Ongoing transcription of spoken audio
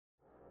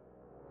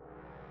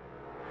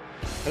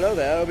Hello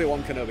there,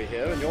 Obi-Wan Kenobi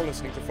here, and you're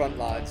listening to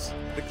Frontlines,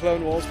 the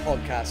Clone Wars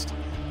podcast,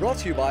 brought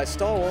to you by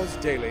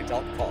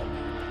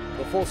StarWarsDaily.com.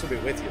 The Force will be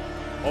with you,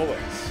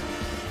 always.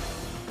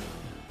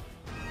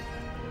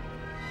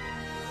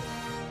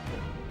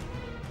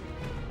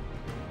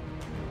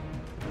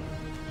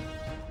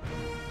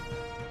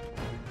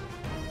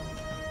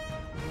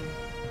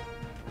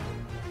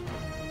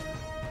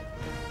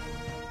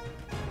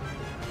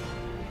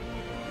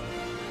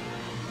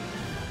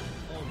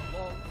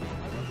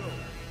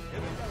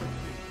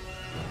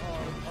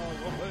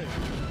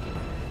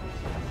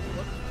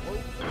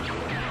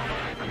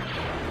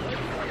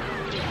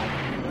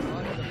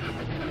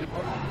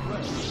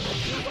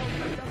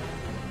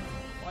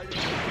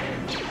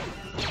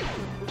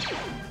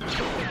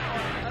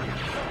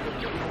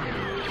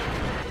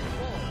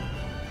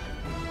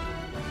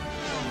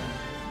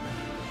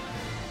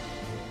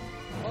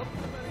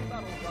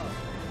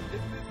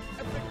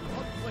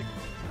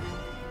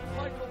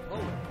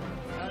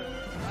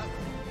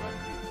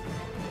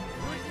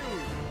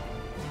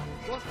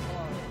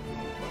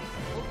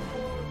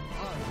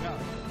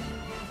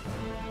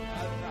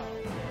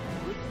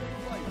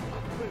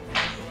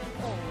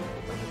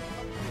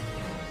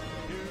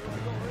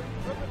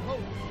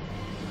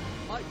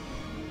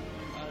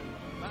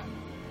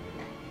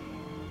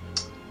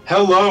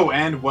 Hello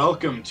and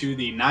welcome to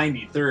the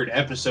 93rd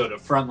episode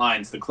of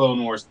Frontlines, the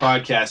Clone Wars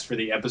podcast for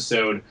the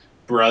episode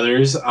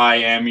Brothers. I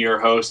am your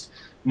host,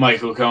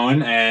 Michael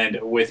Cohen, and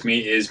with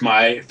me is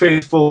my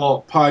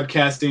faithful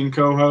podcasting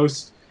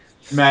co-host,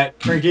 Matt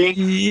Kriege.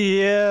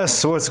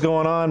 Yes, what's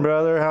going on,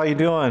 brother? How you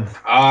doing?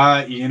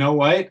 You know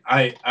what?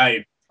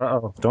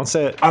 Uh-oh, don't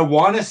say it. I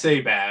want to say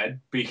bad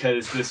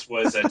because this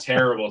was a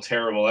terrible,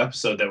 terrible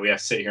episode that we have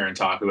to sit here and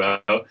talk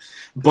about.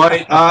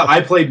 But I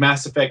played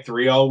Mass Effect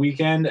 3 all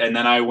weekend, and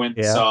then I went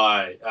and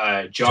saw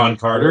John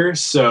Carter.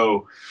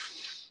 So,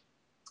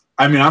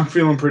 I mean, I'm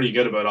feeling pretty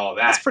good about all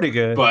that. That's pretty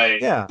good.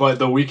 But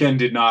the weekend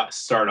did not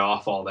start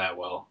off all that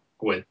well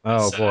with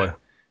this,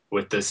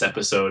 with this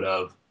episode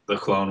of the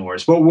Clone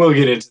Wars. But we'll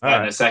get into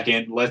that in a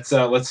second. Let's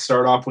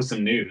start off with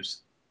some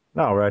news.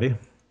 Alrighty.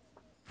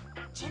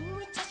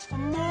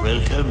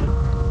 Welcome.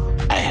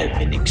 I have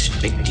been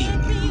expecting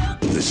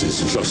you. This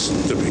is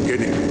just the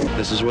beginning.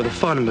 This is where the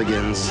fun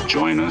begins.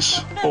 Join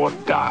us or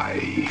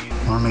die.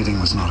 Our meeting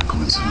was not a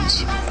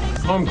coincidence.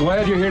 I'm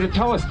glad you're here to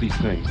tell us these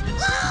things.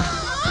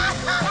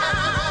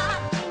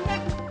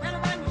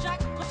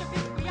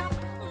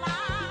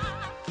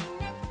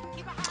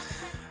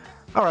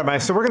 All right,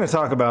 Mike, so we're going to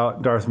talk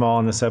about Darth Maul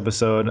in this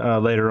episode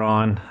later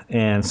on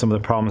and some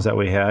of the problems that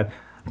we had.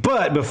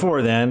 But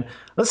before then,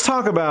 let's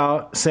talk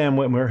about Sam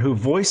Witwer, who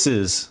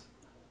voices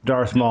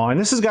Darth Maul. And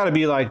this has got to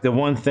be like the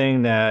one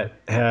thing that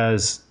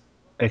has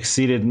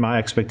exceeded my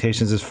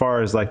expectations as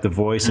far as like the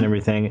voice and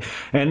everything.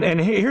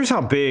 And here's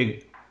how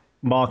big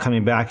Maul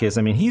coming back is.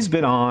 I mean, he's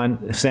been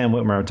on, Sam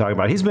Witwer I'm talking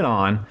about, he's been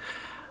on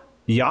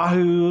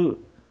Yahoo.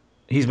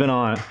 He's been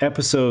on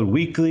Episode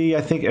Weekly,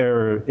 I think,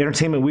 or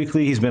Entertainment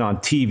Weekly. He's been on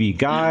TV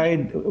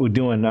Guide,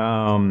 doing,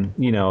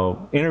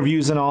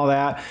 interviews and all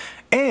that.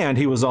 And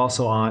he was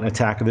also on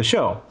Attack of the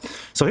Show.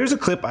 So here's a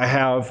clip I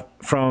have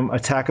from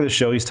Attack of the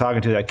Show. He's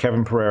talking to that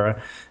Kevin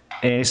Pereira,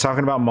 and he's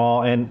talking about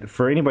Maul. And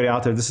for anybody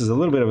out there, this is a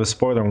little bit of a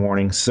spoiler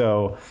warning.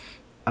 So,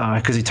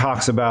 because he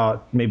talks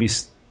about maybe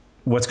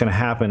what's going to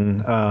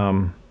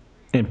happen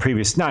in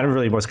previous, not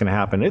really what's going to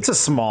happen. It's a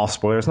small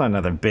spoiler. It's not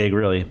nothing big,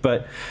 really.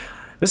 But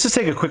let's just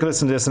take a quick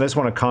listen to this, and I just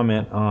want to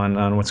comment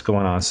on what's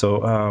going on.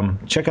 So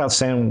check out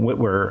Sam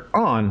Witwer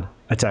on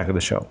Attack of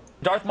the Show.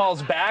 Darth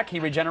Maul's back, he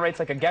regenerates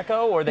like a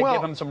gecko, or they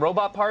give him some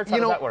robot parts? How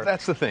does that work?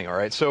 That's the thing, all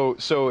right? So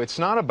it's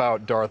not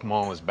about Darth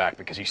Maul is back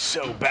because he's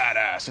so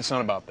badass. It's not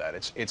about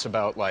that. It's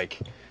about, like,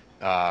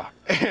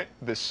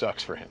 this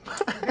sucks for him.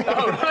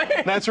 Oh,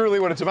 right? That's really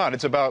what it's about.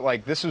 It's about,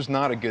 like, this is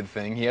not a good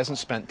thing. He hasn't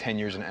spent 10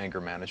 years in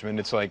anger management.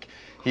 It's like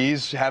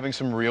he's having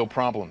some real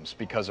problems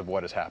because of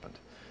what has happened.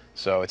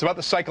 So it's about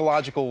the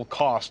psychological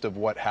cost of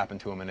what happened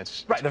to him, and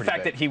it's right. The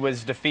fact that he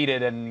was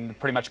defeated and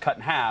pretty much cut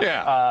in half.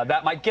 Yeah.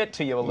 That might get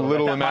to you a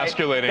little. Bit.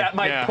 Emasculating. That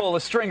might pull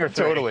a string or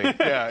three. Totally.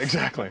 Yeah.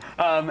 Exactly.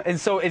 And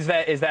so is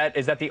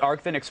that the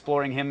arc then,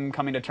 exploring him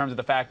coming to terms with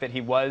the fact that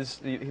he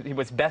was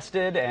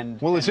bested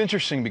and? Well, it's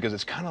interesting because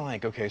it's kind of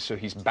like, okay, so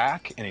he's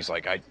back and he's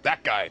like,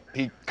 that guy,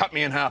 he cut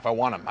me in half. I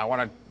want him. I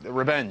want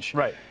revenge.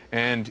 Right.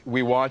 And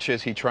we watch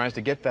as he tries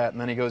to get that, and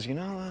then he goes,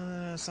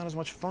 it's not as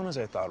much fun as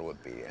I thought it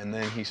would be. And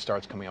then he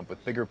starts coming up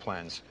with bigger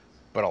plans,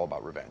 but all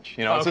about revenge.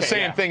 It's the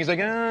same thing. He's like,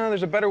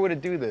 there's a better way to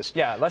do this.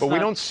 Yeah, but we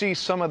don't see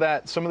some of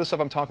the stuff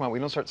I'm talking about. We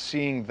don't start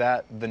seeing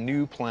the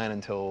new plan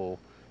until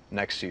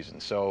next season.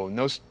 So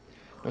no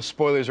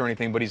spoilers or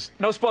anything, but he's...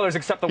 No spoilers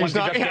except the ones you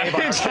just gave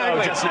on our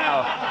show just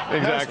now.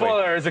 Exactly. No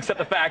spoilers except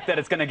the fact that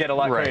it's going to get a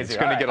lot crazier. It's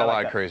going to get a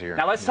lot crazier.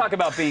 Now let's talk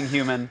about being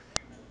human.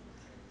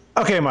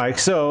 Okay, Mike,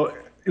 so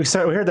we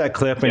heard that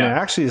clip, and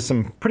actually there's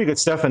some pretty good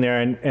stuff in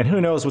there, and who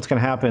knows what's going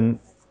to happen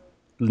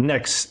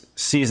next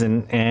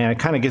season, and it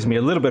kind of gives me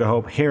a little bit of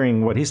hope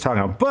hearing what he's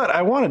talking about. But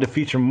I wanted to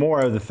feature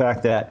more of the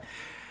fact that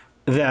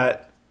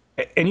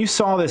and you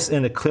saw this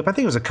in the clip, I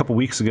think it was a couple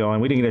weeks ago,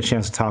 and we didn't get a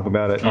chance to talk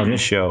about it on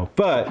this show,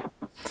 but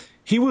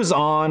he was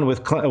on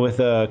with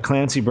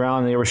Clancy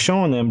Brown, and they were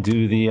showing them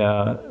do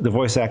the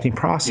voice acting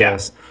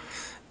process.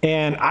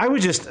 And I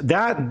was just,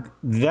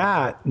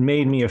 that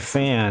made me a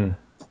fan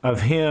of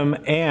him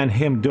and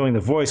him doing the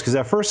voice, because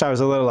at first I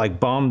was a little like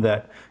bummed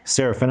that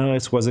Sarah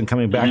Fenowitz wasn't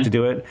coming back to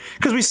do it,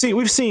 because we've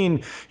seen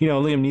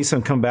Liam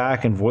Neeson come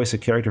back and voice a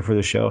character for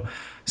the show.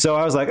 So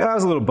I was like, I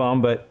was a little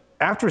bummed, but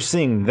after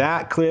seeing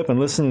that clip and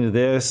listening to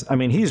this, I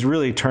mean, he's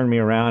really turned me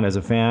around as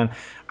a fan.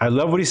 I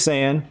love what he's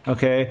saying.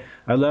 Okay,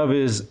 I love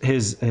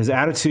his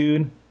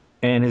attitude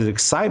and his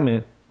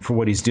excitement for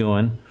what he's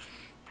doing.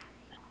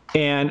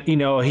 And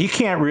he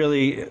can't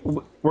really.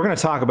 We're going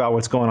to talk about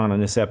what's going on in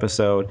this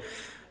episode.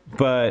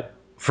 But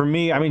for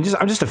me, I mean,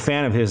 I'm just a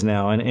fan of his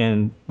now,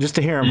 and just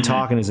to hear him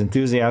talk and his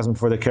enthusiasm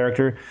for the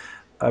character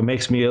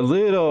makes me a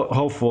little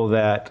hopeful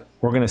that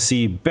we're going to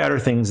see better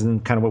things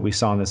than kind of what we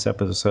saw in this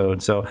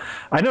episode. So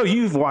I know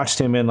you've watched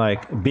him in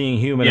like Being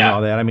Human and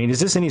all that. I mean, is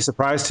this any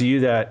surprise to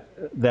you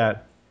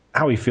that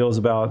how he feels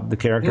about the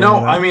character? No,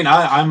 I mean,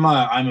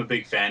 I'm a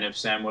big fan of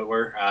Sam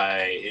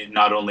Witwer.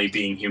 Not only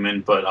Being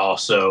Human, but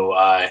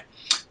also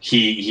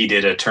he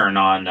did a turn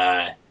on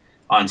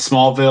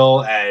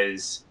Smallville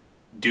as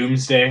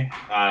Doomsday.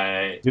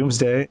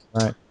 Doomsday,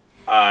 right?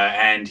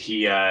 And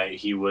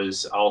he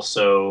was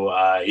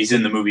also he's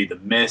in the movie The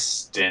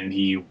Mist, and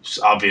he's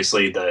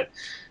obviously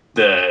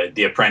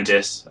the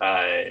apprentice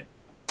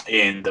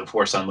in the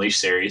Force Unleashed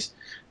series.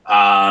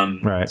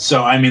 Right.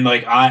 So I mean,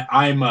 like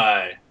I'm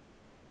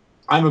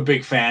a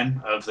big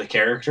fan of the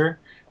character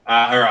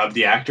or of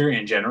the actor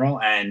in general,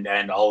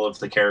 and all of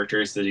the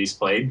characters that he's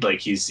played.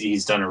 Like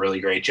he's done a really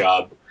great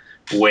job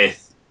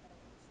with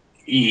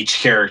each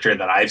character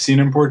that I've seen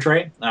him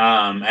portray.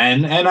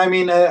 And I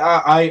mean,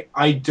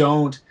 I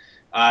don't,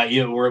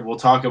 we'll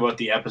talk about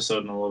the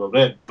episode in a little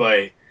bit,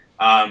 but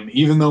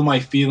even though my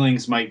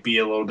feelings might be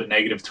a little bit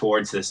negative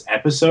towards this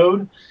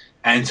episode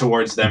and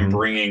towards them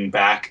bringing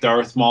back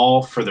Darth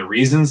Maul for the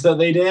reasons that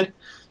they did,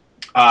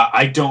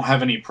 I don't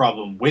have any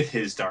problem with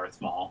his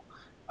Darth Maul.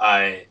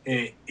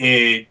 If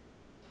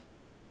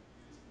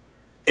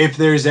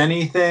there's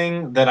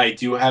anything that I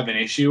do have an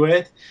issue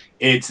with,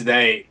 it's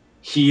that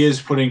he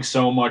is putting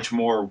so much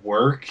more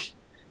work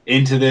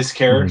into this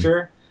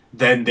character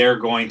than they're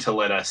going to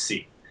let us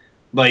see.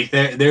 Like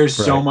there's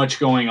so much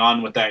going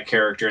on with that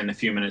character in the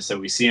few minutes that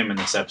we see him in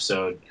this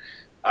episode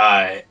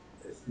that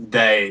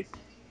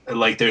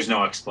like there's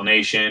no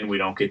explanation. We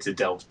don't get to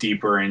delve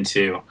deeper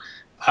into.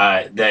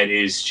 That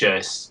is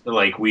just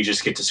like we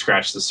just get to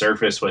scratch the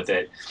surface with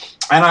it,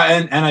 and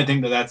I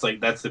think that's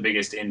the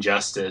biggest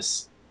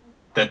injustice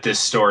that this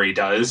story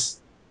does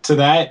to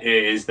that,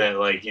 is that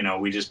like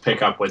we just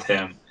pick up with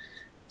him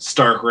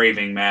stark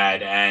raving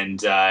mad, and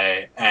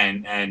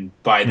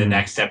by the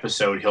next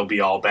episode he'll be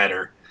all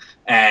better,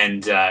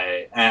 and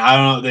I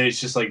don't know,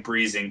 it's just like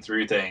breezing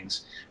through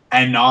things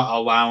and not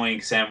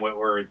allowing Sam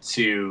Witwer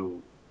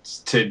to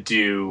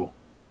do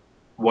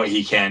what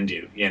he can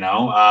do,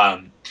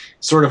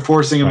 sort of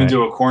forcing him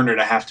into a corner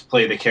to have to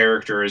play the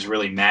character is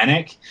really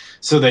manic,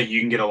 so that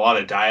you can get a lot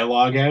of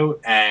dialogue out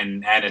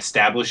and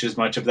establish as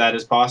much of that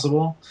as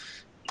possible.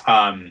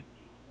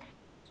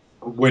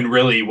 When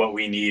really what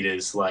we need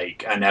is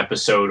like an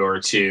episode or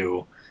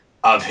two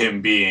of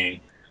him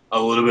being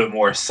a little bit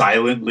more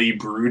silently,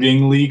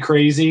 broodingly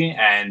crazy,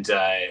 and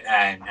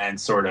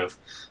sort of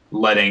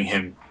letting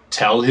him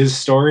tell his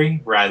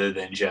story rather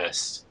than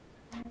just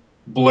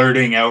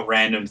blurting out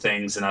random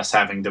things and us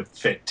having to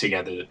fit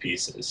together the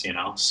pieces,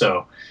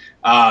 So,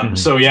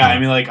 so yeah, I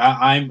mean, like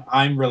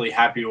I'm really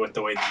happy with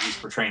the way that he's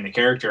portraying the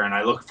character, and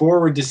I look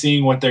forward to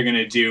seeing what they're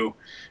gonna do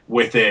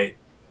with it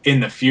in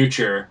the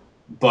future.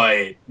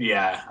 But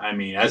yeah, I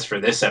mean, as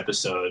for this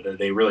episode,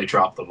 they really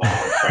dropped the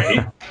ball,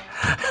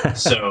 right?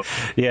 So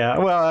yeah,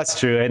 well, that's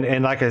true,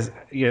 and like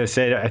I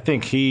said, I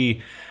think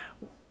he.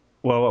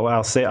 Well,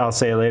 I'll say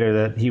it later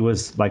that he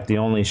was like the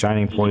only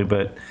shining point,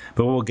 but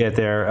we'll get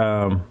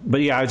there.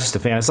 But yeah, I was just a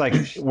fan. It's like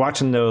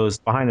watching those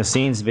behind the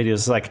scenes videos.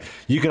 It's like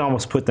you can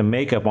almost put the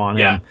makeup on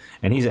him,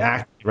 and he's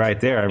acting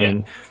right there. I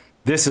mean,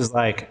 this is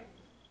like,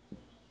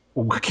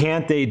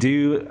 can't they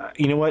do?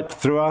 You know what?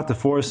 Throw out the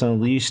Force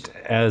Unleashed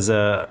as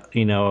a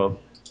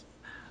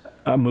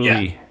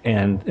movie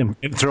and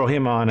throw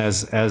him on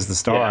as the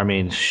star. I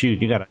mean, shoot,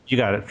 you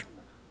got it.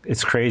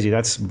 It's crazy.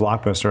 That's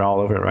blockbuster all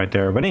over it right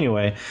there. But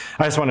anyway,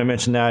 I just want to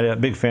mention that. A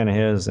big fan of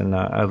his, and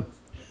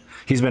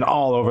he's been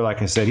all over.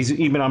 Like I said, he's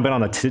even been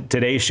on the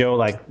Today Show,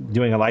 like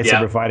doing a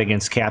lightsaber fight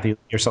against Kathy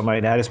or something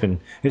like that. It's been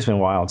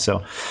wild.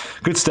 So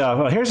good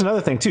stuff. Here's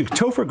another thing too.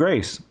 Topher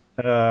Grace.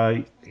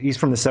 He's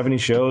from the '70s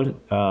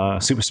show,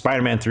 Super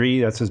Spider-Man 3.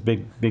 That's his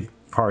big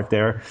part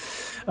there.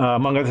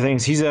 Among other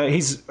things,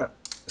 he's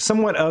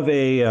somewhat of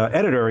a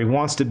editor. He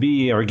wants to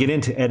be or get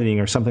into editing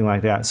or something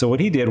like that. So what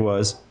he did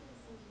was,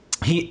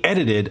 he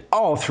edited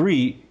all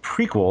 3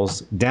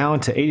 prequels down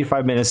to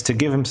 85 minutes to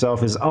give himself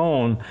his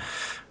own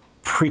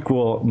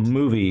prequel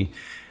movie.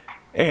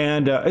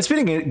 And it's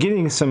been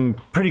getting some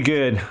pretty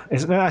good.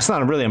 It's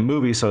not really a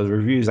movie, so the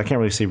reviews, I can't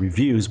really say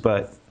reviews,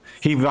 but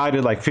he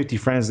invited like 50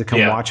 friends to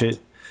come watch it.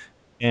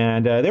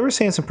 And they were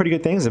saying some pretty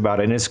good things about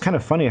it. And it's kind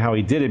of funny how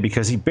he did it,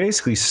 because he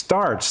basically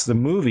starts the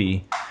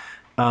movie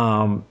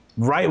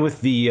right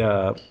with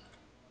the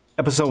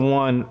episode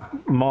 1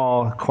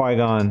 Maul,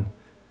 Qui-Gon,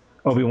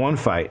 Obi-Wan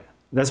fight.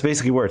 That's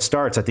basically where it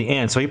starts at the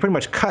end. So he pretty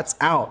much cuts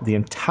out the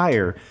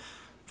entire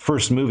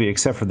first movie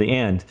except for the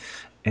end.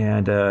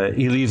 And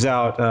he leaves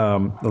out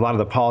a lot of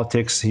the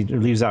politics. He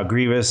leaves out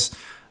Grievous,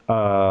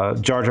 Jar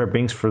Jar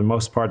Binks for the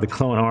most part, the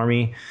Clone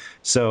Army.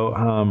 So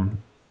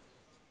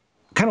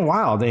kind of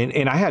wild.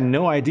 And I had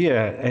no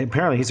idea.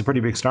 Apparently, he's a pretty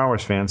big Star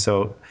Wars fan,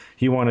 so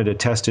he wanted to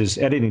test his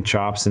editing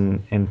chops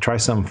and try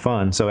something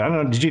fun. So I don't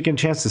know. Did you get a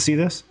chance to see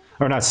this,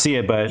 or not see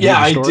it? But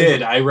yeah, I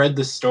did. I read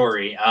the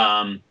story.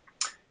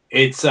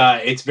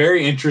 It's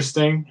very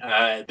interesting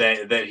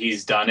that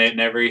he's done it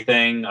and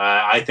everything.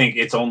 I think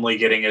it's only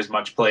getting as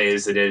much play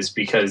as it is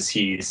because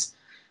he's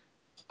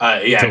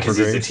because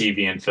he's a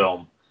TV and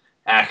film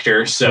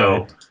actor.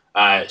 So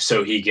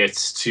so he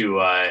gets to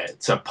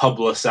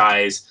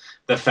publicize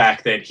the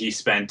fact that he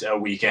spent a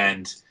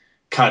weekend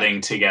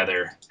cutting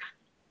together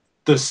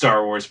the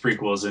Star Wars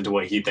prequels into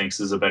what he thinks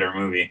is a better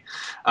movie.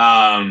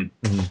 I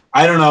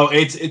don't know.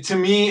 To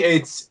me,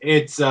 it's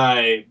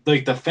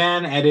like the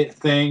fan edit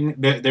thing.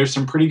 There's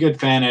some pretty good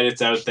fan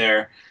edits out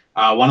there.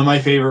 One of my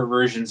favorite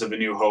versions of A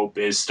New Hope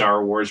is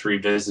Star Wars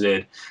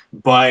Revisited,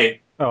 but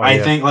I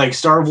think like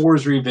Star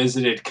Wars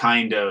Revisited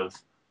kind of,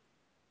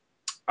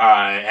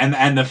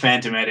 and the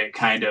Phantom edit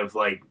kind of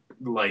like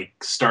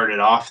started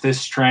off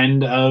this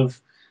trend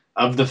of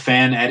the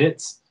fan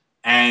edits.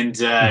 And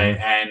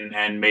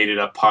made it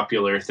a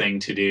popular thing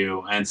to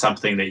do, and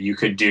something that you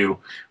could do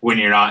when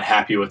you're not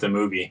happy with a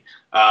movie.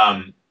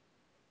 But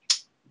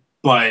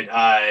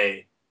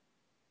I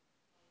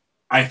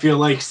feel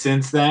like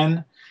since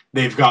then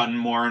they've gotten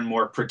more and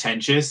more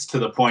pretentious to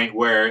the point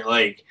where,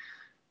 like,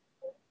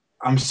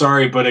 I'm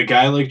sorry, but a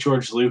guy like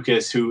George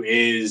Lucas, who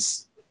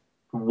is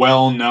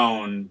well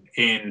known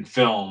in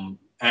film,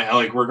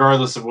 like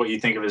regardless of what you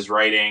think of his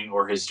writing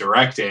or his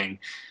directing,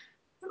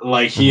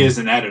 like he is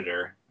an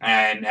editor.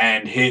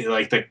 And he,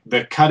 like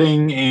the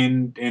cutting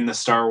in the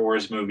Star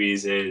Wars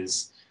movies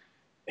is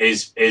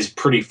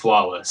pretty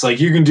flawless. Like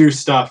you can do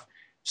stuff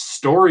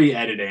story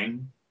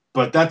editing,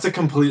 but that's a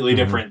completely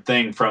different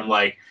thing from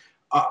like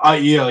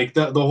like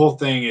the whole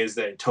thing is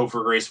that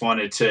Topher Grace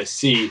wanted to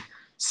see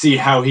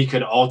how he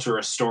could alter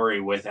a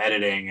story with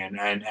editing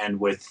and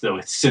with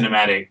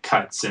cinematic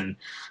cuts and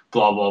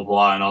blah blah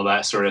blah and all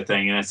that sort of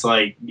thing. And it's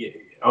like,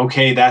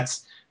 okay,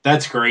 that's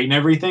great and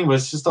everything, but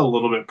it's just a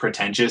little bit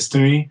pretentious to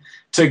me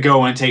to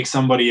go and take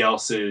somebody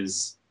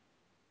else's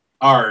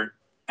art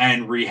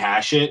and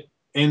rehash it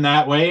in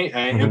that way,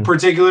 and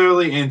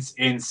particularly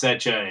in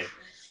such a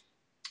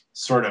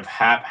sort of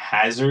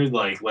haphazard,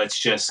 like, let's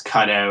just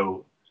cut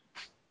out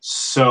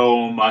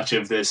so much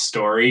of this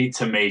story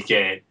to make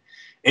it.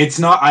 It's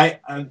not,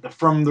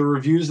 from the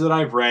reviews that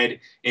I've read,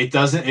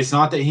 it's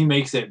not that he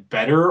makes it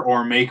better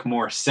or make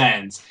more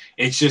sense.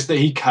 It's just that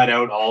he cut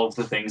out all of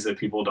the things that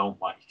people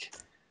don't like.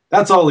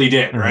 That's all he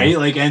did, right?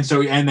 Like, and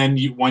then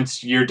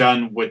once you're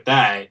done with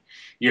that,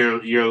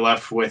 you're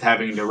left with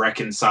having to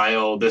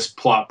reconcile this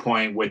plot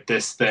point with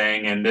this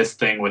thing and this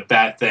thing with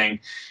that thing.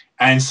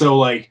 And so,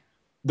 like,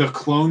 the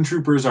clone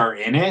troopers are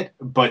in it,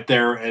 but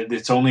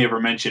it's only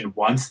ever mentioned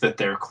once that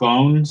they're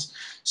clones.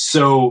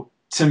 So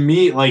to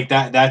me, like,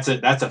 that's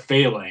a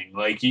failing.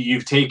 Like,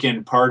 you've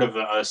taken part of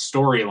a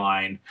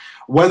storyline,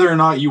 whether or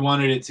not you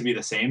wanted it to be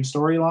the same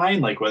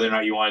storyline, like whether or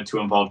not you wanted to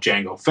involve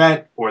Jango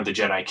Fett or the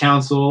Jedi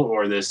Council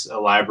or this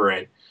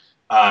elaborate,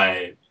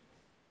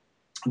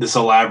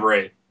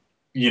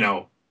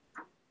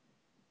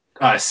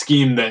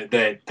 scheme that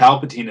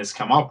Palpatine has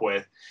come up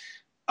with.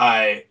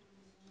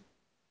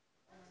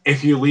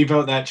 If you leave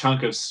out that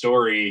chunk of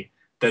story,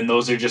 then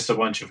those are just a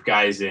bunch of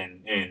guys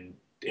in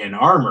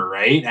armor,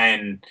 right?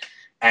 And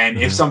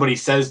if somebody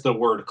says the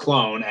word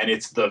clone and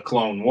it's the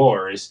Clone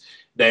Wars,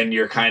 then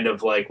you're kind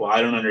of like, well,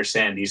 I don't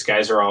understand. These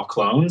guys are all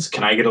clones.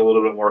 Can I get a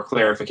little bit more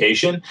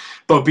clarification?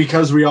 But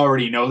because we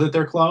already know that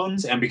they're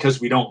clones, and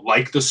because we don't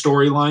like the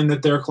storyline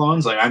that they're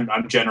clones, like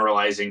I'm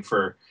generalizing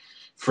for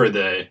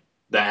the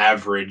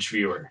average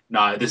viewer.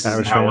 This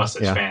isn't how us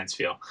as fans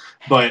feel.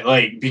 But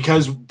like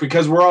because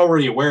we're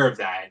already aware of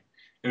that,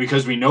 and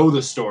because we know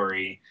the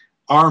story,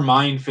 our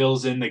mind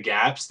fills in the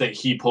gaps that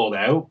he pulled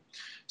out.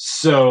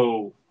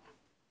 So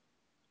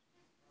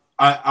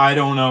I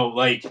don't know,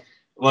 like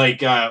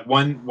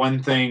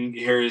one thing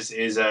here is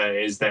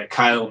that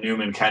Kyle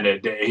Newman kind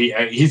of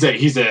he's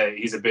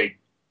a big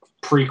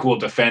prequel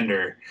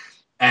defender,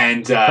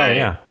 and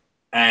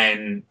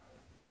and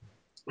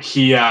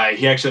he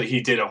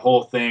did a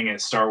whole thing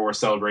at Star Wars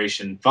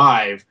Celebration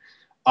 5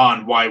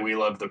 on why we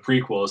love the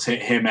prequels,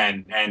 him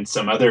and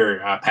some other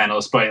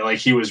panelists, but like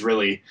he was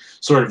really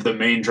sort of the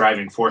main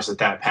driving force at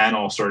that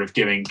panel, sort of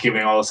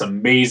giving all this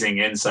amazing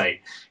insight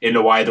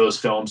into why those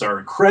films are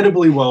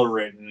incredibly well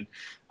written,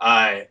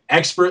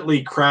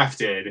 expertly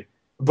crafted,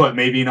 but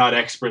maybe not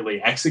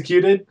expertly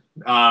executed.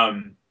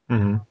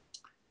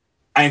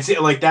 And see,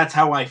 like, that's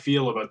how I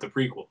feel about the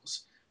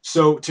prequels.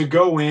 So to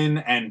go in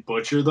and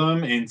butcher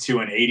them into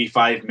an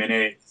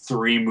 85-minute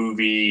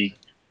 3-movie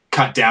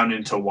cut down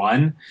into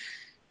one,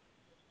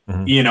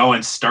 you know,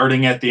 and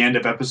starting at the end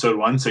of episode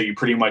 1, so you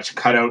pretty much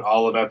cut out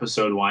all of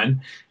episode 1,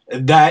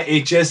 that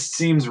it just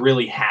seems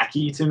really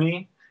hacky to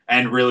me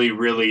and really,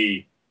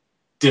 really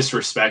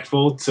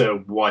disrespectful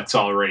to what's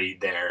already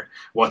there,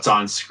 what's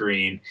on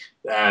screen,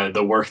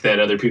 the work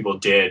that other people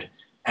did.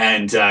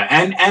 And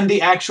the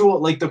actual,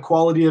 like, the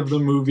quality of the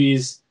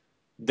movies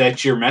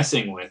that you're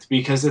messing with,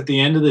 because at the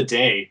end of the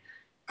day,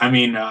 I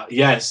mean,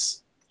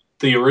 yes,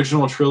 the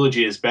original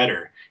trilogy is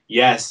better.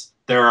 Yes,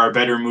 there are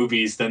better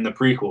movies than the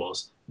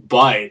prequels,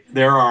 but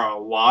there are a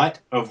lot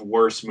of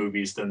worse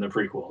movies than the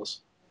prequels.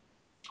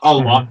 A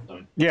lot of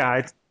them.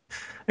 Yeah,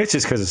 it's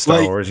just because it's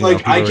Star Wars.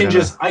 Like, I can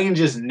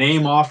just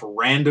name off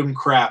random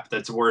crap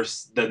that's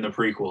worse than the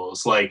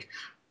prequels. Like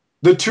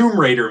the Tomb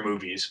Raider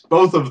movies,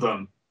 both of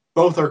them.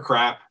 Both are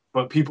crap,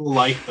 but people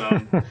like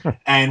them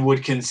and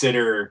would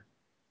consider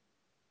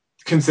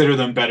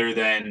them better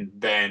than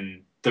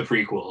the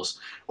prequels.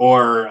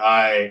 Or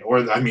I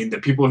mean, the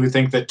people who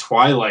think that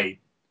Twilight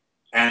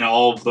and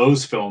all of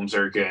those films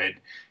are good,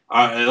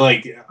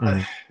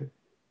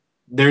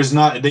 there's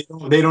not, they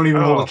don't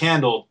even hold a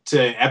candle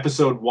to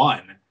episode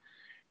 1,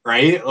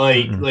 right?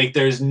 Like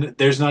there's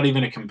not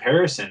even a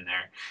comparison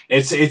there.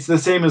 It's the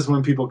same as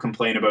when people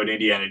complain about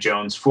Indiana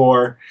Jones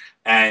 4.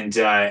 And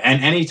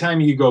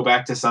anytime you go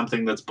back to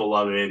something that's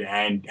beloved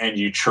and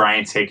you try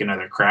and take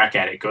another crack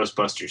at it,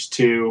 Ghostbusters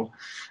 2,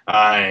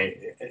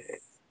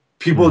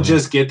 people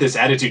just get this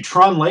attitude.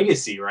 Tron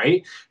Legacy,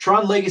 right?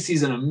 Tron Legacy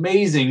is an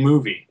amazing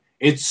movie.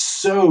 It's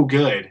so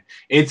good.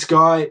 It's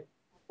got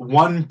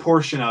one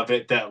portion of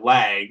it that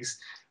lags,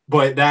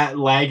 but that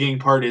lagging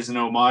part is an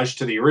homage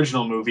to the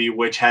original movie,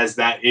 which has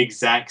that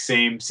exact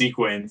same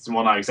sequence.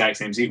 Well, not exact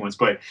same sequence,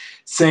 but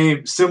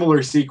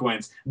similar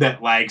sequence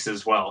that lags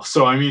as well.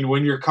 So, I mean,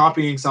 when you're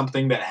copying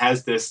something that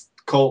has this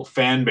cult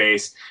fan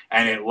base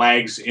and it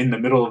lags in the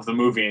middle of the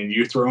movie and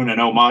you throw in an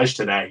homage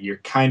to that, you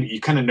kind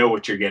of know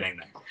what you're getting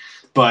there.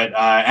 But,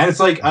 and it's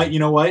like, you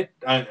know what?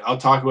 I'll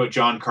talk about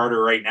John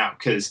Carter right now,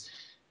 because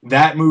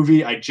that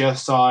movie, I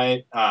just saw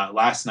it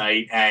last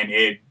night, and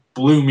it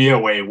blew me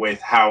away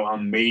with how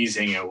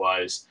amazing it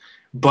was.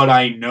 But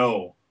I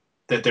know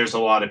that there's a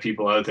lot of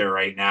people out there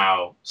right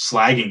now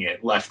slagging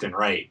it left and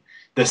right,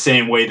 the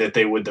same way that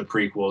they would the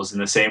prequels, and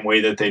the same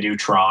way that they do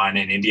Tron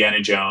and Indiana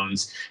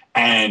Jones,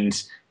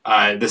 and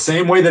the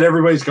same way that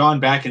everybody's gone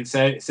back and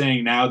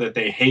saying now that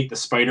they hate the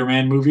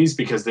Spider-Man movies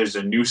because there's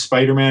a new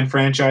Spider-Man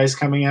franchise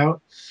coming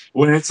out.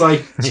 When it's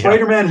like,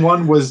 Spider-Man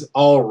 1 was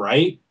all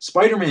right,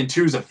 Spider-Man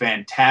 2 is a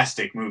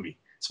fantastic movie.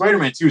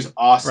 Spider-Man 2 is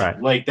awesome. Right.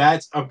 Like,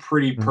 that's a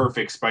pretty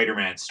perfect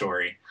Spider-Man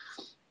story.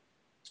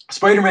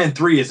 Spider-Man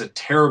 3 is a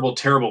terrible,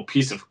 terrible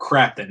piece of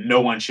crap that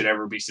no one should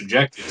ever be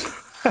subjected to.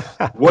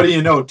 What do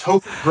you know?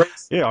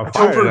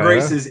 Topher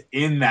Grace is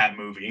in that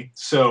movie.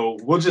 So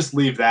we'll just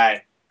leave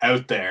that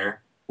out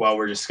there while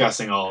we're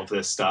discussing all of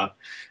this stuff.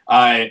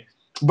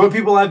 But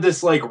people have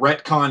this, like,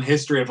 retcon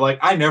history of, like,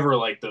 I never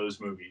liked those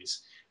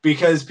movies.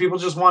 Because people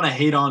just want to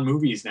hate on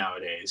movies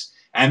nowadays.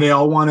 And they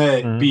all want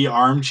to be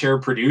armchair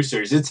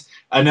producers. It's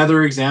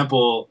another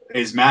example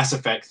is Mass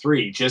Effect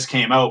 3. Just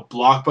came out.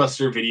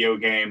 Blockbuster video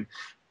game.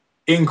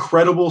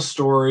 Incredible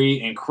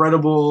story.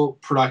 Incredible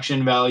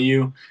production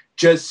value.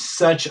 Just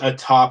such a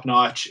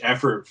top-notch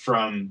effort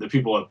from the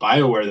people at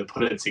BioWare that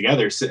put it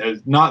together. So,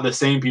 not the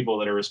same people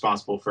that are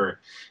responsible for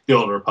The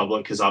Old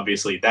Republic, because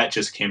obviously that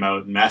just came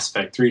out and Mass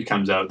Effect 3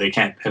 comes out. They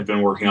can't have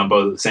been working on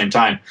both at the same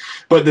time.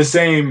 But the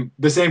same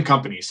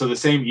company, so the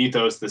same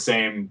ethos, the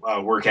same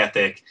work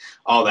ethic,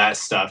 all that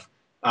stuff.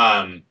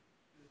 And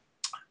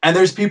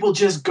there's people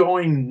just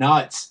going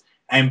nuts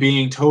and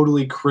being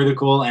totally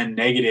critical and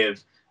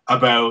negative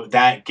about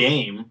that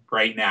game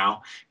right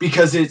now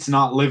because it's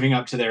not living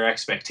up to their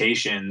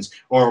expectations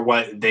or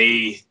what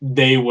they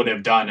would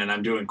have done. And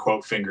I'm doing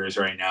quote fingers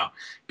right now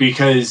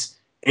because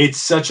it's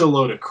such a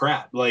load of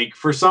crap. Like,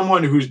 for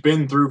someone who's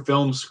been through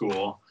film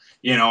school,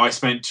 you know, I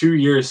spent 2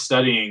 years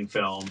studying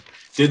film,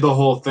 did the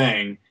whole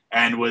thing,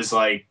 and was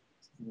like,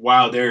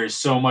 wow, there is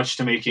so much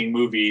to making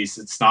movies.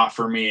 It's not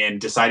for me,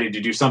 and decided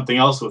to do something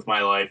else with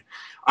my life.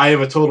 I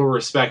have a total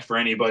respect for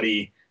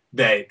anybody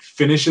that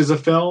finishes a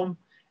film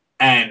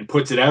and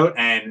puts it out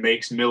and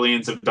makes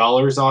millions of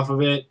dollars off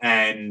of it,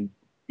 and,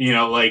 you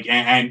know, like,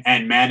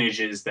 and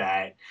manages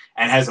that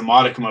and has a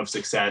modicum of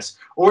success,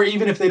 or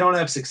even if they don't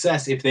have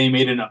success, if they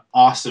made an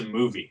awesome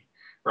movie,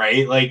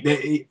 right? Like,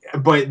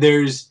 but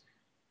there's,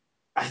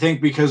 I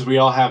think because we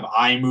all have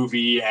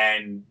iMovie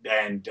and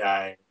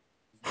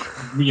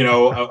you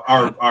know,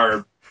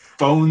 our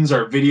phones,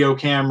 our video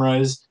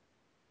cameras,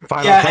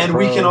 and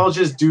we can all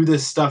just do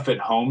this stuff at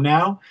home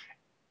now.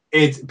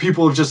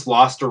 People have just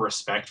lost a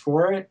respect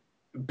for it.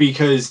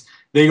 Because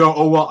they go,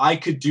 oh, well, I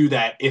could do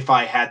that if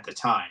I had the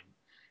time.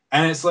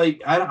 And it's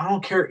like, I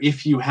don't care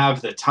if you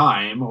have the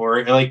time,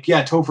 or like,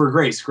 yeah, Topher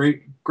Grace,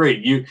 great.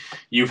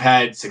 You've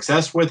had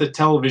success with a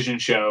television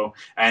show,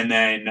 and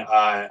then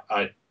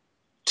a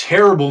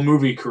terrible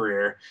movie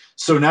career.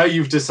 So now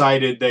you've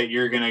decided that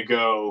you're gonna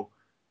go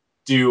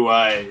do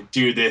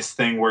this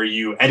thing where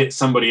you edit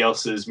somebody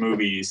else's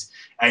movies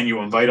and you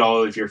invite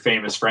all of your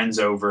famous friends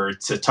over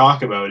to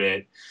talk about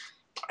it,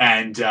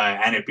 and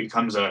it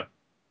becomes a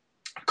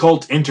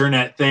cult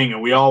internet thing,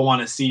 and we all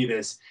want to see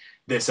this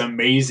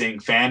amazing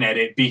fan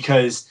edit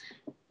because,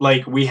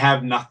 like, we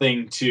actually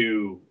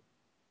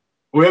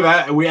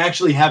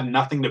have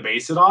nothing to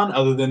base it on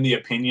other than the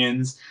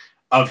opinions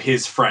of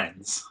his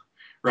friends,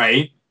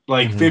 right?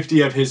 Like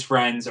 50 of his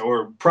friends,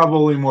 or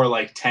probably more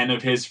like 10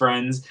 of his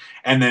friends,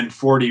 and then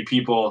 40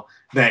 people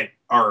that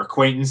are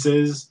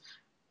acquaintances.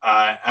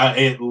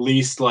 At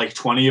least like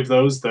 20 of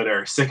those that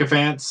are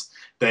sycophants.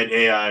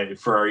 That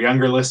for our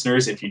younger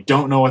listeners, if you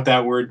don't know what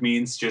that word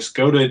means, just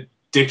go to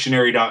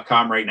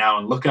dictionary.com right now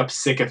and look up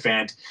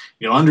sycophant.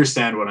 You'll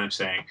understand what I'm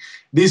saying.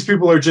 These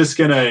people are just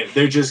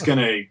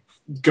gonna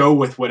go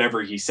with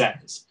whatever he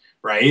says,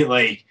 right?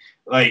 Like,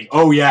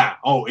 oh yeah,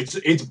 oh,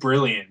 it's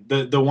brilliant.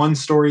 The one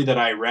story that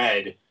I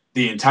read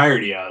the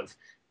entirety of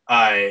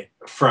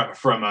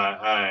from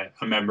a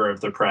member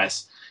of the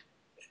press,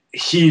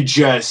 he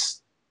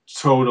just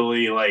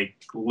totally like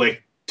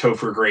licked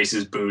Topher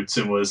Grace's boots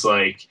and was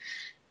like,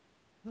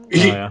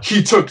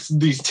 he took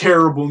these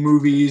terrible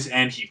movies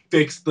and he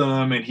fixed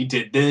them, and he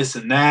did this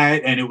and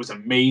that, and it was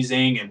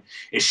amazing, and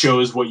it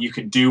shows what you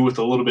can do with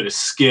a little bit of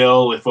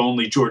skill. If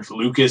only George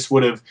Lucas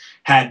would have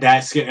had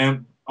that skill,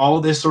 and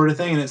all this sort of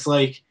thing. And it's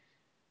like,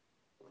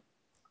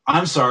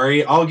 I'm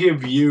sorry, I'll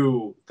give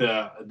you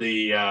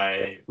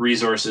the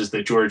resources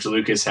that George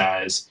Lucas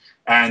has,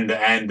 and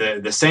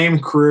the same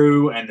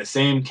crew and the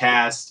same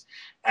cast,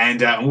 and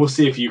we'll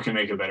see if you can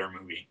make a better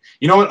movie.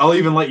 You know what? I'll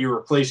even let you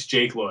replace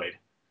Jake Lloyd.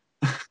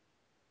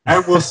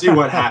 And we'll see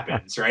what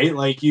happens, right?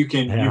 Like, you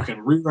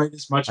can rewrite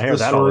as much of the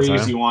story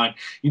as you want.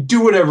 You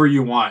do whatever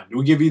you want.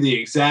 We'll give you the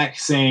exact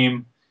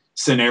same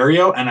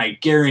scenario, and I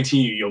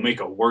guarantee you'll make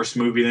a worse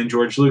movie than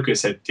George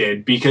Lucas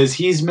did, because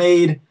he's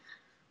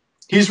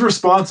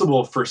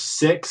responsible for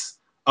 6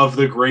 of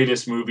the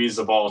greatest movies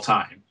of all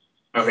time.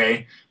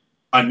 Okay?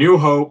 A New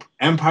Hope,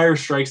 Empire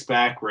Strikes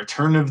Back,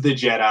 Return of the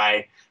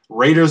Jedi,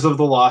 Raiders of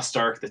the Lost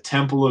Ark, The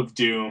Temple of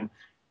Doom,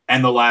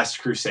 and The Last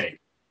Crusade.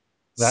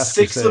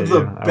 6 of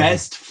the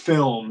best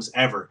films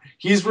ever.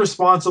 He's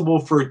responsible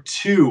for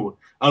 2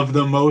 of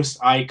the most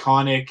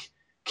iconic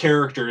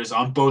characters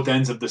on both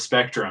ends of the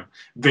spectrum.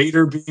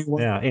 Vader being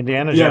one,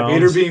 Indiana Jones.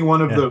 Vader being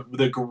one of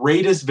the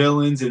greatest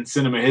villains in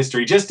cinema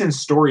history, just in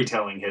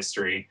storytelling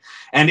history,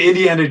 and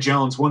Indiana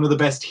Jones, one of the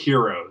best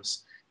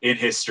heroes in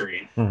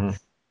history.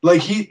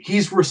 Like,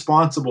 he's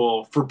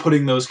responsible for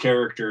putting those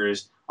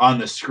characters on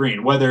the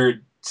screen,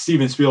 whether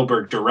Steven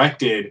Spielberg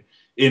directed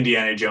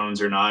Indiana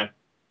Jones or not.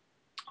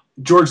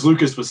 George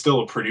Lucas was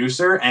still a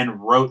producer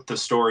and wrote the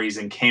stories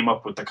and came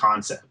up with the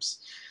concepts,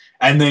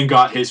 and then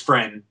got his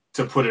friend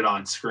to put it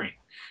on screen,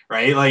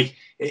 right? Like,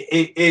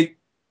 it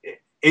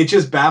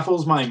just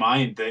baffles my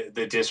mind,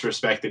 the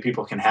disrespect that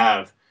people can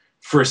have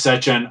for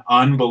such an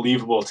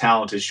unbelievable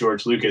talent as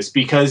George Lucas,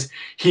 because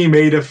he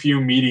made a few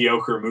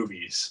mediocre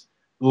movies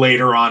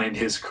later on in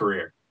his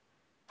career,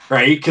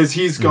 right? Because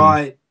he's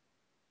got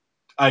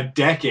a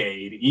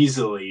decade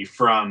easily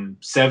from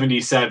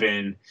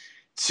 77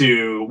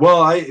 to,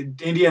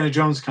 Indiana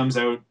Jones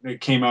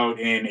came out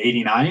in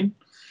 89.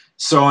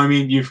 So, I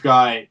mean, you've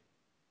got,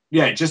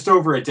 just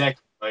over a decade.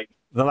 Like,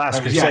 The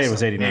Last Crusade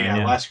was 89.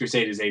 Yeah, Last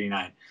Crusade is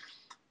 89.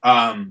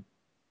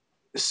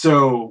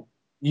 So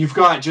you've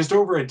got just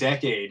over a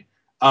decade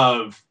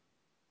of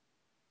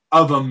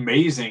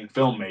amazing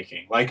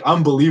filmmaking, like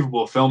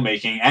unbelievable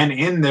filmmaking. And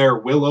in there,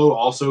 Willow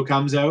also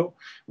comes out,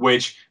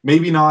 which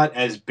maybe not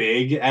as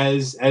big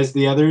as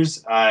the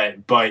others,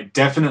 but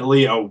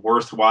definitely a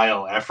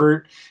worthwhile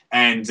effort.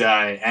 And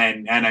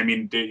I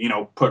mean,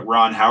 put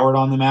Ron Howard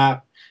on the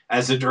map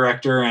as a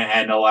director,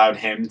 and allowed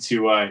him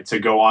to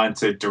go on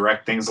to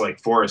direct things like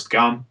Forrest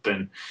Gump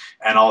and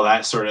all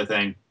that sort of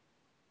thing.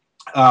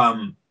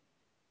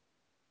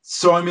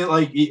 So, I mean,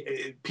 like,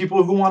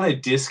 people who want to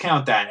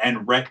discount that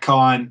and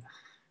retcon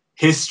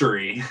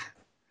history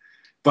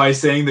by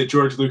saying that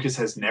George Lucas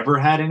has never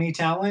had any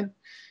talent,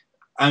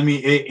 I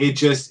mean,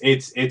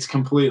 it's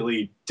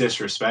completely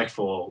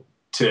disrespectful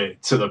to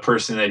the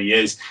person that he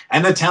is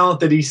and the talent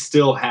that he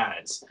still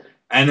has.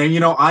 And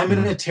then, I'm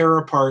going to tear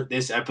apart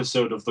this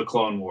episode of the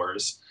Clone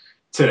Wars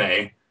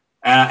today,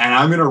 and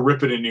I'm going to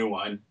rip it a new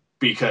one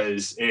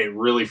because it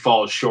really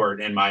falls short,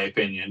 in my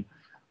opinion.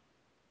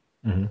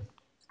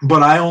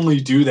 But I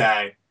only do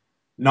that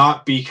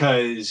not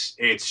because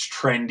it's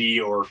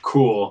trendy or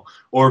cool,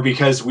 or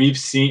because we've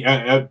seen,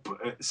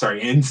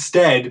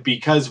 instead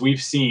because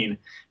we've seen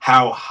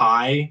how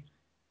high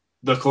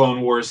the Clone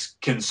Wars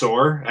can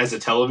soar as a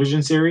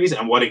television series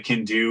and what it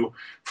can do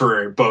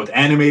for both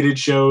animated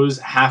shows,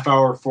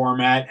 half-hour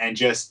format, and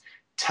just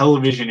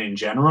television in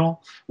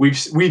general. We've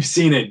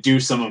seen it do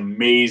some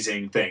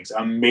amazing things,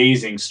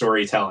 amazing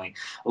storytelling.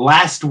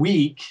 Last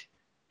week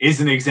is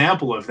an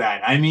example of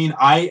that. I mean,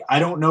 I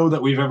don't know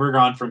that we've ever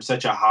gone from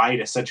such a high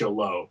to such a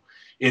low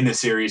in the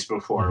series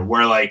before,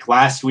 where like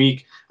last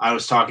week I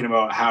was talking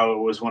about how it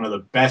was one of the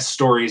best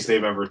stories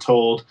they've ever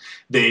told.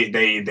 They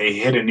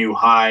hit a new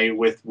high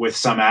with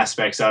some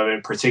aspects of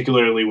it,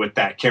 particularly with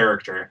that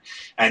character,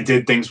 and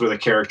did things with a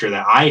character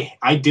that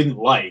I didn't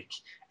like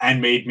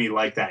and made me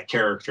like that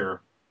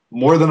character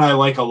more than I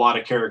like a lot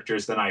of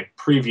characters that I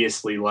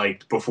previously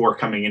liked before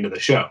coming into the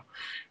show,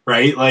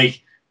 right?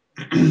 Like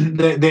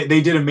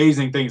they did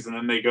amazing things, and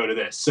then they go to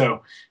this.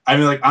 So I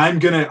mean, like I'm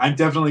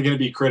definitely gonna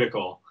be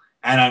critical,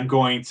 and I'm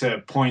going to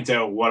point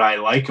out what I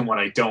like and what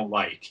I don't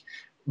like.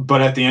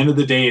 But at the end of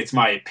the day, it's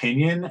my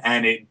opinion,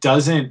 and it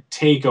doesn't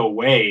take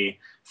away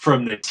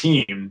from the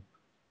team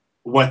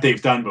what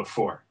they've done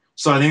before.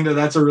 So I think that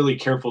that's a really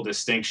careful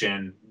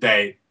distinction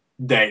that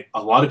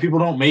a lot of people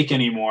don't make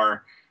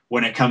anymore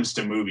when it comes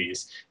to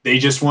movies. They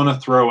just want to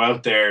throw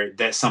out there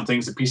that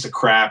something's a piece of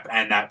crap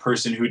and that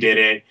person who did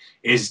it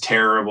is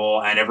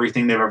terrible and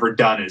everything they've ever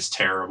done is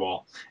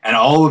terrible and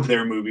all of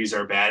their movies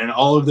are bad and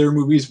all of their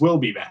movies will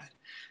be bad.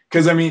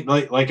 Because, I mean,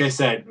 like I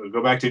said, we'll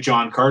go back to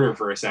John Carter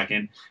for a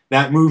second.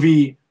 That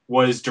movie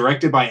was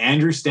directed by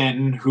Andrew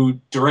Stanton, who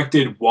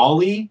directed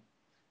WALL-E,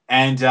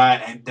 and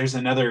there's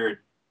another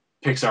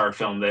Pixar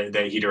film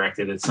that he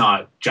directed. It's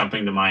not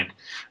jumping to mind,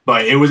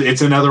 but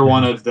it's another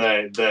one of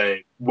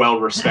the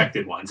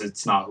well-respected ones.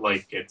 It's not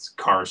like it's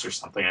Cars or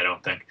something, I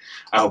don't think.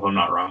 I hope I'm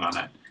not wrong on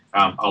that.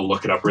 I'll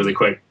look it up really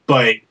quick.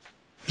 But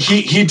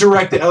he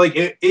directed,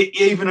 like,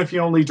 even if he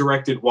only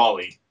directed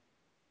WALL-E,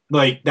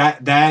 like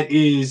that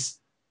is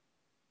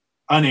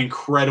an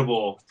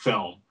incredible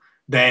film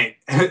that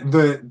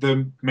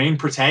the main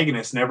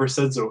protagonist never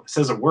says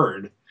a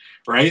word,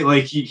 right?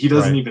 Like he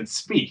doesn't even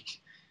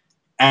speak.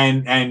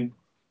 And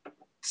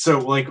so,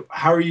 like,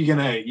 how are you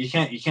gonna? You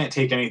can't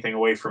take anything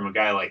away from a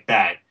guy like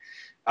that.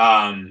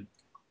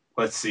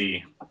 Let's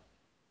see.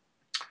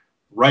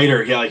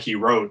 Writer, he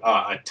wrote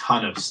a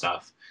ton of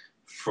stuff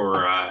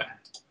for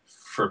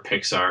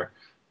Pixar.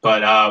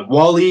 But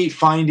WALL-E,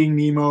 Finding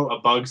Nemo, A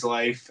Bug's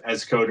Life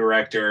as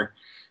co-director.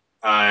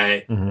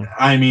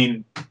 I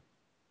mean,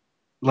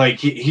 like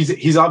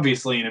he's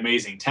obviously an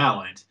amazing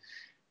talent.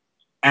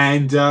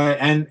 And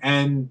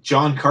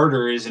John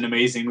Carter is an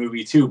amazing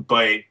movie too,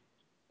 but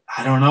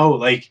I don't know,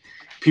 like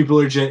people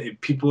are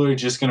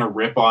just gonna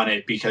rip on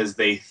it because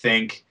they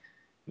think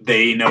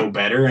they know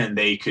better and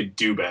they could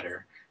do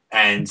better,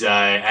 and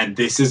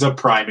this is a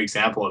prime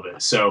example of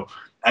it. So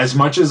as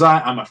much as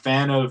I'm a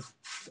fan of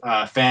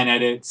fan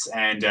edits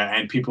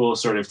and people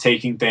sort of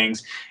taking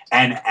things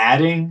and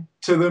adding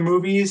to the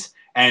movies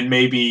and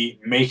maybe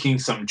making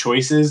some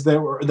choices that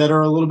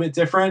are a little bit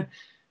different,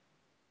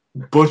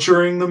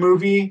 butchering the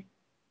movie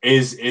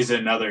is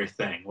another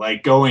thing.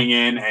 Like going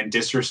in and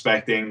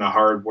disrespecting the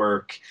hard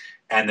work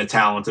and the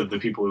talent of the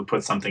people who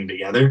put something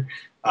together.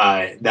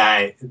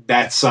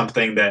 That's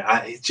something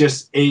that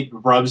it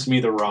rubs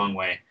me the wrong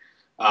way.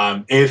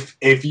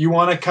 If you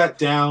want to cut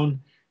down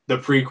the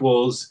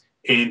prequels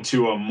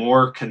into a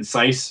more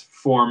concise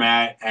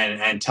format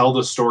and tell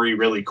the story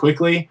really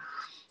quickly,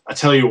 I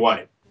tell you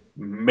what,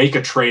 make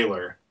a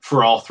trailer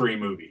for all three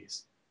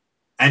movies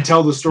and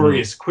tell the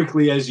story as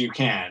quickly as you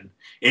can.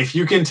 If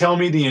you can tell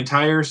me the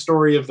entire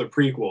story of the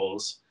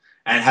prequels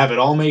and have it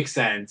all make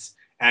sense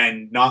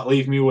and not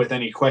leave me with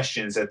any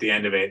questions at the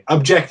end of it,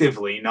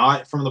 objectively,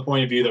 not from the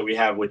point of view that we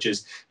have, which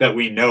is that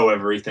we know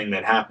everything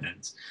that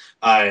happens,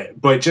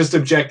 but just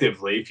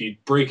objectively, if you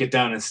break it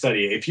down and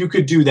study it, if you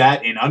could do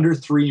that in under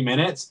 3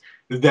 minutes,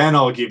 then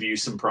I'll give you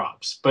some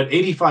props. But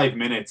 85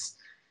 minutes,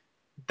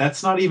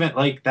 that's not even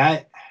like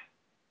that.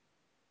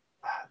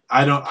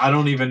 I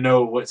don't even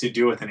know what to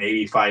do with an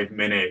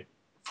 85-minute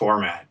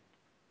format.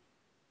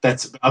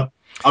 That's a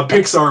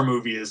Pixar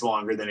movie is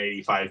longer than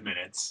 85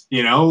 minutes,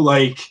 you know,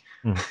 like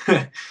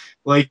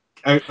like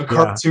a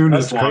cartoon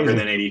is longer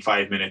than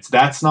 85 minutes.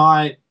 That's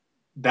not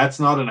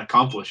an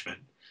accomplishment.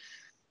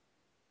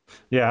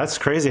 Yeah, that's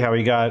crazy how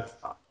he got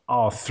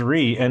all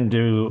three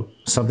into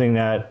something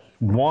that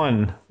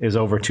one is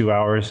over 2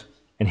 hours,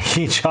 and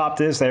he chopped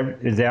this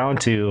down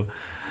to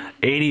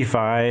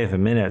 85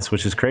 minutes,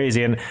 which is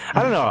crazy. And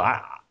I don't know.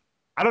 I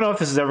don't know if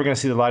this is ever going to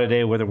see the light of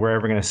day, whether we're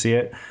ever going to see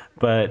it.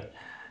 But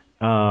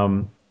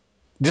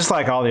just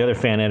like all the other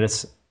fan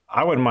edits,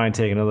 I wouldn't mind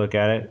taking a look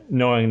at it,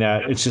 knowing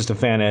that it's just a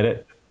fan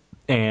edit.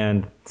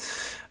 And,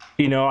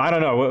 you know, I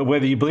don't know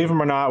whether you believe him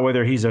or not,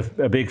 whether he's a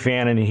big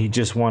fan and he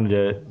just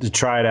wanted to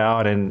try it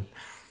out,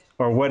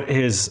 or what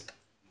his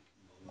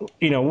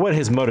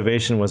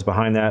motivation was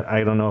behind that.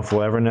 I don't know if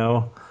we'll ever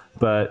know.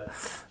 But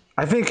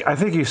I think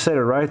you said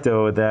it right,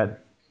 though,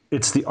 that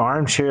it's the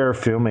armchair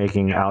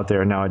filmmaking out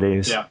there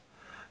nowadays. Yeah.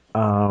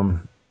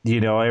 You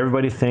know,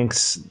 everybody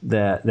thinks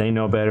that they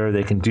know better,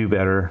 they can do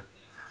better.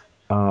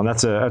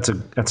 That's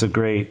a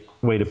great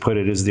way to put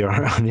it. Is the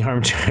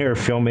armchair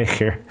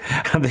filmmaker?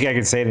 I don't think I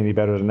can say it any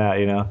better than that.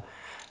 You know.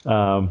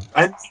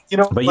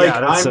 But like,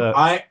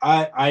 yeah,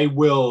 I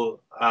will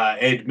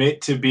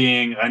admit to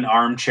being an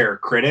armchair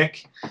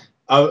critic,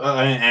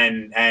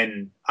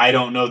 and I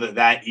don't know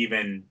that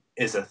even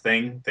is a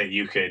thing that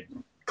you could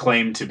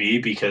claim to be,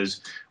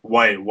 because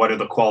what are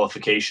the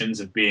qualifications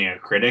of being a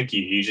critic?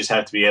 You just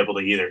have to be able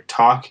to either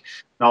talk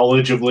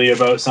knowledgeably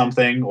about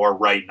something or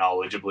write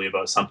knowledgeably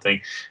about something.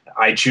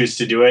 I choose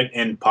to do it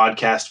in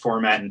podcast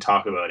format and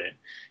talk about it,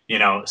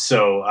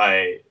 so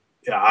I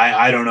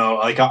don't know,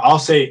 like I'll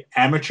say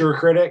amateur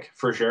critic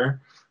for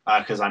sure,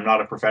 because I'm not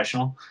a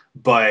professional,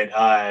 but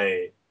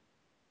an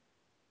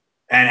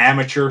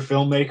amateur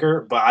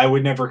filmmaker, but I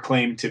would never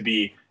claim to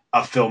be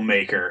a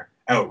filmmaker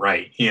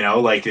outright,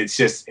 like it's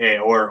just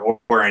or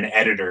an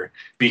editor,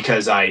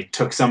 because I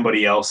took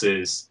somebody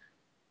else's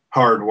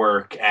hard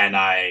work and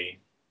I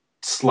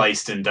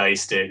sliced and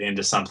diced it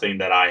into something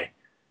that I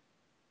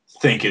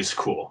think is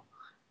cool,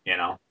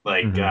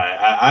 like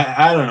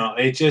I don't know,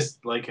 it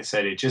just, like I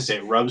said,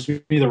 it rubs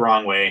me the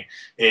wrong way.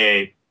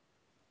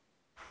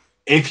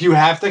 If you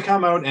have to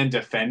come out and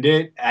defend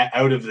it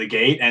out of the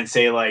gate and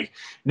say, like,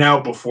 now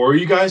before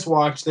you guys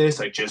watch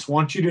this, I just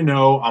want you to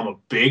know I'm a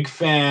big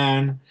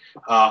fan.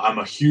 I'm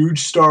a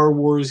huge Star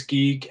Wars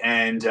geek,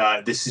 and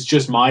this is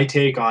just my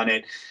take on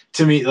it.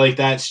 To me, like,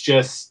 that's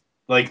just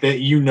like that.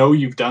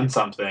 You've done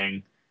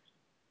something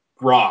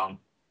wrong,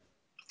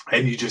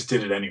 and you just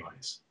did it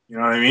anyways. You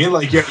know what I mean?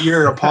 Like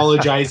you're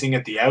apologizing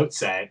at the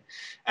outset,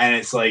 and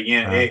it's like,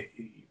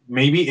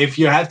 maybe if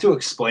you have to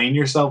explain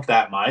yourself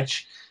that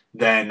much,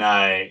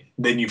 then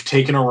you've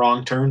taken a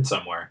wrong turn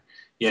somewhere.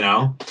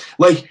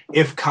 Like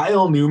if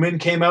Kyle Newman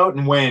came out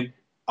and went,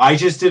 I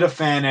just did a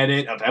fan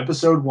edit of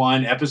episode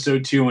 1,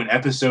 episode 2, and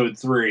episode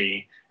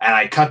 3, and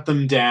I cut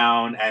them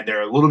down and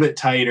they're a little bit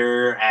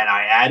tighter, and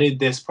I added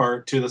this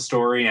part to the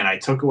story and I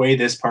took away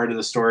this part of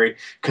the story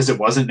because it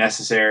wasn't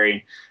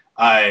necessary,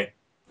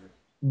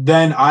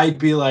 then I'd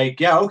be like,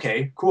 yeah,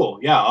 okay, cool.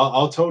 Yeah,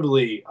 I'll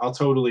totally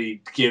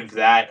give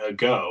that a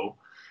go.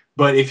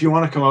 But if you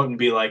want to come out and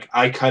be like,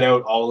 I cut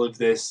out all of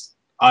this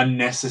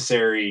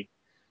unnecessary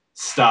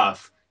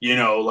stuff,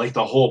 like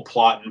the whole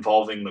plot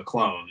involving the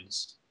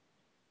clones,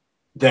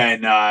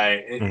 then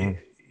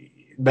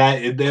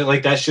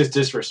that's just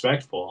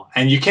disrespectful.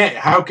 And you can't.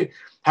 How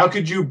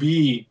could you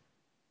be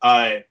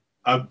a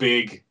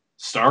big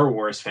Star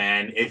Wars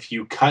fan if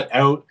you cut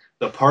out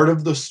the part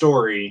of the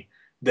story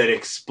that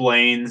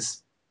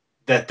explains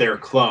that they're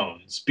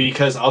clones?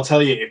 Because I'll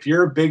tell you, if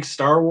you're a big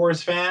Star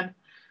Wars fan,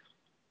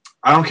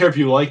 I don't care if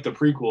you like the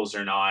prequels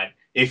or not,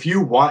 if you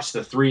watch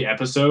the 3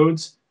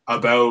 episodes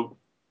about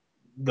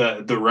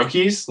the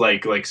rookies,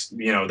 like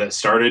that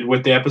started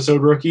with the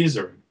episode Rookies,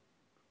 or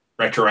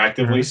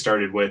retroactively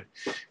started with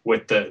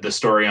the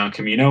story on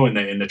Kamino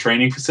in the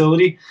training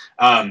facility.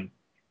 I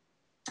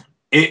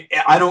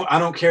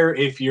don't care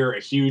if you're a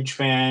huge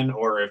fan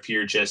or if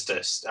you're just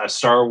a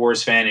Star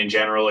Wars fan in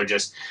general or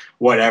just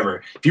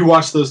whatever. If you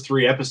watch those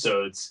 3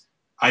 episodes,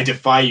 I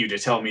defy you to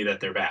tell me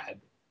that they're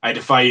bad. I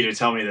defy you to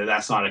tell me that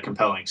that's not a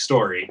compelling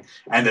story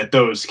and that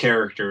those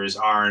characters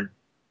aren't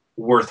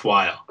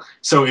worthwhile.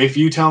 So if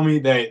you tell me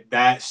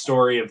that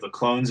story of the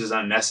clones is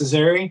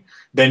unnecessary,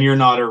 then you're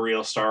not a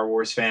real Star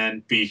Wars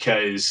fan,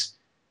 because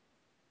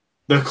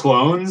the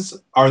clones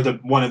are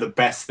one of the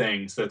best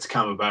things that's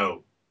come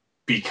about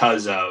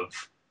because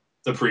of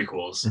the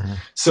prequels.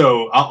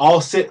 So I'll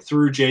sit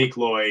through Jake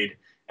Lloyd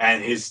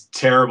and his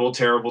terrible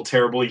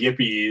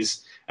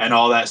yippies and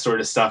all that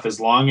sort of stuff, as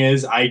long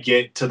as I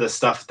get to the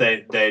stuff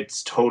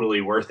that's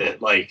totally worth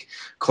it, like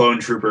Clone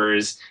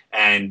Troopers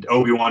and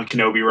Obi-Wan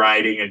Kenobi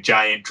riding a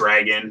giant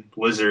dragon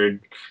lizard,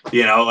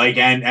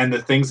 and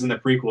the things in the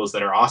prequels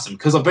that are awesome.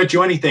 Because I'll bet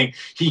you anything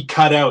he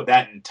cut out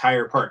that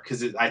entire part,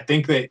 because I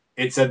think that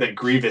it said that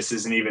Grievous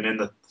isn't even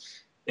in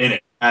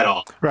it at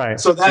all. Right.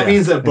 So that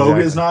means that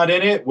Boga's not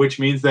in it,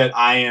 which means that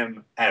I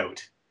am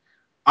out.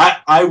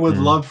 I would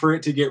love for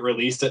it to get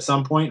released at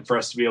some point for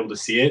us to be able to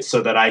see it,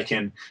 so that I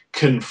can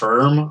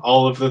confirm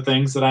all of the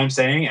things that I'm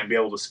saying and be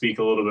able to speak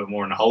a little bit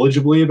more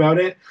knowledgeably about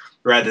it,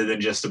 rather than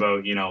just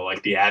about,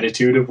 like the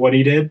attitude of what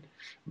he did.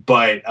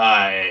 But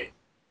I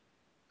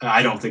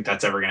don't think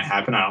that's ever going to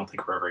happen. I don't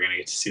think we're ever going to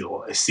get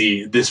to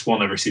see this. Will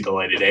never see the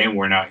light of day, and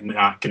we're not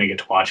going to get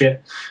to watch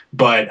it.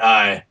 But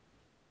I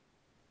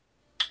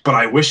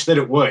wish that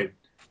it would,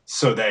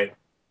 so that,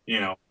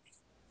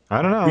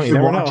 I don't know. We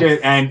can watch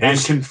it and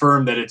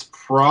confirm that it's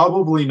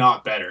probably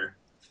not better.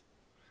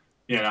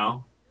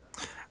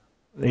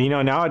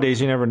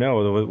 Nowadays you never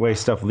know the way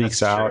stuff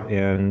leaks out,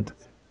 and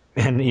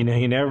you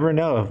never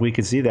know if we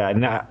could see that.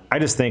 And I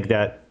just think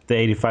that the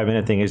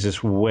 85-minute thing is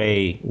just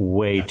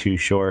way too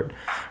short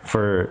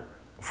for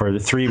the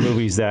 3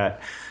 movies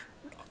that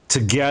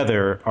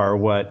together are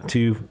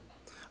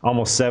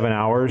almost 7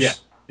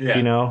 hours.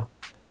 Yeah.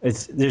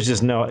 It's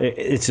just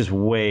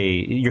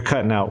you're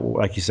cutting out,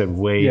 like you said,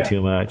 way too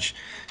much.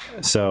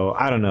 So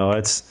I don't know.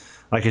 It's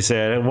like I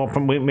said,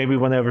 maybe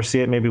we'll never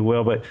see it. Maybe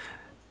we'll, but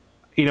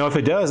if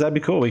it does, that'd be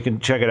cool. We can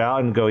check it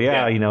out and go,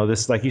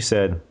 this, like you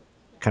said,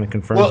 kind of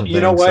confirms. Well,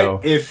 you know what? So,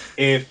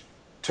 if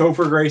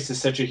Topher Grace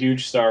is such a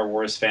huge Star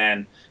Wars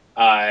fan,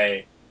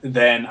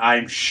 then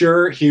I'm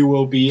sure he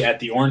will be at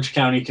the Orange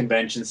County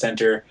Convention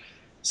Center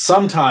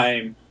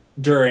sometime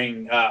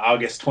during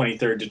August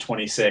 23rd to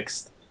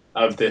 26th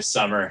of this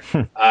summer,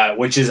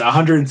 which is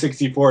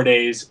 164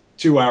 days,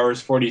 2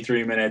 hours,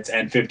 43 minutes,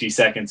 and 50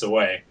 seconds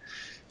away.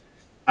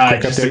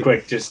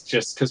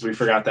 Just because we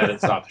forgot that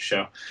at the top of the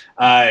show.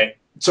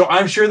 So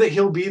I'm sure that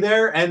he'll be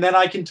there, and then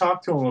I can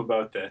talk to him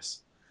about this,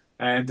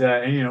 and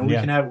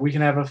we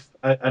can have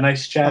a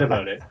nice chat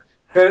about it.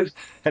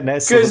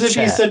 Because if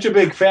he's such a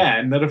big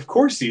fan, that of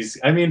course he's.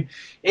 I mean,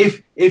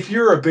 if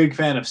you're a big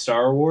fan of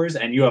Star Wars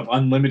and you have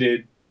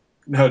unlimited,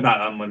 no,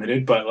 not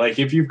unlimited, but like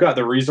if you've got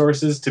the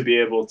resources to be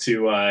able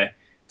to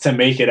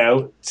make it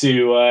out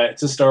to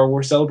Star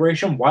Wars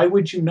Celebration, why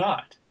would you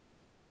not?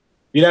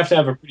 You'd have to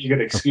have a pretty good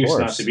excuse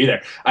not to be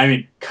there. I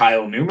mean,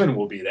 Kyle Newman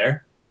will be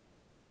there.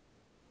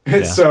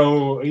 Yeah.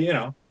 So,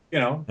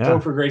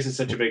 Topher Grace is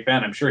such a big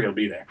fan. I'm sure he'll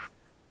be there.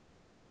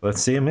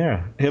 Let's see him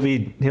there. He'll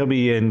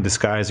be in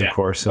disguise, of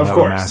course. He'll have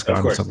a mask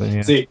on or something.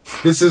 Yeah. See,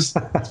 this is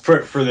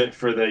for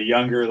the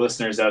younger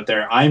listeners out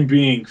there. I'm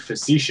being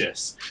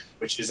facetious,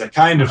 which is a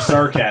kind of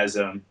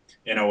sarcasm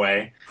in a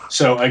way.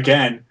 So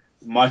again,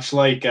 much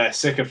like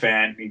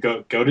Sycophant, you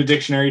go to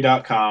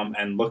dictionary.com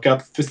and look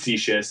up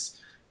facetious,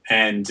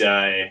 and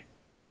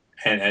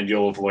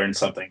you'll have learned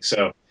something.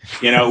 So,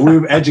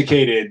 we've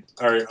educated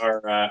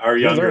our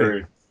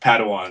younger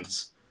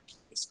Padawans.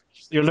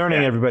 You're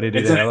learning everybody to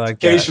do that. It's an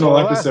educational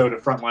episode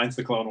of Frontlines,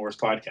 the Clone Wars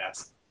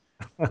podcast.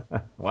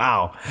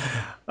 Wow.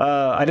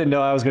 I didn't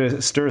know I was going to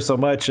stir so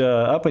much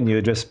up in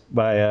you just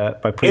by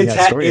putting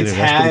that story in there. It's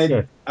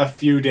had a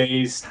few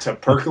days to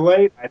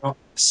percolate. I don't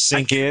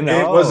sink in.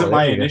 It wasn't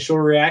my initial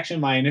reaction.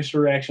 My initial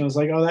reaction was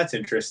like, oh, that's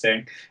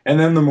interesting. And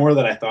then the more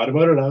that I thought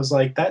about it, I was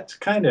like, that's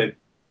kind of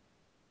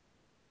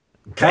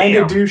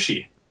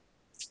douchey.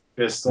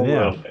 Just a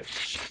little bit.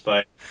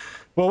 But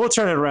well, we'll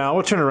turn it around.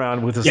 We'll turn it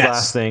around with this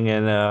last thing.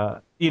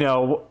 And,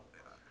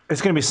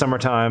 it's going to be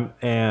summertime.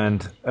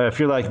 And if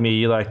you're like me,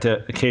 you like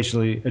to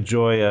occasionally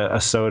enjoy a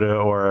soda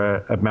or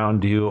a Mountain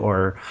Dew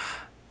or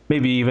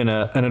maybe even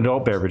an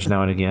adult beverage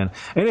now and again.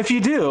 And if you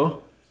do,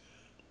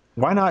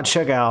 why not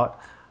check out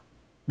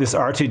this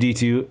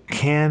R2-D2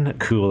 can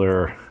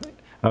cooler?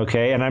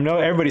 Okay, and I know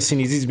everybody's seen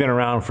these. These have been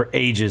around for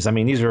ages. I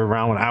mean, these were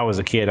around when I was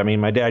a kid. I mean,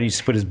 my dad used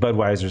to put his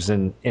Budweisers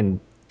in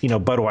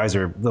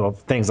Budweiser little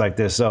things like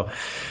this. So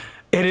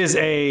it is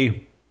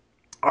a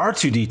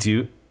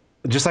R2-D2,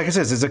 just like it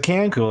says, it's a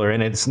can cooler,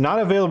 and it's not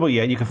available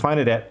yet. You can find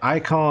it at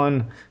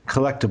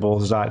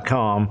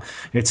iconcollectibles.com.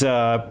 It's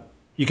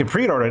you can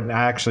pre-order it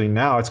actually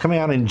now. It's coming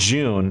out in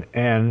June,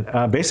 and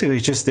basically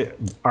it's just the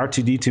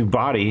R2-D2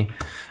 body.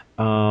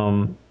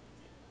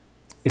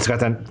 It's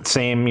got that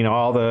same,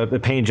 all the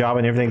paint job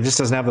and everything. It just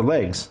doesn't have the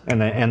legs and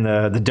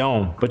the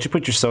dome. But you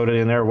put your soda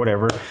in there or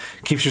whatever.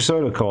 Keeps your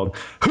soda cold.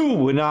 Who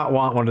would not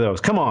want one of those?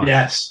 Come on.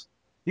 Yes.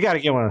 You got to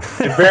get one.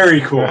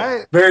 Very cool.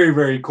 Right? Very,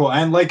 very cool.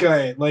 And like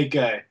a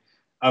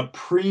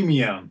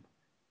premium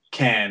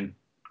can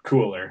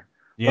cooler.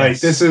 Yes. Like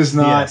this is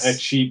not a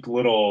cheap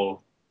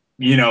little,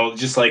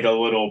 just like a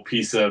little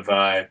piece of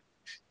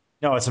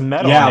no, it's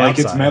metal. Yeah, on the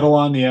outside. It's metal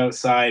on the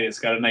outside. It's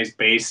got a nice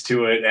base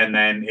to it, and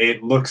then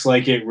it looks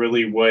like it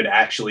really would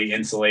actually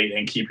insulate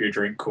and keep your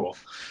drink cool.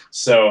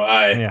 So,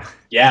 I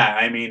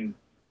mean,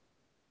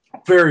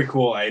 very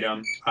cool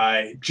item.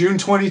 June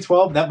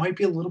 2012. That might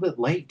be a little bit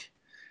late,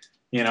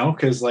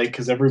 because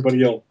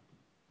the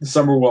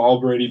summer will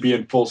already be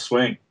in full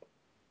swing.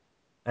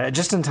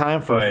 Just in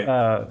time for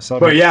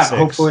but yeah, 6.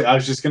 Hopefully, I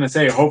was just gonna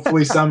say,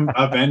 hopefully,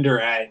 a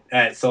vendor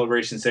at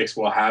Celebration 6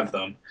 will have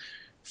them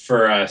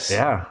for us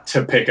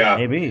to pick up,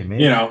 maybe,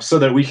 so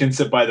that we can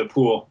sit by the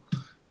pool.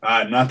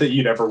 Not that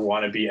you'd ever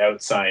want to be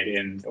outside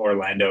in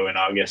Orlando in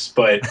August,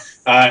 but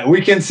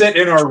we can sit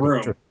in our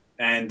room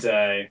and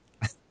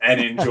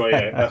enjoy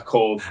a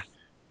cold,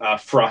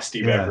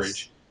 frosty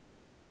beverage.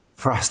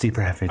 Frosty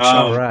beverage.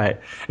 All right.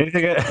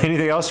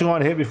 Anything else you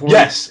want to hit before?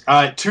 Yes,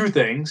 2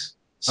 things.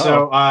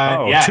 So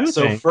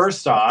so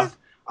first off,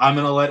 I'm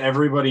going to let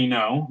everybody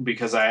know,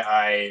 because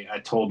I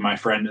told my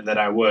friend that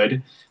I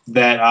would,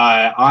 that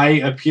I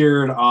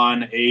appeared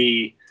on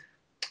an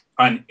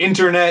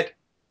internet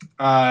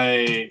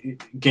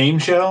game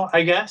show,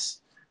 I guess.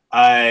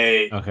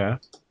 It's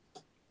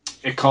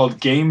called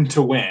Game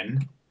to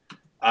Win,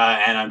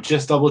 and I'm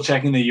just double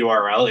checking the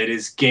URL. It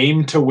is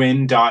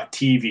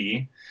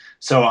gametowin.tv.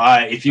 So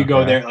if you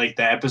go there, like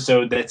the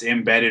episode that's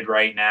embedded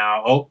right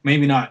now,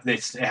 maybe not,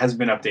 it hasn't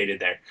been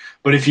updated there.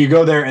 But if you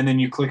go there and then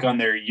you click on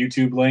their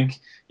YouTube link,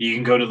 you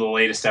can go to the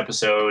latest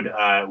episode,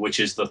 which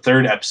is the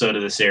 3rd episode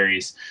of the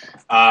series.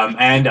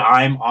 And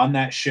I'm on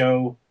that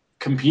show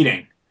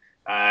competing.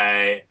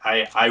 I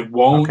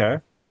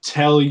won't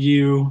tell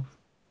you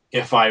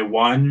if I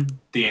won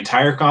the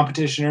entire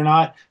competition or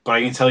not, but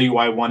I can tell you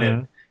I won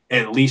it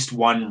at least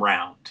one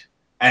round.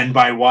 And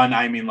by one,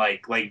 I mean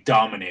like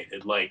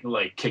dominated,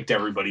 like kicked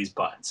everybody's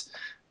butts.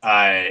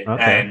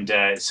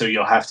 And so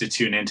you'll have to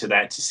tune into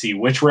that to see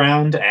which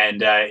round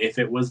and if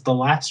it was the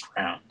last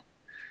round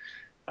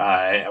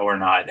or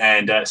not.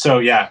 And I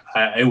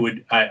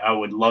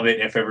would love it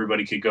if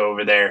everybody could go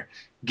over there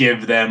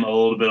give them a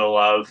little bit of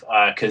love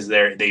because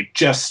they've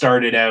just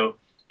started out,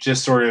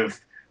 just sort of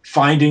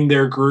finding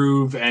their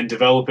groove and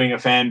developing a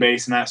fan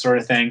base and that sort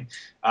of thing.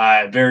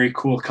 Very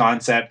cool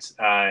concept.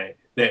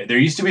 There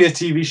used to be a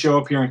TV show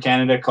up here in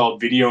Canada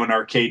called Video and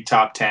Arcade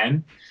Top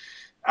 10.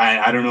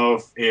 I don't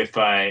know if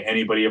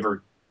anybody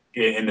ever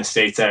in the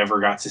States that ever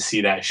got to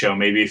see that show.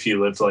 Maybe if you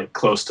lived like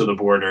close to the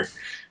border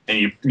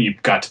and you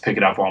got to pick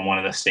it up on one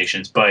of the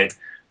stations. But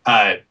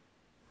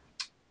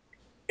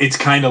it's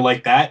kind of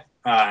like that.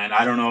 And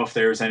I don't know if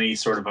there's any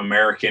sort of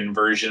American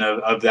version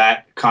of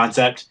that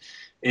concept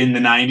in the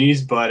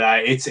 90s, but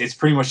it's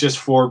pretty much just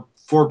four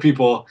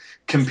people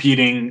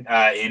competing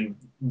in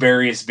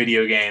various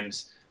video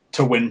games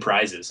to win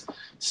prizes.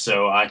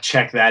 So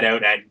check that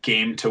out at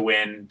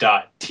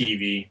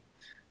gametowin.tv,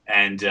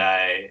 and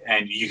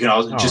you can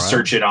also just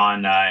search it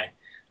on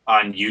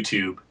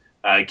YouTube,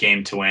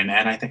 Game to Win,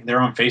 and I think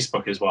they're on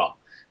Facebook as well.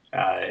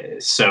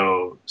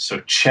 So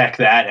check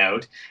that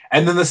out.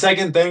 And then the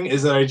second thing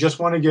is that I just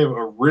want to give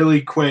a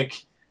really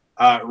quick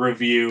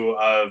review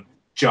of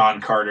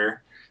John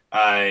Carter,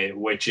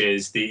 which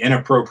is the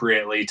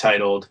inappropriately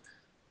titled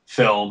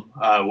film,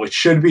 which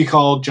should be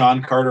called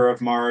John Carter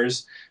of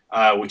Mars,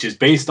 which is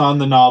based on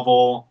the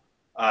novel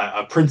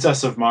A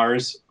Princess of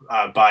Mars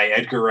by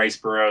Edgar Rice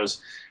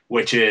Burroughs,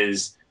 which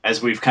is,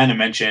 as we've kind of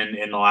mentioned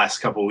in the last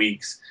couple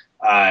weeks,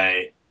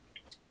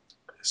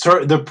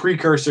 sort of the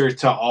precursor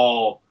to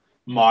all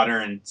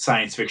modern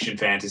science fiction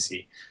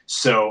fantasy.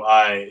 So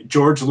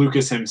George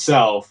Lucas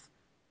himself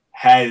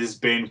has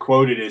been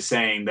quoted as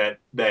saying that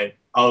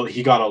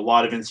he got a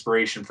lot of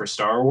inspiration for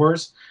Star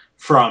Wars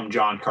from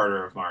John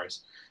Carter of Mars.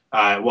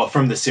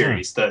 From the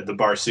series, the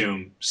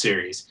Barsoom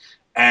series.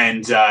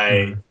 And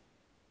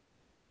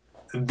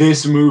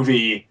this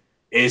movie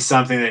is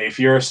something that if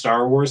you're a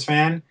Star Wars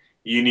fan,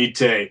 you need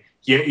to,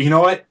 you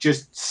know what?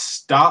 Just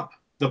stop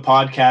the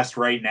podcast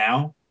right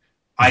now.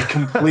 I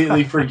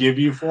completely forgive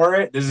you for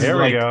it. This is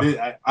there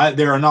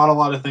are not a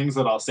lot of things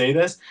that I'll say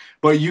this,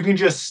 but you can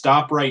just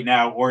stop right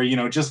now, or,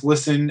 just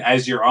listen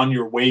as you're on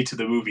your way to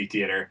the movie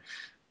theater,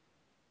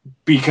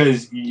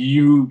 because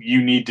you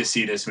need to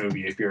see this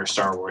movie if you're a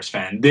Star Wars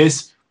fan.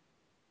 This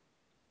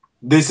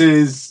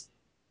is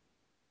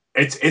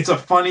it's a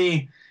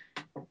funny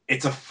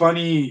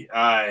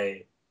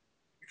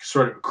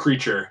sort of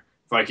creature,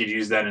 if I could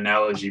use that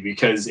analogy,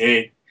 because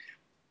the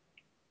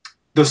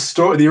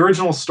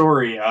original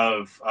story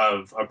of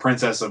A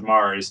Princess of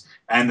Mars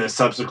and the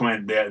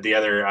subsequent the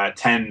other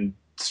 10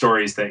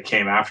 stories that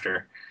came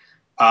after,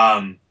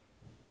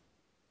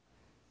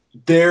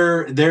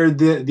 they're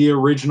the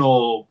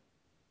original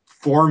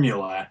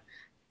formula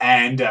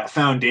and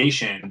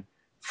foundation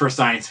for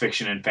science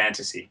fiction and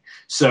fantasy.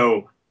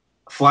 So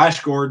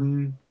Flash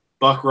Gordon,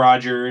 Buck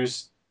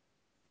Rogers,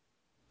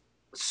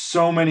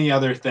 so many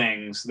other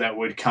things that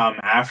would come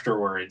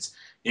afterwards,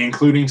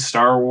 including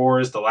Star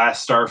Wars, The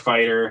Last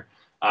Starfighter,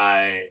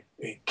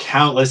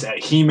 countless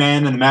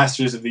He-Man and the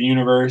Masters of the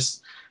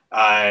Universe.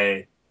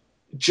 I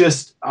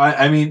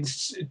mean,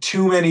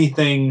 too many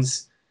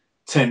things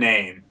to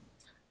name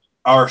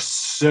are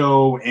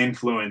so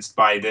influenced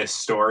by this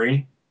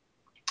story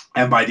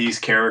and by these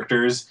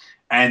characters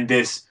and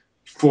this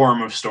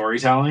form of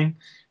storytelling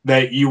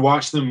that you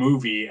watch the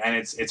movie, and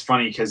it's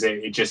funny because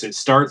it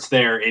starts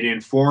there. It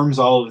informs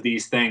all of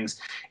these things.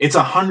 It's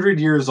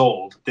 100 years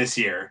old this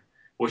year,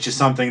 which is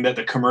something that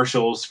the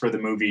commercials for the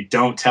movie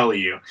don't tell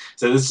you.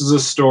 So this is a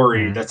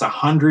story that's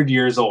 100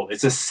 years old.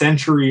 It's a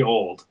century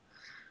old,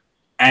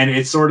 and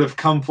it's sort of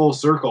come full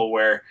circle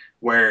where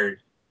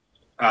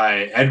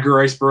Edgar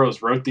Rice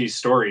Burroughs wrote these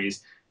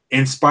stories,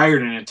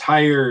 inspired an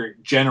entire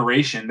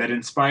generation that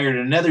inspired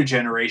another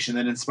generation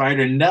that inspired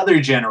another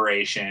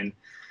generation,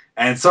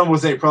 and some would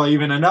say probably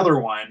even another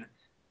one.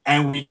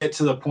 And we get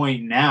to the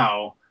point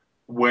now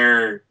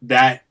where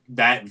that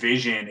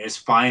vision is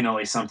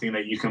finally something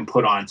that you can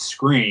put on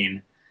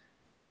screen,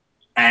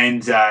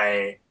 and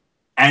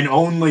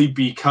only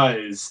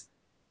because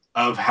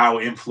of how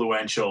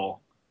influential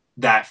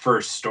that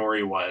first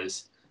story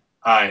was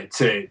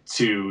to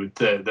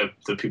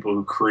the people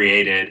who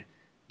created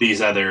these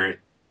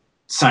other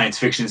science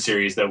fiction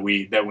series that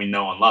we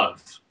know and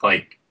love.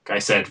 Like I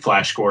said,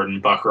 Flash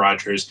Gordon, Buck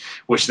Rogers,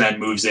 which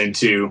then moves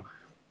into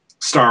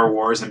Star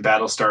Wars and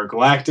Battlestar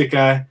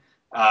Galactica.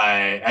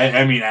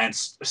 And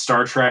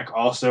Star Trek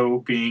also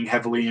being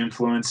heavily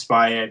influenced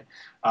by it,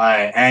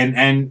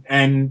 and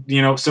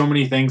so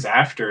many things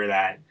after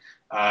that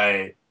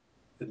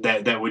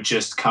that would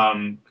just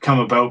come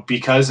about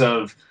because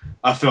of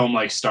a film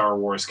like Star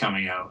Wars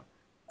coming out,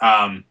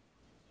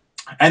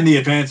 and the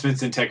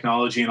advancements in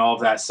technology and all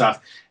of that stuff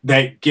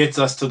that gets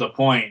us to the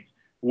point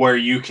where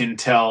you can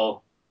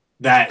tell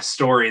that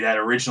story, that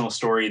original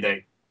story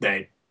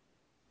that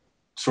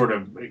sort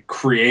of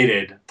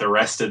created the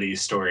rest of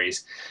these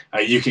stories.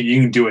 You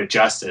can do it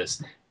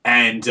justice,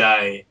 and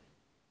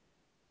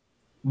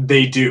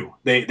they do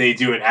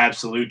it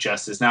absolute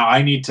justice. Now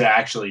I need to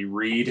actually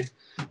read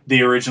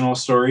the original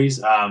stories.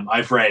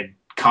 I've read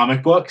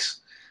comic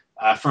books,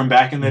 from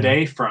back in the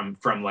day, from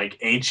like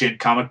ancient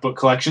comic book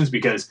collections,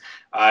 because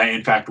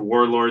in fact,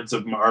 Warlord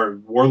of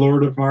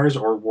Mars,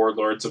 or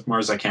Warlords of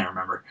Mars, I can't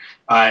remember,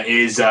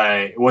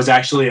 was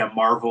actually a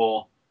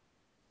Marvel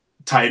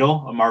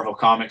title, a Marvel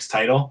Comics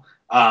title,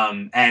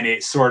 and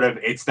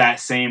it's that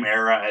same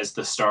era as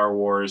the Star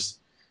Wars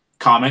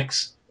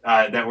comics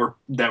that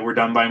were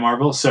done by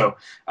Marvel. So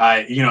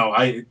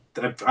I've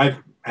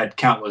had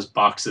countless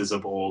boxes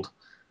of old,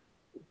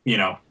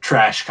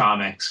 trash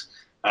comics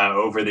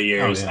over the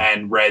years,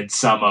 and read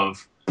some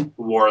of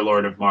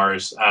Warlord of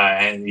Mars,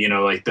 and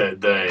like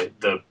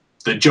the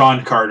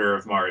John Carter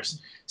of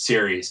Mars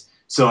series.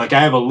 So like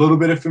I have a little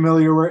bit of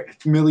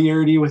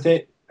familiarity with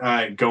it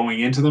going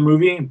into the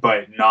movie,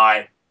 but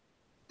not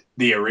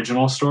the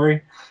original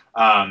story.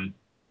 And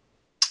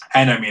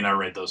I mean, I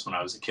read those when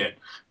I was a kid,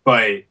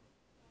 but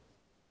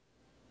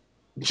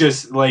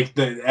just like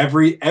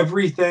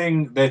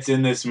everything that's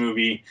in this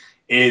movie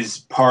is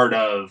part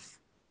of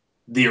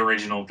the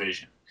original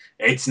vision.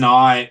 It's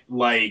not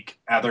like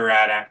other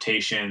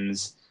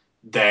adaptations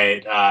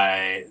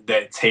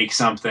that take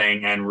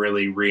something and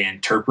really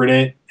reinterpret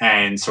it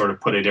and sort of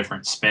put a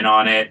different spin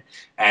on it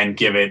and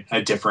give it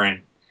a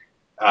different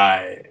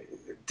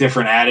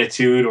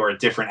attitude or a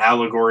different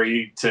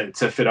allegory to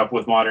fit up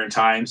with modern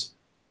times,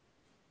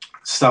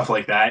 stuff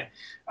like that.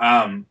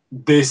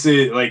 This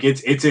is like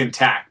it's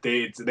intact.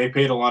 They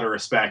paid a lot of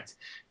respect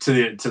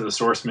to the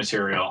source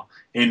material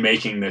in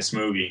making this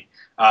movie.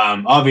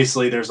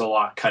 Obviously, there's a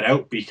lot cut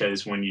out,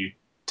 because when you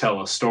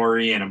tell a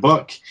story in a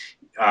book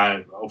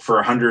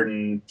for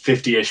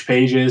 150-ish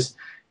pages,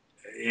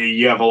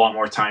 you have a lot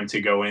more time to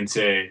go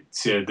into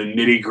the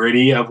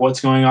nitty-gritty of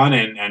what's going on.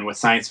 And with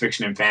science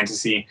fiction and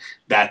fantasy,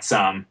 that's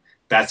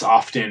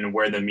often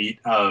where the meat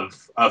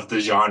of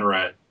the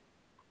genre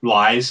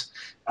lies.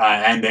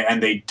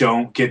 And they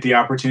don't get the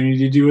opportunity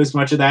to do as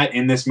much of that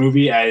in this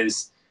movie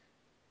as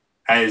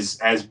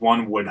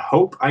one would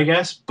hope, I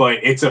guess. But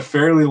it's a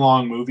fairly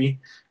long movie,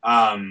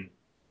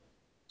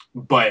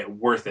 but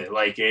worth it.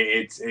 Like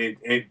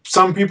it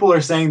some people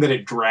are saying that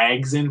it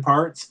drags in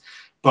parts,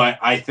 but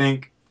I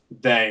think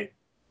that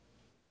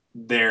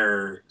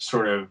they're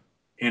sort of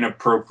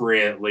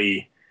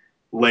inappropriately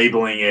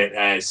labeling it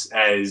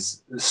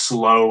as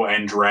slow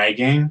and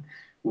dragging,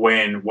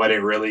 when what it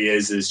really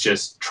is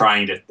just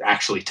trying to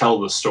actually tell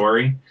the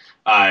story.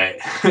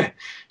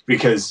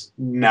 Because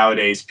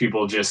nowadays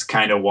people just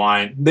kind of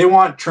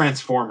want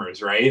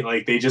Transformers, right?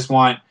 Like they just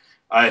want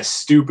a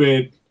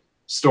stupid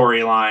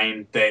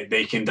storyline that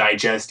they can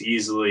digest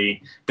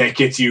easily, that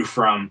gets you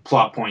from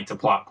plot point to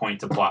plot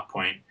point to plot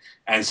point.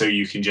 And so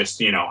you can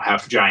just,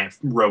 have giant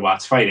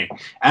robots fighting.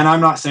 And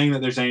I'm not saying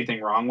that there's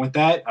anything wrong with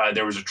that.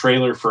 There was a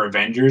trailer for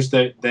Avengers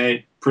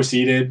that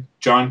preceded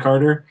John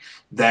Carter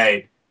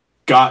that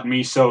got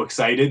me so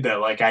excited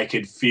that like I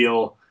could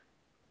feel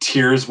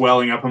tears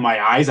welling up in my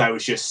eyes. I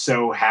was just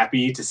so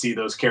happy to see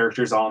those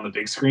characters all on the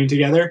big screen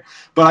together.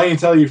 But I can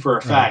tell you for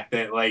a fact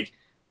that like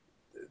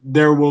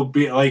there will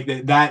be like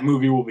that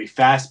movie will be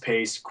fast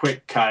paced,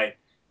 quick cut.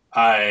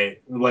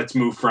 Let's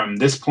move from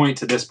this point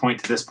to this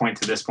point to this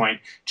point to this point.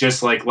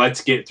 Just like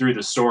let's get through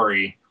the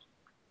story,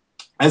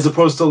 as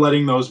opposed to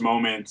letting those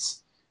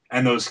moments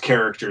and those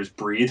characters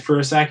breathe for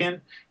a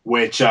second,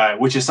 which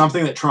is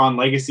something that Tron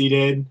Legacy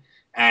did.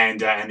 And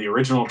the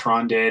original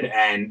Tron did,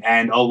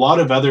 and a lot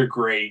of other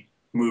great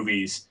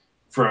movies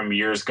from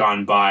years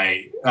gone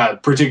by,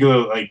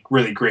 particularly like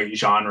really great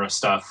genre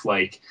stuff.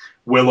 Like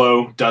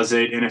Willow does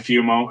it in a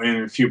few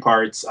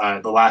parts.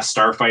 The Last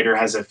Starfighter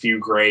has a few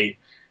great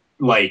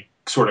like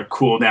sort of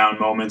cool down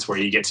moments where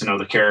you get to know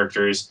the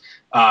characters,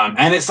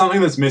 and it's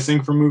something that's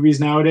missing from movies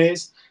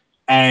nowadays.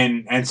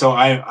 And so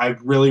I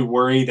really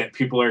worry that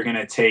people are going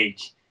to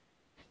take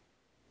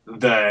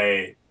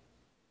the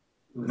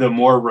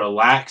more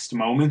relaxed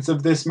moments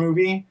of this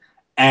movie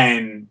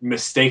and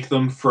mistake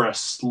them for a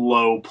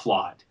slow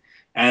plot.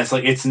 And it's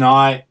like, it's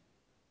not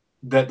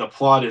that the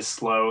plot is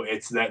slow,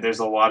 it's that there's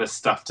a lot of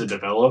stuff to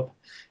develop,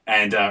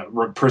 and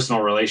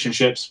personal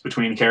relationships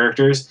between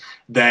characters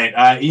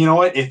that, you know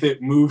what, if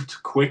it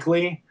moved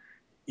quickly,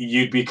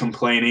 you'd be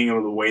complaining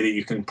of the way that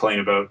you complain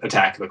about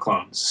Attack of the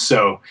Clones.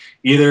 So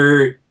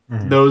either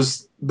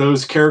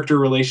those character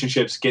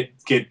relationships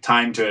get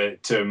time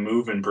to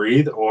move and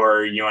breathe,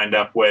 or you end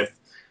up with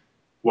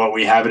what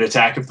we have at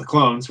Attack of the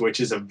Clones, which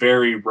is a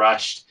very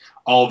rushed,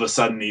 all of a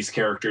sudden these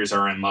characters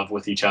are in love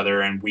with each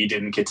other and we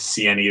didn't get to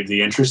see any of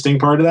the interesting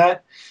part of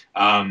that.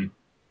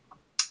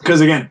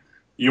 Because again,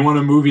 you want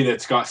a movie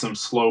that's got some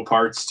slow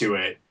parts to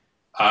it.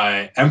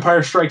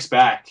 Empire Strikes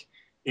Back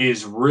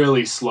is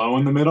really slow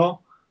in the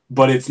middle,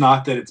 but it's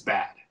not that it's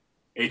bad.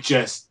 It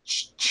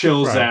just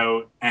chills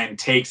out and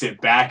takes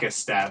it back a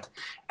step.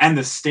 And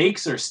the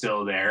stakes are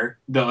still there.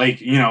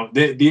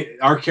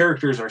 Our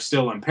characters are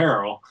still in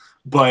peril,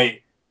 but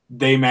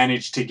they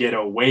manage to get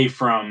away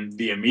from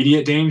the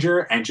immediate danger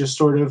and just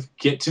sort of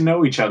get to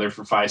know each other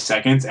for 5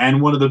 seconds.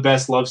 And one of the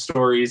best love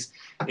stories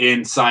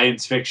in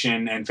science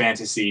fiction and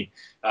fantasy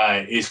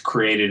is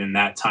created in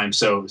that time.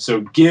 So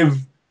give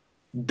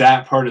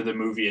that part of the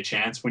movie a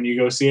chance when you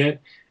go see it.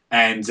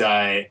 And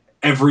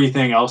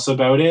everything else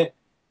about it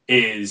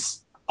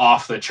is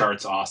off the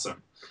charts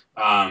awesome.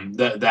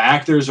 The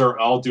actors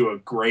all do a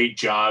great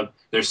job.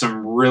 There's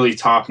some really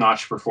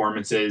top-notch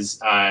performances.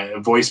 A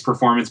voice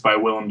performance by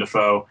Willem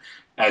Dafoe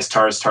as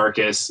Tars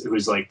Tarkas,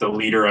 who's like the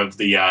leader of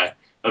the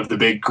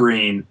big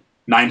green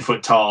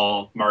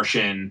 9-foot-tall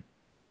Martian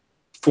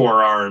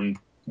 4-armed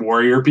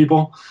warrior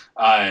people.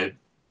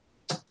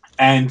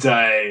 And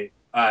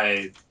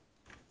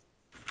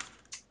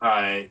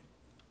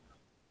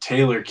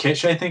Taylor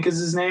Kitsch, I think is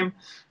his name.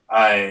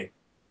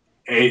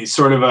 A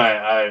sort of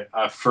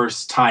a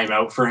first time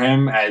out for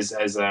him as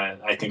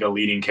I think a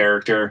leading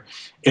character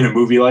in a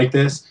movie like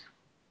this.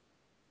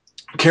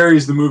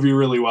 Carries the movie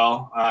really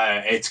well.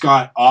 It's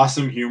got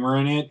awesome humor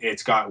in it.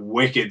 It's got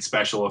wicked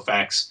special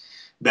effects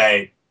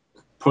that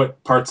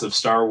put parts of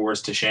Star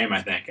Wars to shame,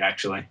 I think,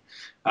 actually.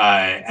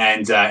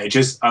 And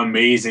just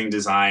amazing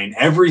design.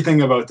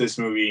 Everything about this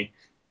movie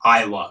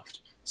I loved.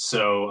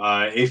 So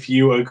if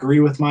you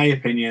agree with my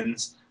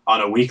opinions on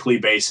a weekly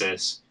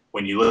basis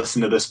when you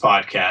listen to this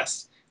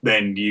podcast,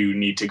 then you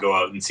need to go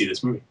out and see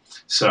this movie.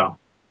 So,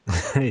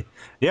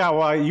 yeah,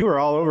 well, you were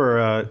all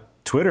over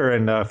Twitter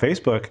and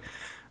Facebook,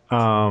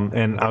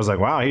 and I was like,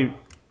 wow, he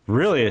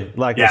really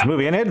liked this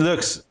movie, and it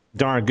looks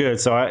darn good.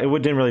 So it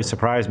didn't really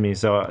surprise me.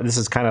 So this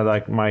is kind of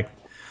like my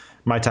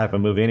type of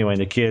movie anyway.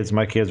 And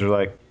my kids are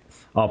like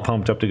all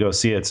pumped up to go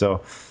see it.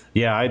 So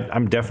yeah,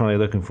 I'm definitely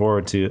looking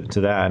forward to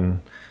that.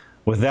 And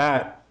with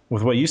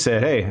what you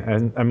said, hey,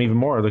 I'm even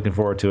more looking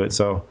forward to it.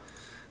 So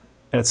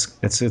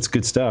it's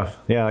good stuff.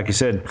 Yeah, like you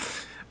said,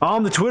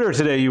 on the Twitter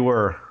today, you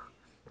were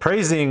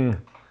praising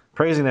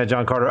that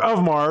John Carter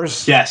of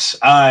Mars. Yes.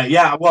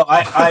 Yeah. Well,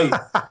 I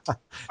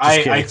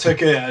took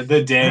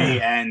the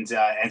day and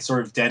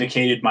sort of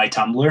dedicated my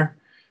Tumblr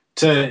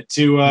to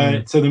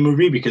the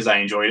movie because I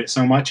enjoyed it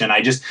so much, and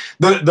I just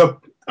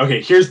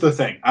okay. Here's the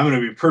thing. I'm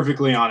going to be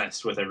perfectly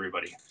honest with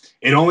everybody.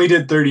 It only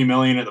did 30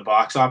 million at the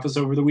box office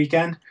over the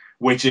weekend,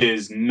 which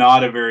is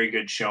not a very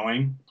good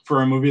showing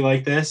for a movie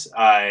like this.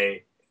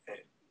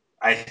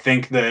 I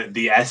think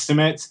the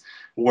estimates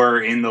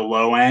were in the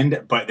low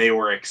end, but they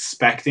were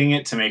expecting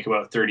it to make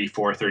about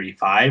 34,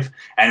 35,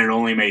 and it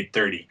only made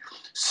 30.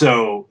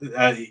 So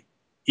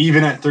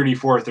even at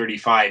 34,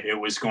 35, it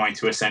was going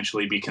to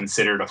essentially be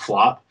considered a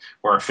flop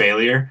or a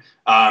failure.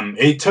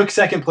 It took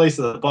second place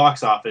at the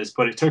box office,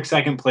 but it took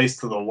second place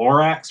to the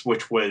Lorax,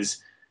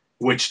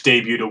 which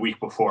debuted a week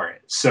before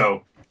it.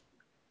 So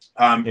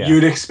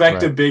you'd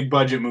expect a big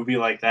budget movie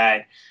like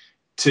that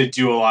to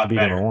do a lot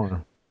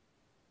better.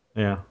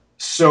 Yeah.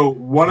 So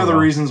one of the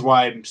reasons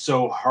why I'm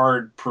so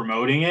hard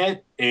promoting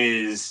it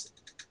is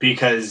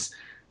because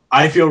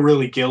I feel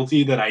really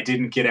guilty that I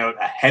didn't get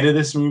out ahead of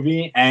this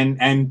movie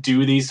and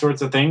do these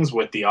sorts of things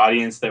with the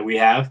audience that we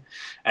have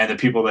and the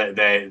people that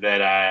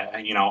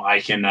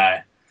I can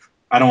I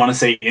don't want to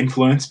say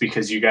influence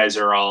because you guys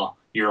are all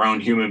your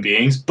own human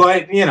beings,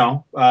 but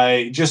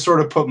I just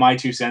sort of put my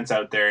 2 cents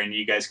out there and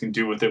you guys can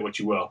do with it what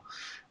you will.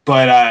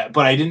 But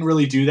I didn't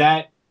really do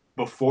that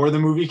before the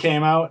movie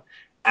came out.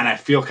 And I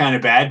feel kind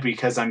of bad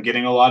because I'm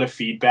getting a lot of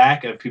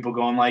feedback of people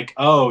going like,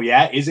 oh,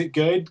 yeah, is it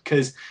good?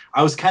 Because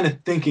I was kind of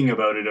thinking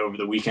about it over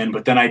the weekend,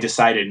 but then I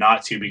decided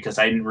not to because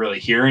I didn't really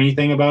hear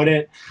anything about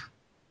it.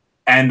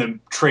 And the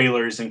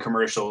trailers and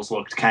commercials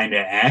looked kind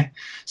of eh.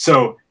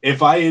 So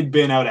if I had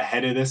been out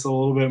ahead of this a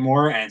little bit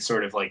more and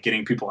sort of like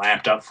getting people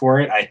amped up for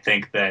it, I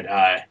think that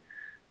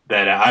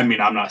I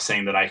mean, I'm not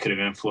saying that I could have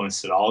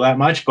influenced it all that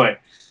much, but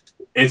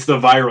it's the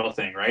viral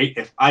thing, right?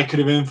 If I could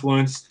have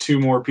influenced 2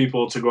 more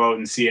people to go out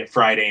and see it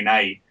Friday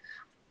night,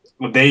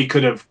 they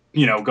could have,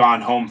 gone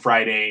home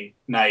Friday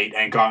night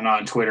and gotten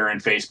on Twitter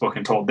and Facebook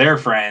and told their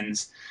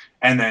friends,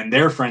 and then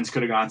their friends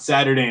could have gone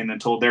Saturday and then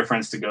told their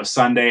friends to go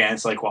Sunday. And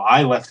it's like, well,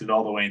 I left it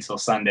all the way until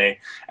Sunday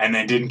and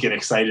then didn't get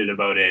excited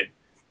about it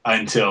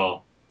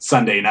until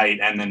Sunday night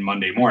and then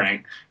Monday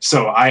morning.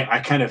 So I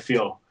kind of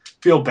feel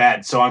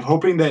bad. So I'm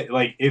hoping that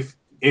like if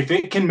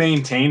it can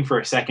maintain for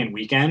a second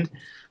weekend,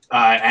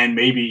 and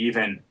maybe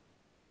even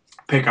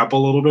pick up a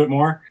little bit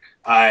more,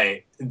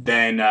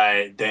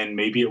 then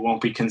maybe it won't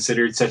be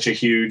considered such a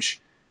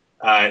huge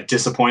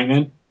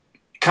disappointment.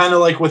 Kind of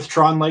like with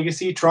Tron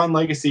Legacy. Tron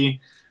Legacy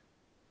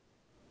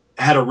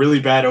had a really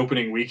bad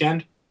opening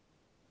weekend,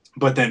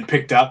 but then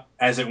picked up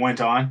as it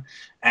went on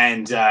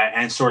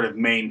and sort of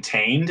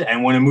maintained.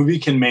 And when a movie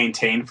can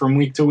maintain from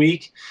week to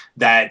week,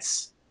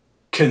 that's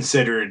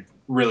considered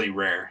really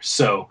rare.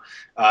 So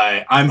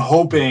I'm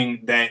hoping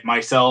that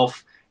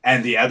myself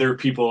and the other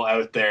people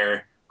out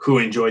there who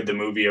enjoyed the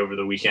movie over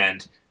the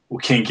weekend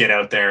can get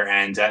out there.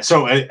 And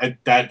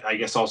that, I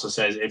guess, also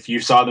says if you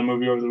saw the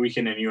movie over the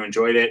weekend and you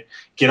enjoyed it,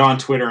 get on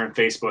Twitter and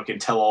Facebook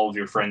and tell all of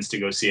your friends to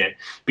go see it.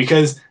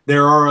 Because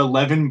there are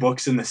 11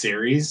 books in the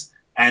series,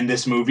 and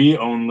this movie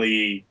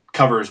only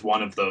covers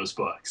one of those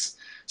books.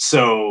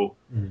 So,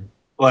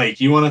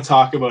 like, you want to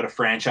talk about a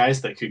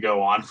franchise that could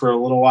go on for a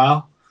little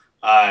while?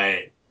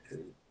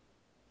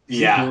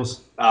 Yeah.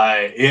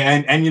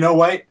 And you know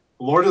what?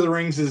 Lord of the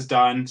Rings is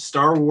done.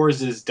 Star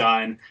Wars is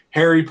done.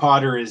 Harry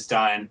Potter is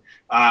done.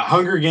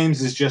 Hunger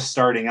Games is just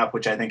starting up,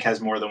 which I think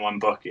has more than one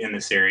book in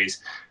the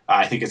series.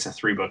 I think it's a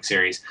 3-book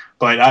series.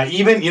 But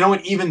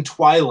even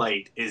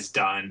Twilight is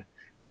done.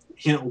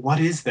 What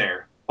is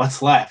there?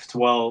 What's left?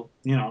 Well,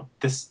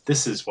 this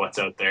is what's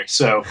out there.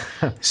 So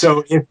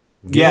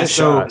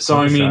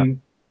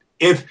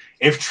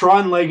if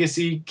Tron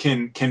Legacy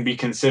can be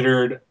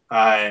considered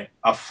a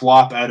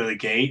flop out of the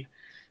gate,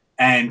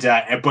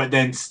 but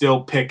then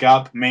still pick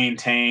up,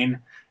 maintain,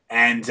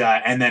 and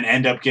then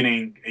end up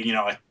getting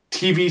a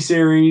TV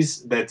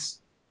series that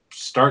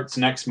starts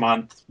next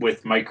month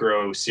with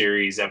micro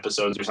series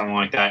episodes or something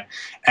like that,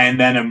 and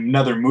then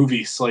another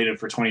movie slated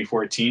for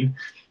 2014.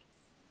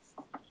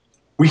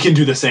 We can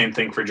do the same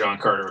thing for John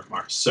Carter of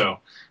Mars. So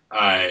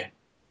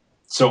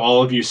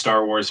all of you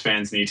Star Wars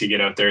fans need to get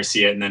out there,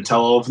 see it, and then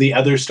tell all of the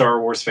other Star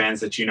Wars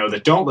fans that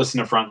that don't listen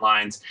to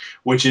Frontlines,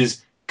 which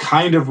is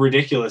kind of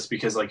ridiculous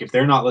because if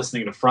they're not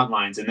listening to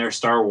Frontlines and they're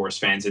Star Wars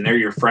fans and they're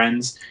your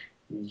friends,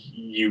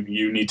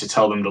 you need to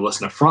tell them to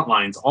listen to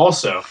Frontlines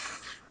also.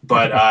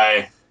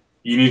 But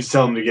you need to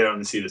tell them to get out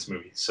and see this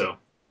movie. So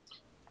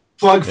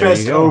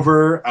Flugfest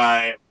over.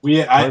 I've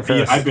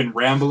been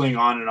rambling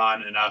on and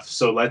on enough,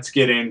 so let's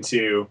get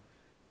into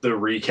the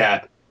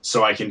recap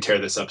so I can tear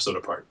this episode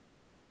apart.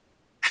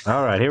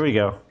 All right, here we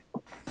go.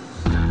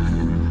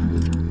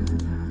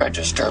 A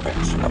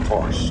disturbance in the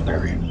Force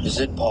theory. Is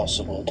it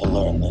possible to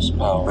learn this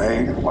power?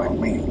 They, like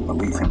me,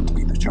 believe him to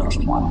be the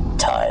chosen one.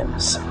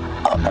 Time's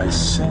up. I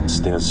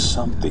sense there's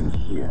something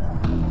here.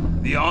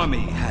 The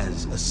army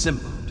has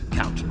assembled,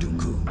 Count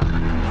Dooku.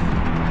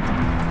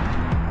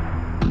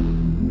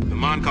 The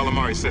Mon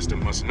Calamari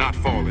system must not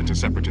fall into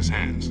Separatist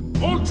hands.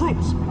 All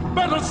troops,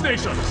 battle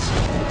stations!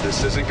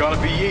 This isn't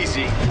gonna be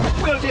easy.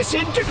 We'll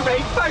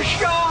disintegrate for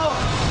sure!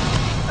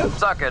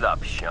 Suck it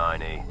up,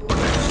 Shiny.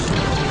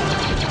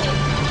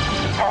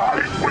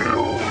 I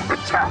will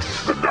detach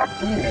the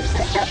Naboo.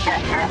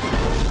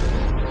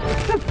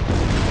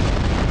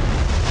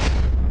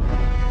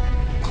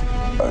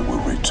 I will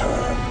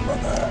return,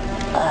 Mother.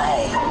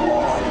 I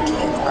warned you.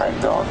 I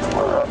don't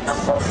work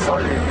for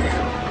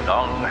free.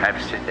 Long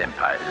have Sith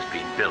empires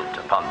been built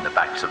upon the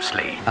backs of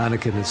slaves.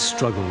 Anakin has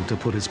struggled to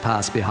put his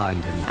past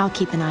behind him. I'll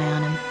keep an eye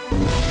on him.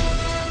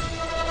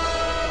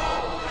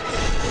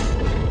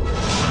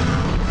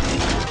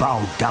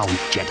 Bow down,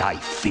 Jedi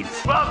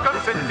filth. Welcome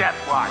to Death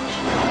Watch.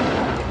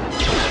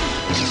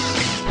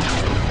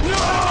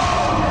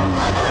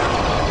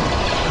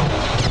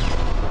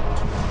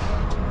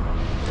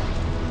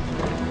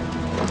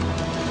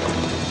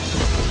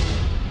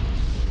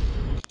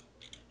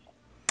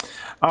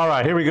 All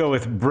right, here we go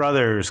with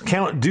Brothers.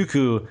 Count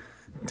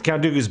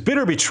Dooku's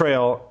bitter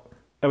betrayal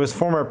of his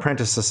former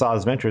apprentice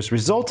Asajj Ventress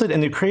resulted in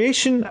the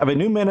creation of a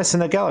new menace in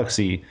the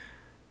galaxy,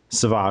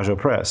 Savage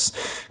Opress.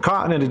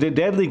 Caught in a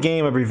deadly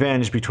game of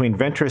revenge between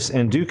Ventress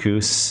and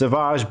Dooku,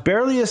 Savage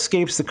barely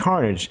escapes the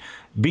carnage.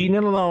 Beaten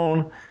and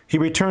alone, he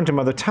returned to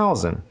Mother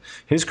Talzin,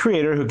 his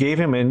creator, who gave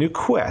him a new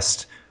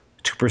quest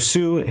to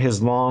pursue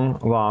his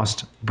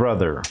long-lost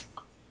brother.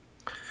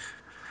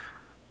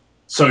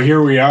 So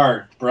here we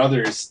are,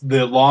 Brothers,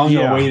 the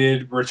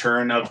long-awaited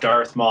return of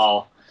Darth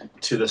Maul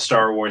to the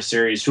Star Wars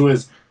series, who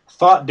is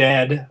thought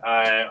dead,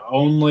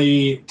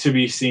 only to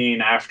be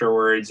seen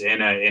afterwards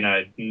in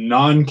a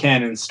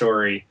non-canon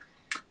story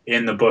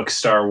in the book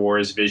Star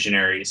Wars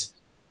Visionaries,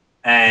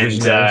 and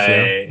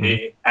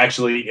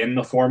actually in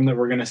the form that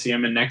we're going to see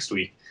him in next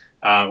week,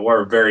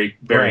 or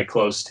very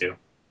close to.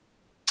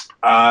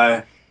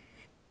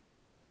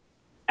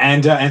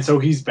 And so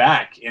he's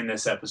back in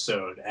this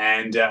episode,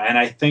 and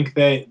I think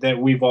that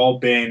we've all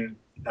been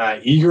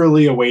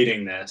eagerly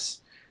awaiting this,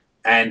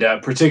 and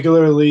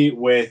particularly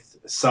with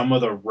some of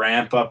the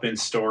ramp up in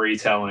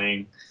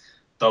storytelling,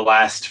 the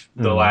last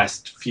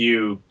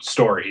few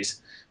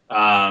stories,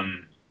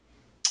 the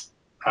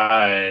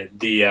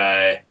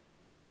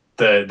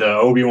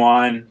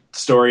Obi-Wan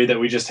story that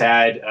we just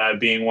had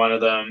being one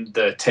of them,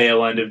 the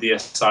tail end of the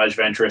Asajj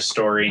Ventress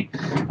story,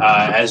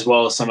 as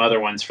well as some other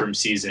ones from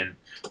season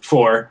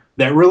 4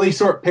 that really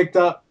sort of picked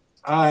up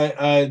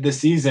the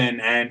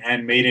season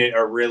and made it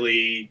a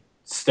really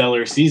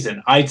stellar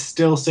season. I'd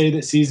still say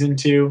that season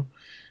 2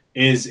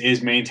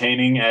 is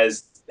maintaining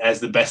as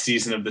the best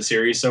season of the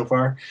series so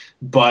far,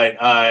 but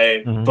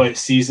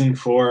season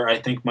 4 I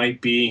think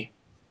might be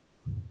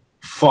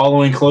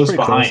following close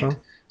behind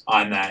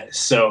on that.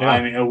 So yeah.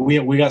 I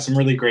mean, we got some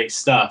really great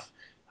stuff.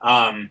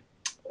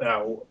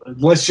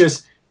 Let's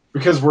just,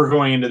 because we're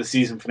going into the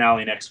season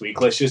finale next week,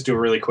 let's just do a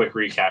really quick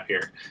recap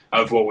here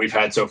of what we've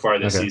had so far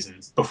this season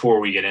before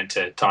we get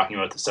into talking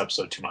about this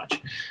episode too much.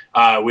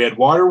 We had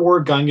Water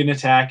War, Gungan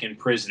Attack, and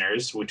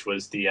Prisoners, which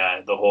was the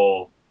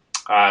whole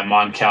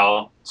Mon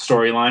Cal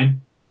storyline.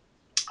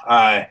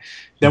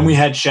 Then we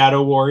had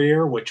Shadow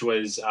Warrior, which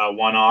was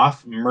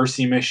one-off,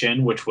 Mercy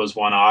Mission, which was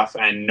one-off,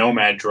 and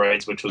Nomad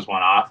Droids, which was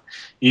one-off,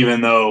 even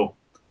though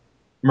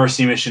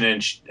Mercy Mission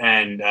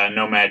and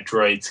Nomad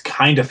Droids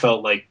kind of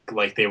felt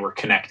like they were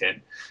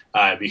connected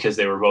because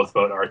they were both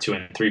about R2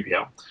 and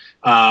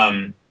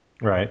 3PO.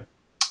 Right.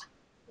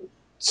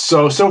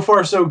 so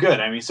far so good.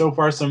 I mean, so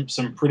far some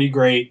pretty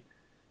great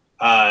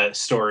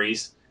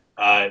stories.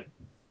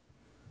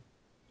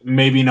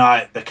 Maybe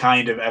not the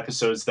kind of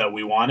episodes that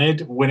we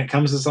wanted when it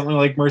comes to something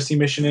like Mercy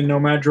Mission and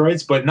Nomad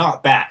Droids, but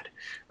not bad,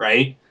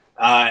 right?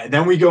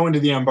 Then we go into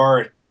the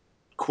Umbara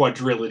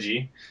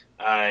quadrilogy,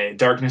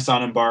 Darkness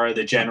on Umbara,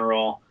 The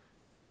General,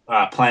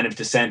 Plan of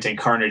Descent, and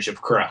Carnage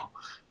of Krell,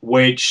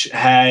 which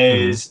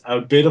has a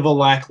bit of a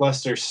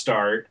lackluster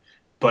start,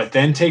 but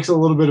then takes a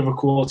little bit of a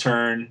cool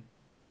turn.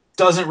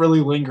 Doesn't really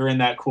linger in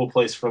that cool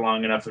place for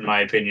long enough, in my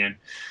opinion.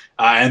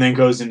 And then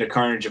goes into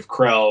Carnage of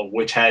Krell,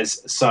 which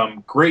has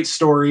some great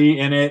story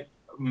in it,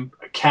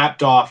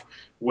 capped off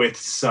with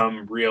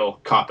some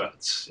real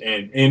cop-outs,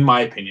 in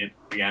my opinion,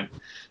 again.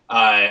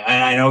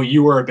 And I know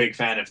you were a big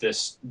fan of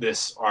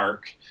this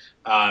arc.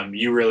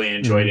 You really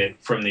enjoyed it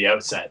from the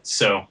outset.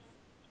 So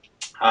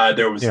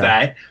there was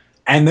that.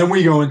 And then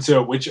we go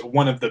into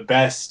one of the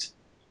best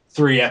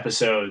 3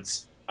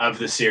 episodes of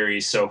the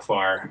series so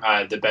far,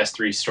 the best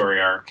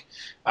 3-story arc,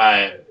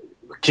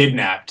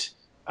 Kidnapped.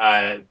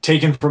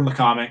 Taken from the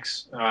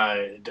comics,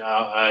 an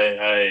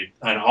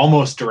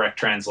almost direct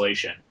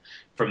translation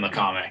from the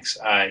comics.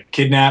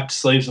 Kidnapped,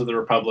 Slaves of the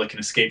Republic,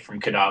 and Escape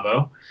from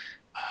Kadavo,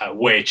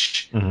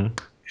 which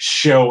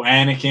show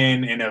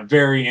Anakin in a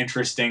very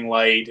interesting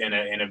light, in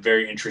a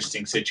very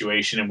interesting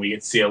situation, and we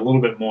get to see a little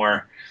bit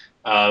more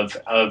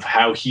of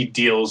how he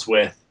deals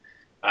with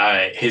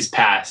his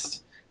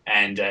past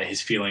and his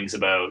feelings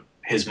about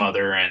his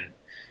mother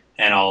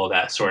and all of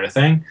that sort of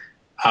thing.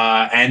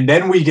 And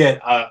then we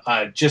get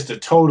just a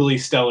totally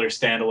stellar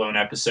standalone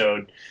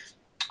episode.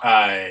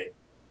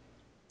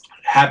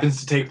 Happens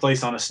to take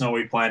place on a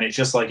snowy planet,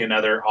 just like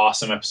another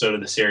awesome episode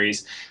of the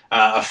series,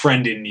 A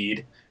Friend in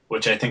Need,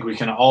 which I think we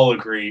can all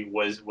agree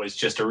was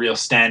just a real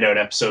standout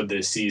episode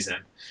this season,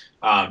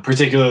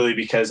 particularly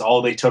because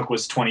all they took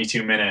was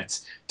 22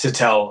 minutes to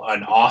tell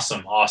an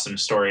awesome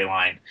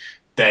storyline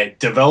that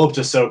developed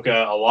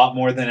Ahsoka a lot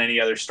more than any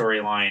other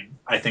storyline,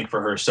 I think, for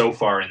her so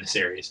far in the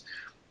series.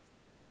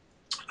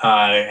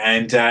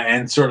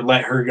 And sort of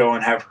let her go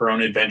and have her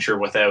own adventure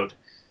without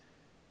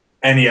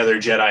any other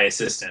Jedi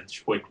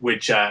assistance,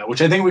 which I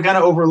think we kind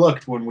of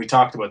overlooked when we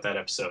talked about that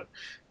episode,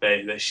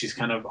 that she's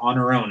kind of on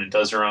her own and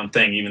does her own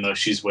thing, even though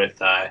she's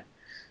with oh,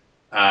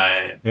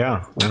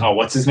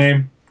 what's his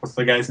name? What's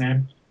the guy's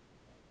name?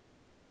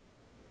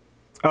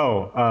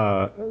 Of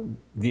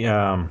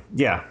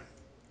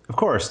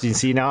course. Do you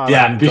see now?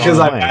 Yeah, because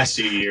I've asked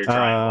you, you're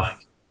drawing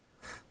blank.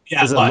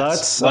 Yeah,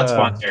 Lutz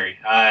Von Terry.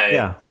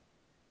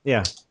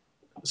 Yeah.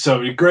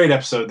 So great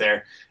episode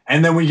there.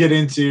 And then we get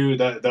into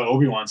the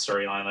Obi-Wan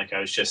storyline, like I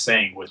was just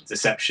saying, with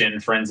Deception,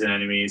 Friends and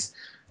Enemies,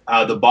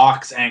 the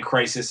Box, and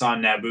Crisis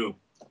on Naboo.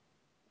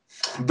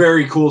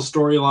 Very cool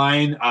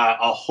storyline.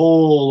 A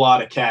whole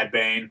lot of Cad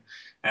Bane,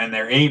 and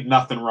there ain't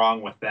nothing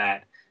wrong with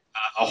that.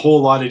 A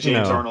whole lot of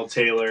James Arnold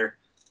Taylor,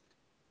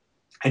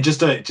 and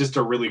just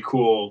a really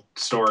cool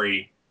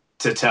story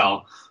to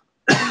tell,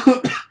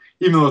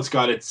 even though it's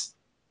got its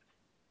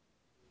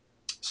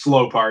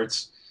slow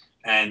parts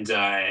and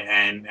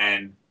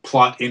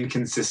plot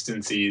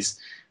inconsistencies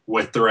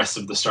with the rest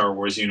of the Star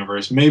Wars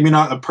universe. Maybe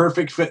not a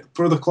perfect fit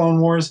for the Clone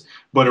Wars,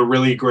 but a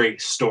really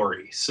great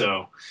story.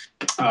 So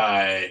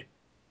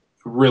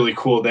really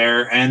cool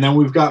there. And then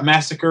we've got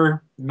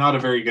Massacre, not a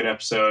very good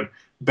episode.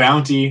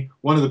 Bounty,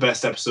 one of the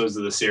best episodes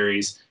of the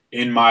series,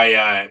 in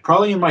my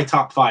probably in my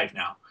top 5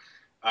 now.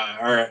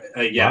 I'd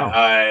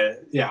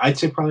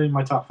say probably in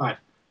my top 5.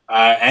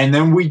 And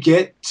then we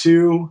get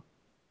to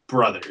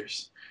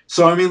Brothers.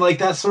 So, I mean, like,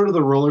 that's sort of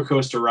the roller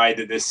coaster ride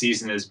that this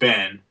season has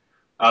been,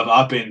 of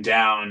up and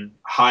down,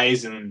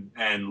 highs and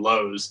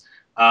lows.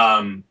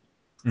 And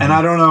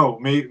I don't know,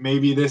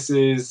 maybe this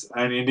is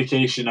an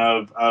indication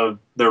of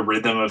the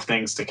rhythm of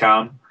things to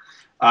come.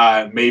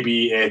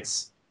 Maybe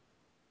it's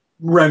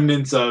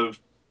remnants of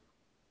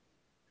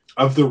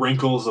the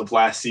wrinkles of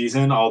last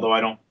season, although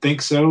I don't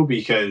think so,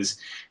 because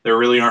there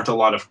really aren't a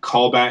lot of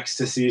callbacks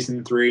to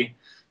season 3,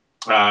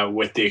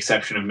 with the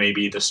exception of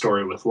maybe the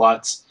story with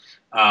Lutz.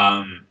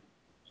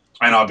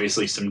 And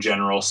obviously some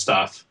general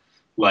stuff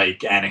like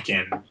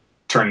Anakin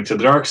turning to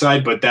the dark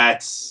side, but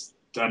that's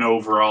an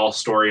overall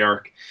story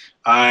arc.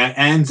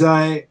 And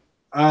I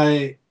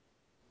don't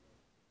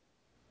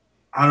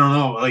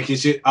know, like,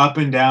 it's just up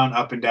and down,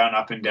 up and down,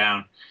 up and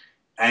down.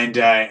 And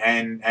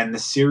the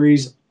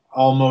series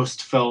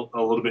almost felt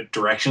a little bit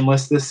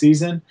directionless this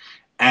season.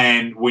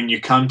 And when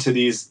you come to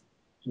these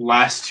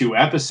last 2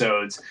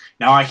 episodes,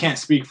 now I can't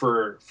speak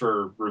for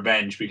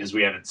Revenge because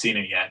we haven't seen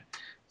it yet.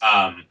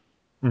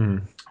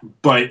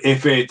 But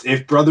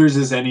if Brothers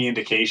is any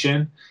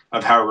indication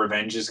of how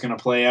Revenge is going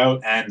to play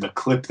out, and the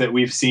clip that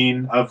we've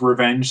seen of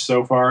Revenge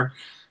so far,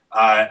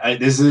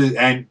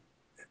 and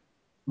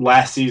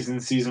last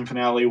season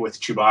finale with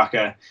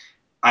Chewbacca,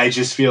 I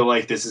just feel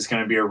like this is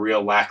going to be a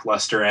real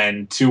lackluster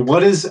end to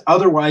what has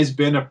otherwise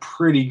been a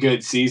pretty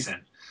good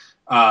season,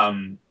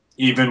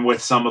 even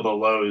with some of the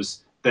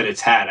lows that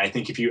it's had. I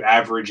think if you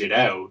average it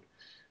out,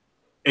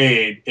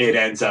 it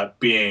ends up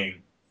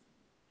being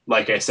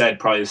like I said,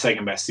 probably the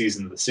second best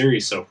season of the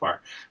series so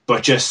far,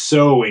 but just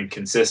so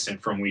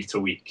inconsistent from week to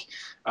week.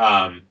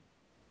 And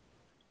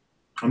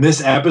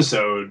this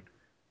episode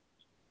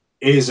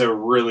is a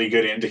really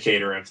good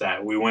indicator of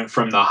that. We went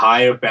from the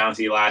high of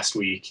bounty last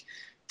week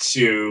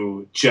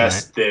to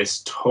just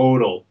this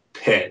total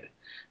pit.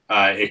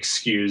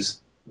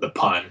 Excuse the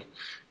pun,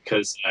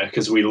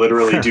 because we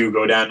literally do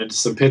go down into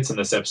some pits in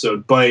this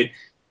episode. But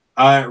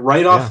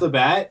right off the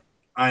bat,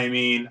 I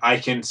mean, I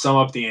can sum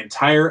up the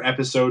entire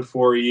episode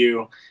for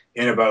you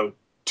in about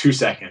 2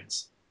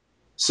 seconds.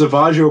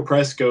 Savage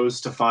Opress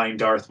goes to find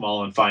Darth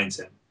Maul and finds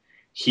him.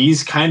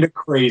 He's kind of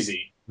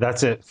crazy.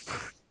 That's it.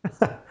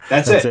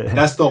 That's it.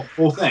 That's the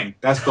whole thing.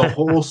 That's the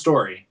whole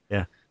story.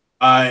 Yeah.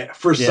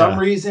 For some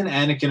reason,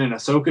 Anakin and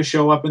Ahsoka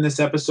show up in this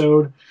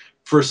episode.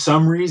 For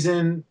some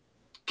reason,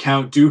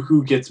 Count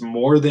Dooku gets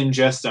more than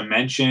just a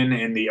mention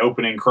in the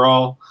opening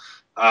crawl.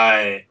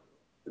 The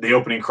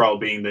opening crawl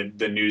being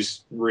the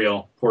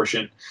newsreel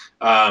portion.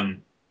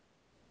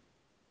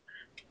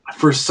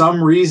 For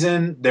some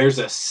reason, there's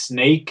a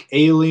snake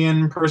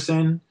alien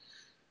person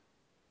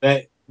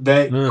that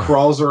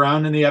crawls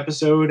around in the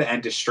episode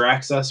and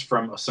distracts us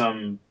from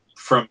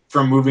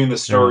moving the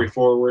story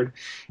forward.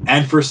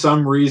 And for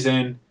some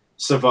reason,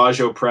 Savage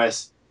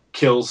Opress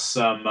kills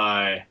some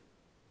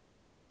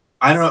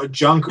I don't know,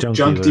 junk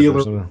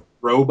dealer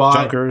robot.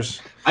 Junkers.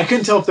 I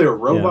couldn't tell if they were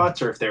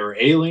robots or if they were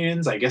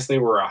aliens. I guess they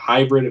were a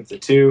hybrid of the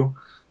two.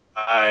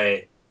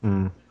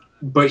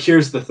 But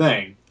here's the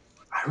thing.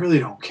 I really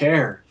don't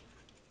care.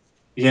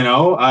 You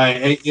know?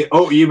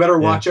 You better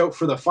watch out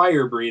for the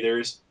fire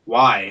breathers.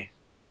 Why?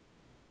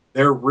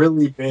 They're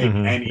really big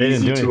and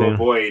easy to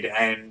avoid,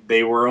 and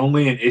they were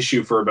only an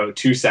issue for about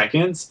 2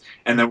 seconds,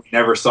 and then we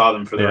never saw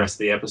them for the rest of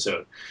the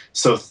episode.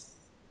 So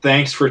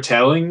thanks for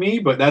telling me,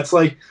 but that's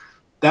like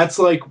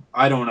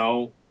I don't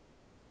know.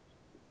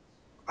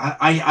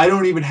 I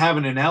don't even have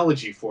an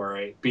analogy for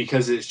it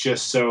because it's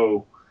just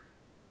so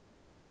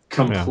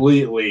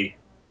completely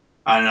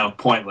I don't know,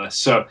 pointless.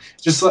 So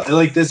just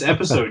like this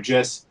episode,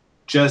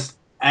 just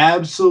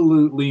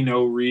absolutely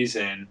no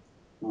reason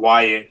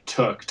why it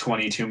took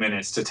 22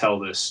 minutes to tell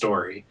this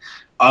story,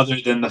 other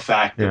than the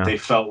fact that they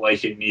felt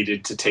like it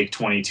needed to take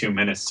 22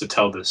 minutes to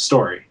tell this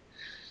story.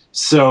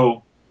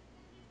 So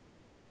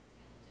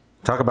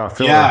talk about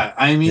filler. Yeah,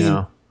 I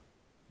mean,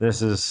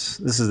 this is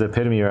the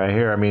epitome right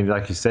here. I mean,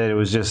 like you said, it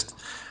was just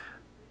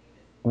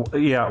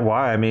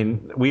why? I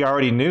mean, we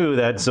already knew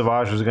that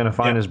Savage was going to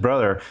find his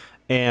brother,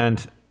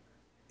 and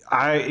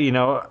I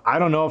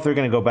don't know if they're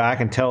going to go back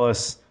and tell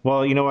us.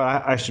 Well, you know what?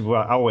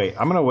 I'll wait.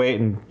 I'm going to wait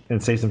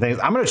and say some things.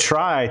 I'm going to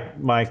try,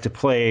 Mike, to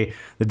play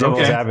the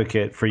devil's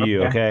advocate for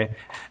you. Okay,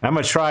 I'm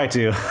going to try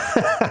to.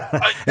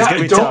 It's going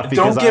to be tough.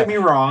 Don't get me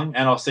wrong,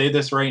 and I'll say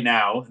this right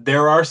now: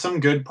 there are some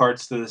good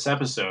parts to this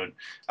episode.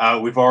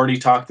 We've already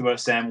talked about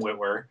Sam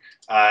Witwer,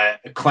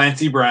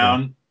 Clancy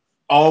Brown,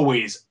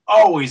 always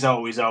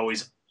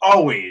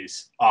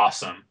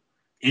awesome.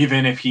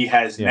 Even if he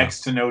has next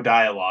to no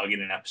dialogue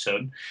in an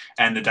episode,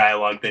 and the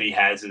dialogue that he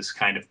has is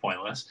kind of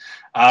pointless.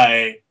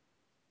 I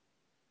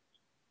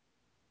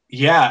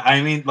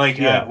mean,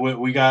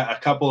 we got a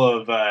couple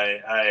of,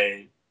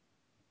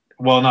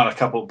 well, not a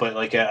couple, but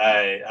like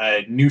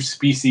a new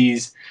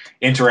species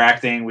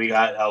interacting. We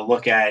got a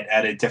look at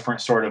a different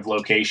sort of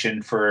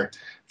location for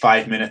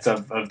 5 minutes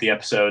of the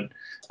episode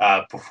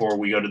before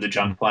we go to the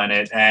junk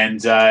planet.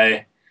 And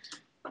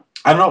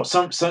I don't know,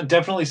 some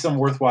definitely some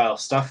worthwhile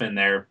stuff in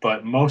there,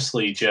 but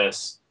mostly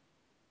just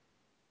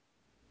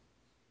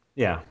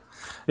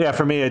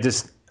for me, it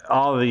just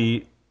all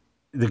the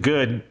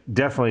good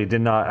definitely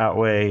did not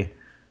outweigh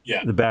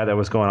the bad that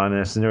was going on in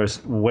this, and there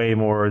was way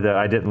more that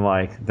I didn't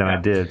like than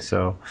I did.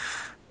 So,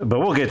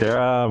 but we'll get there.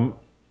 Go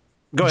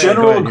ahead,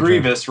 General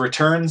Grievous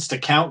returns to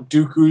Count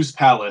Dooku's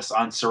palace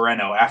on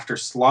Sereno after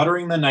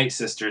slaughtering the Night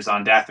Sisters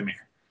on Dathomir.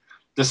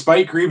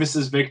 Despite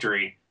Grievous's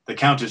victory, the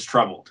Count is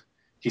troubled.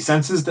 He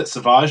senses that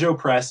Savage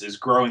Opress is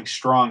growing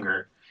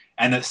stronger,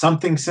 and that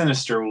something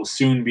sinister will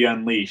soon be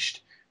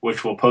unleashed,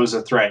 which will pose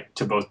a threat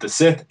to both the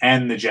Sith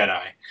and the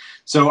Jedi.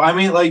 So, I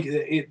mean,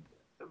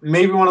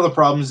 maybe one of the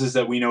problems is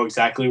that we know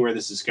exactly where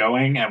this is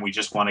going, and we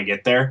just want to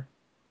get there.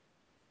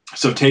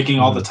 So taking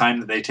all the time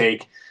that they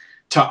take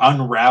to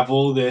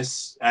unravel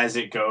this as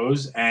it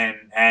goes and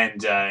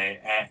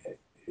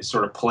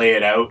sort of play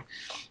it out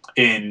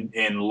in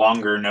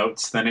longer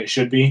notes than it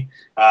should be,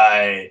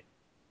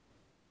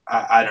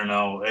 I don't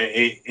know.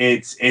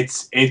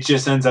 It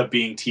just ends up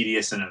being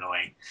tedious and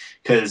annoying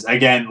because,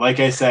 again, like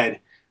I said,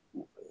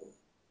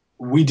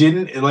 we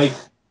didn't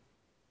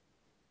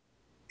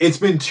it's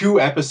been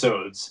 2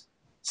 episodes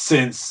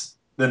since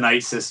the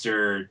Night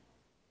Sister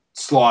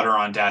slaughter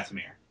on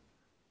Dathomir,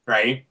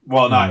 right?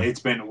 Well, not. It's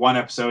been 1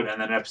 episode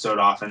and then an episode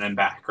off and then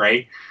back,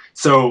 right?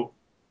 So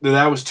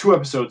that was 2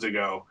 episodes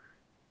ago.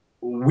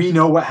 We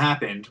know what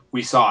happened.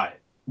 We saw it.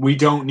 We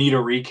don't need a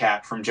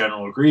recap from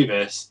General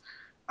Grievous.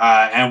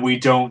 And we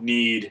don't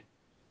need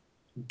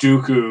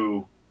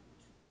Dooku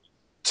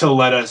to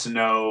let us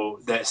know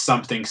that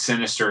something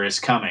sinister is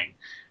coming.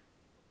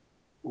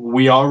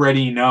 we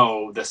already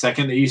know the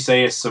second that you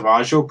say a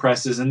Savage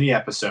Opress is in the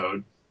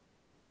episode,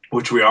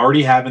 which we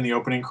already have in the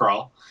opening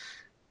crawl,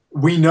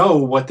 we know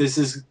what this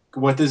is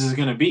going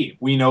to be.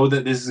 We know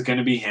that this is going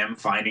to be him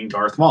finding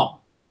Darth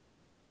Maul.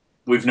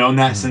 We've known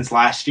that since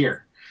last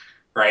year,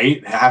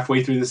 right?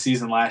 Halfway through the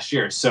season last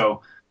year.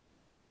 So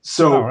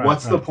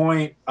what's the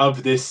point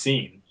of this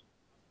scene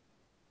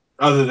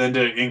other than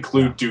to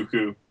include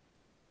Dooku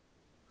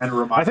and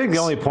remind I think the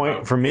only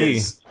point for me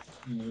is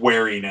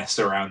wariness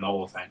around the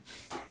whole thing.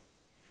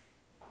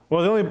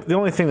 Well, the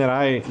only thing that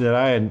I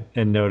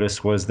had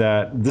noticed was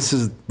that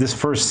this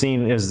first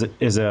scene is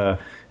going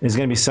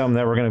to be something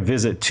that we're going to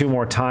visit 2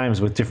 more times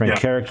with different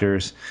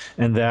characters,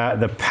 and that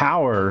the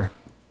power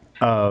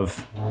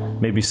of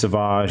maybe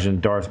Savage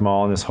and Darth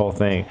Maul and this whole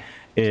thing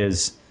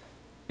is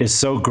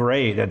so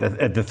great,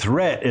 that the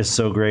threat is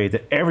so great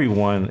that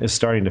everyone is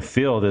starting to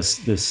feel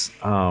this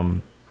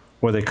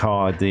what they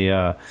call it,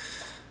 the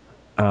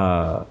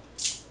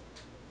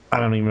I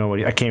don't even know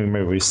I can't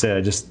remember what he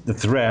said. Just the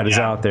threat is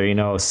out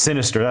there,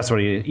 sinister. That's what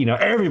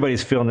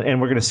everybody's feeling,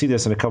 and we're going to see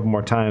this in a couple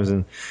more times.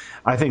 And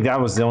I think that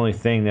was the only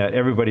thing that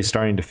everybody's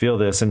starting to feel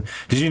this. And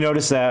did you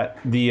notice that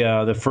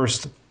the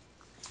first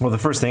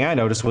thing I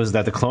noticed was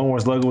that the Clone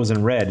Wars logo was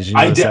in red. Did you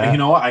notice that? You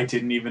know what? I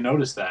didn't even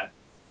notice that.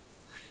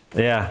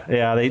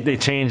 Yeah. They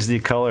changed the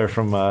color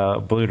from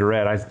blue to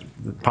red.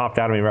 It popped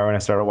out of me right when I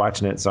started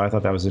watching it, so I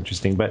thought that was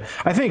interesting. But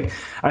I think.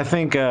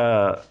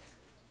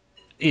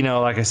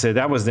 Like I said,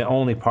 that was the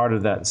only part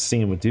of that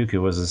scene with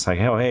Dooku was it's like,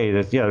 oh,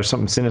 hey, there's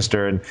something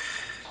sinister, and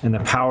the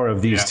power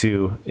of these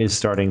two is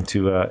starting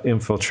to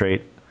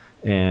infiltrate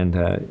and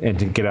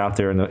to get out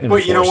there in the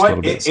But you know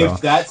what? Bit,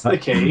 if that's the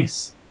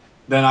case,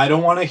 then I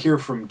don't want to hear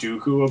from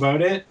Dooku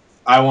about it.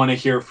 I want to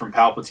hear from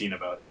Palpatine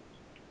about it,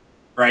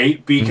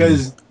 right?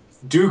 Because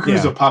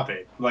Dooku's a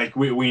puppet. Like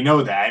we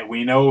know that.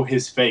 We know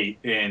his fate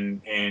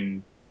in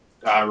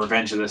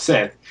Revenge of the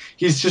Sith.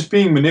 He's just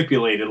being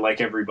manipulated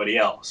like everybody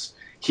else.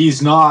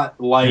 He's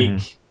not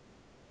like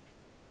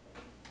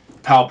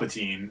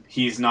Palpatine.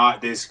 He's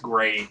not this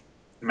great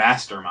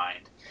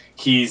mastermind.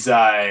 He's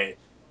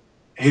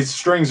his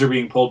strings are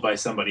being pulled by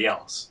somebody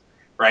else,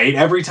 right?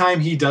 Every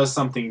time he does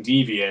something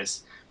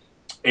devious,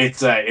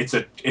 it's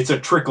a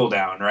trickle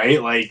down,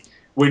 right? Like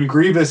when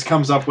Grievous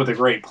comes up with a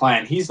great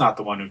plan, he's not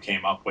the one who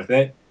came up with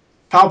it.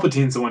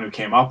 Palpatine's the one who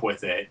came up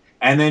with it,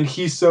 and then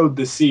he sowed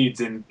the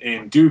seeds in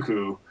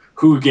Dooku,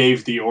 who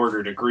gave the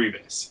order to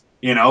Grievous.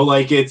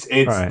 Like it's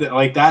right.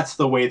 Like that's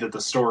the way that the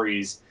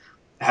stories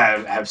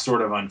have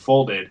sort of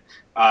unfolded.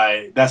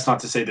 That's not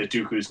to say that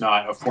Dooku's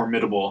not a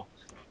formidable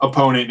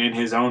opponent in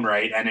his own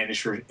right and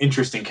an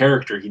interesting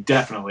character. He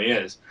definitely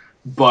is.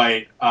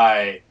 But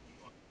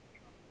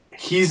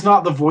he's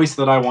not the voice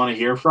that I want to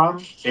hear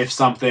from if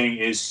something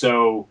is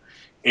so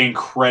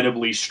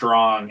incredibly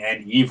strong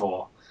and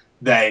evil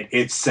that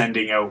it's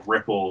sending out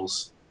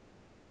ripples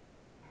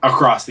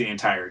across the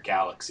entire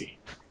galaxy,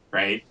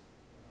 right?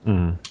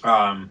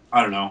 I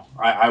don't know.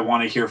 I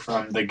want to hear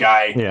from the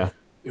guy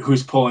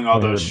who's pulling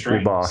all those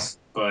strings. Boss.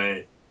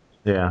 But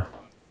no,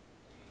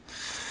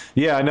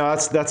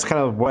 that's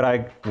kind of what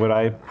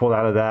I pulled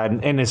out of that,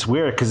 and it's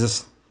weird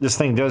because this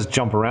thing does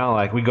jump around.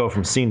 Like we go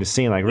from scene to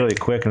scene like really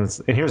quick. And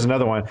here's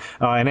another one.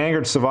 An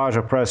angered Savage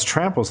Opress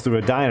tramples through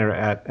a diner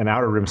at an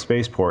Outer Rim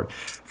spaceport.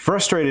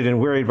 Frustrated and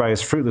wearied by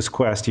his fruitless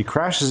quest, he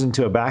crashes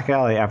into a back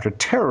alley after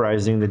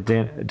terrorizing the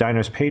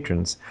diner's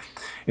patrons.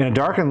 In a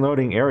dark and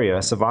loading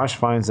area, Savage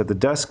finds that the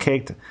dust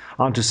caked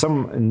onto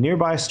some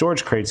nearby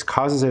storage crates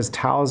causes his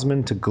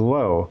talisman to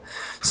glow.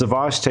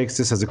 Savage takes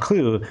this as a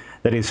clue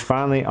that he's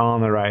finally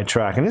on the right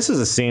track. And this is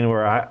a scene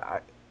where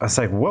I was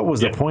like, what was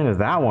the point of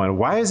that one?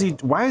 Why is he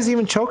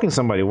even choking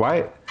somebody?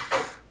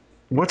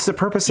 What's the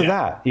purpose of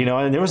that?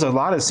 And there was a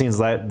lot of scenes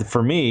that,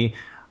 for me,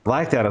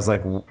 like that. I was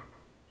like,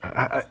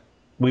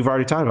 we've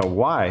already talked about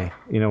why.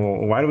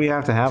 Why do we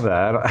have to have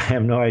that? I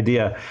have no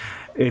idea.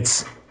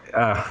 It's...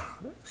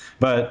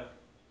 But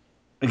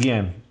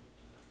again,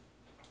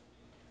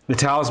 the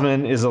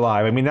talisman is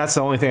alive. I mean, that's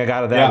the only thing I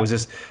got of that was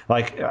just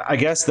like I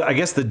guess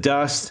the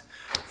dust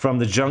from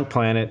the junk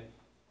planet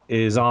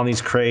is on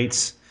these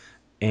crates,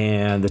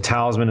 and the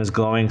talisman is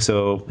glowing.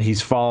 So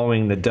he's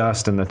following the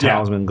dust and the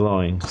talisman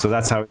glowing. So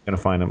that's how we're gonna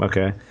find him.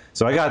 Okay,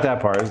 so I got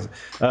that part.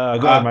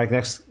 Go ahead, Mike.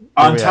 Next.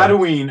 On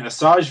Tatooine,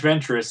 Asajj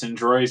Ventress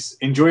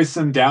enjoys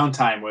some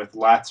downtime with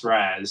Latts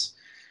Razzie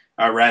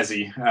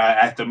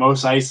at the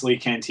Mos Eisley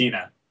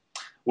Cantina.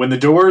 When a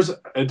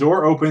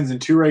door opens and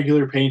 2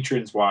 regular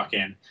patrons walk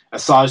in,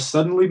 Asajj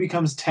suddenly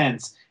becomes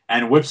tense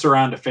and whips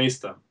around to face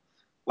them.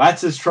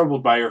 Latts is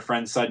troubled by her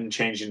friend's sudden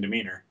change in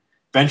demeanor.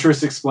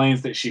 Ventress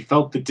explains that she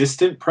felt the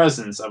distant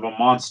presence of a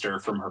monster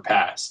from her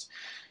past.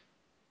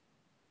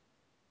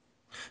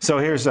 So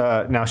here's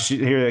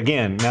here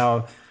again.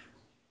 Now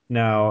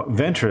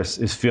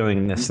Ventress is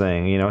feeling this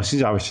thing.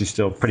 She's obviously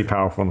still pretty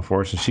powerful in the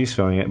Force, and she's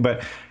feeling it.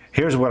 But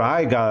here's what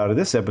I got out of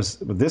this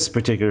episode, this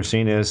particular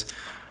scene is.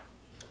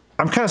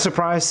 I'm kind of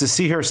surprised to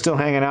see her still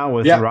hanging out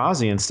with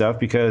Razzie and stuff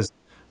because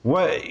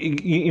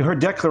her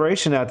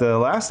declaration at the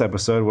last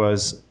episode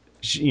was,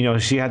 she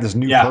had this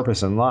new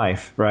purpose in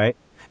life, right?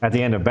 at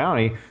the end of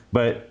Bounty.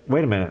 But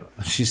wait a minute,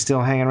 she's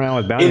still hanging around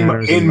with bounty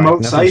hunters in and,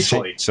 like, Mos nothing's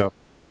Eisley. changed. So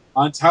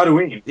On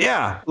Tatooine.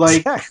 yeah, Like,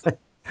 exactly.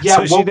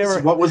 yeah, So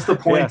what was the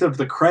point of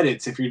the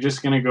credits if you're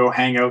just going to go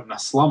hang out in a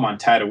slum on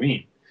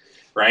Tatooine?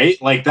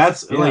 Right? Like,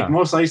 that's like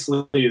Mos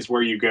Eisley is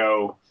where you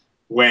go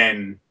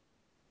when,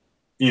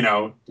 you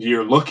know,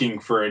 you're looking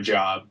for a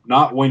job,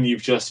 not when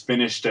you've just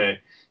finished a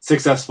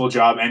successful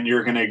job and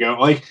you're going to go,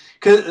 like,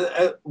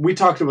 because we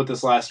talked about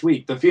this last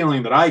week. The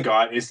feeling that I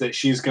got is that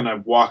she's going to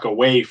walk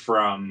away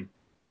from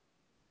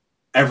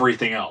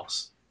everything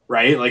else,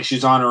 right? Like,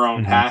 she's on her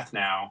own path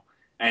now.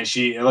 And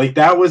she, like,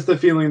 that was the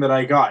feeling that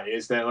I got,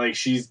 is that, like,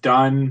 she's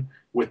done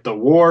with the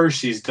war.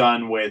 She's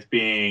done with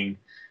being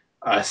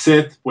a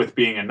Sith, with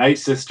being a Night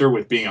Sister,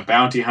 with being a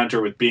bounty hunter,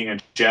 with being a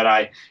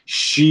Jedi.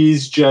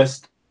 She's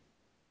just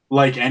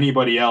like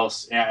anybody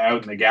else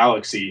out in the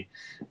galaxy,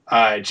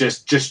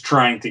 just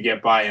trying to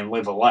get by and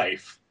live a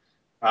life.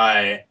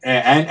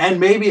 And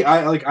maybe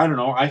I don't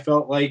know. I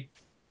felt like,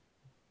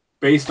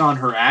 based on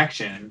her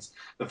actions,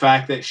 the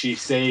fact that she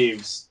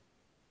saves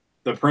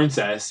the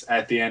princess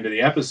at the end of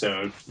the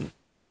episode,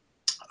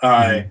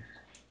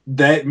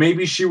 that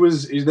maybe she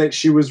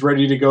was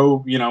ready to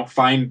go, you know,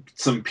 find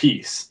some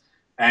peace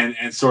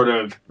and sort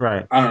of,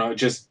 right. I don't know,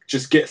 just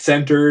get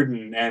centered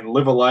and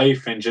live a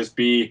life and just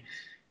be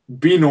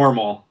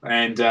normal.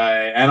 And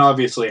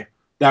obviously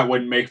that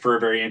wouldn't make for a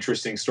very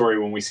interesting story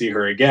when we see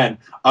her again,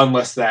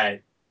 unless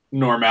that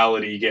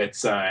normality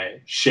gets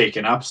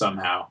shaken up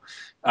somehow.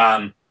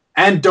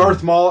 And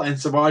Darth Maul and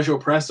Savage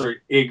Opress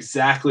are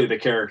exactly the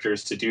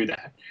characters to do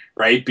that,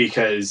 right?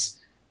 Because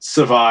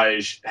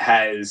Savage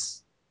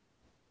has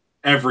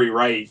every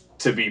right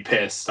to be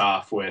pissed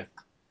off with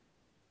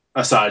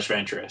Asajj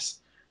Ventress.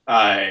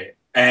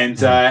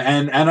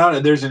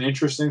 There's an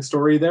interesting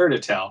story there to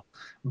tell.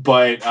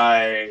 But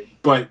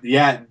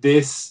yeah,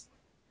 this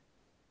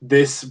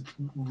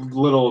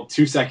little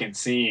 2-second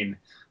scene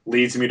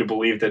leads me to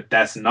believe that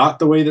that's not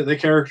the way that the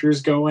character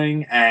is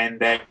going, and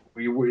that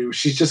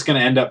she's just going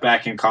to end up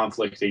back in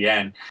conflict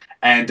again,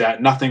 and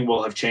nothing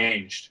will have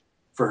changed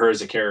for her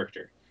as a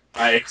character,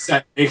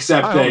 except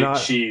that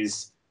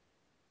she's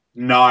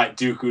not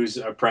Dooku's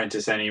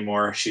apprentice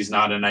anymore. She's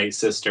not a Night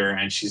Sister,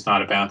 and she's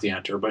not a bounty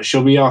hunter, but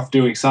she'll be off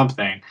doing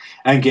something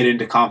and get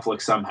into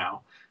conflict somehow.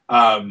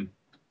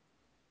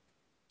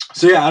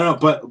 So yeah, I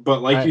don't know,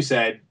 but like you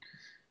said,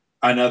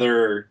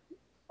 another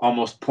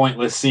almost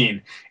pointless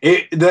scene.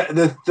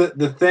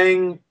 The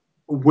thing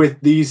with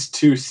these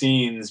two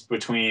scenes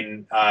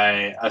between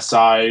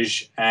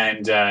Asajj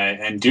and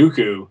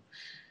Dooku,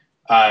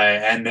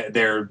 and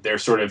they're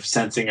sort of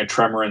sensing a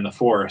tremor in the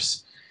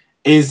Force,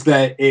 is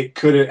that it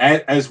could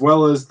have, as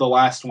well as the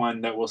last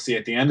one that we'll see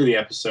at the end of the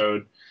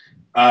episode,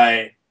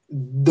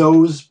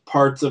 those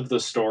parts of the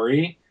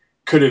story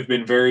could have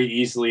been very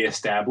easily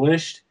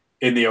established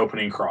in the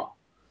opening crawl,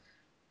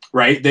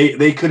 right?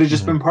 They could have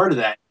just been part of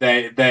that.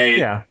 That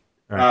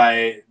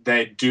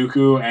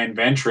Dooku and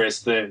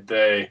Ventress,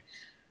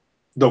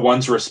 the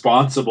ones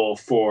responsible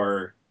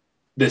for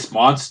this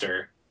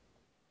monster,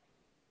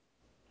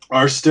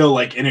 are still,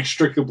 like,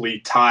 inextricably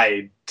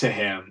tied to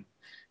him,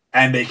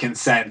 and they can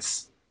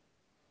sense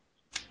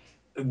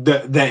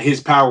that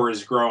his power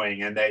is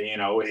growing, and that, you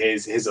know,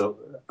 his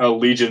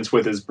allegiance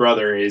with his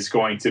brother is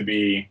going to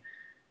be,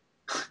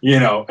 you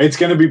know, it's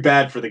going to be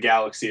bad for the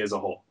galaxy as a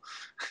whole.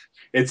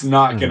 It's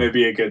not going to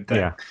be a good thing.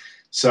 Yeah.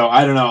 So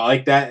I don't know,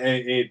 like that.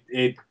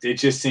 It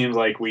just seems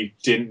like we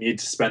didn't need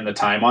to spend the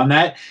time on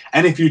that.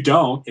 And if you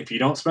don't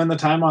spend the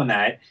time on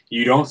that,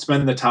 you don't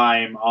spend the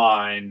time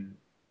on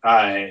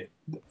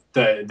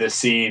the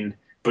scene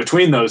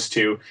between those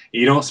two.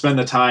 You don't spend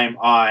the time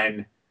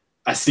on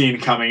a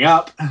scene coming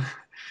up,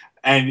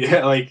 and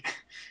like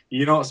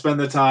you don't spend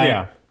the time.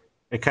 Yeah,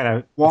 it kind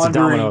of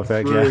wandering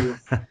effect, through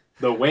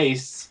the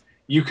wastes.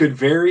 You could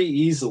very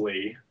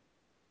easily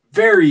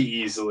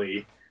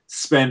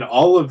spend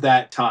all of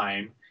that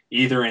time,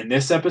 either in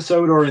this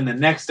episode or in the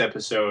next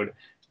episode,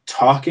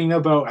 talking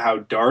about how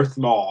Darth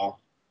Maul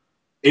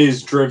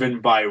is driven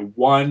by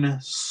one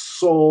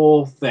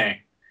sole thing: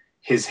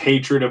 his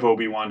hatred of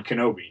Obi-Wan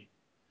Kenobi.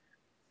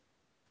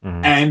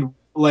 And,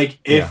 like,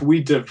 if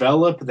we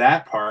develop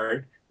that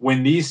part,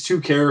 when these two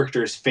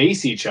characters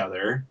face each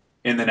other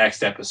in the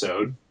next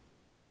episode,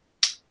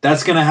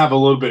 that's going to have a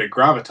little bit of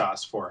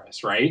gravitas for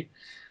us, right?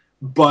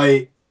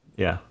 But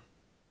yeah,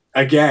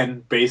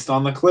 again, based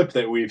on the clip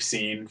that we've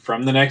seen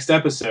from the next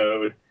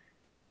episode,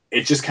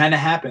 it just kind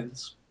of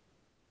happens.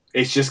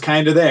 It's just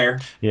kind of there.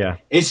 Yeah.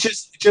 It's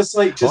just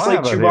like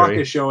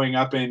Chewbacca showing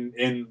up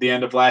in the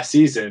end of last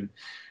season.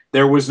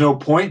 There was no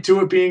point to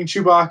it being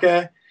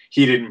Chewbacca.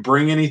 He didn't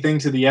bring anything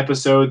to the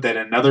episode that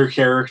another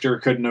character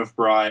couldn't have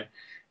brought.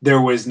 There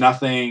was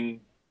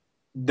nothing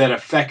that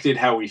affected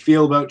how we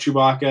feel about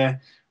Chewbacca,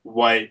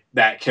 what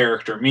that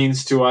character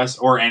means to us,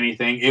 or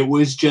anything. It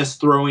was just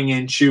throwing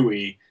in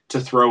Chewie to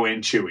throw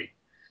in Chewie,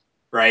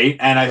 right?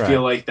 And I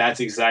feel like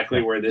that's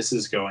exactly where this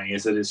is going,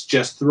 is that it's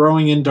just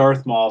throwing in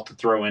Darth Maul to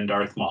throw in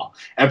Darth Maul.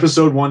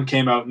 Episode 1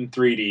 came out in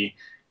 3D.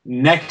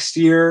 Next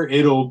year,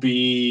 it'll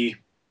be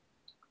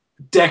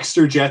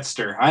Dexter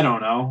Jetster. I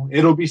don't know.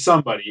 It'll be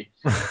somebody.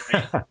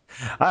 I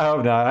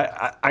hope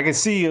not. I can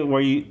see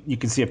where you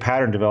can see a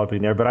pattern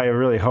developing there, but I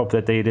really hope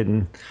that they're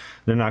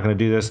not going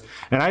to do this.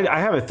 And I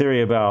have a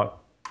theory about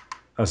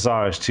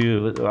Asajj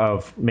too,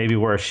 of maybe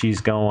where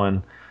she's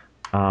going,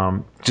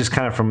 just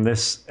kind of from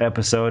this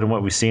episode and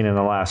what we've seen in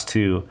the last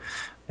two.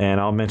 And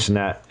I'll mention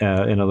that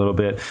in a little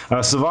bit.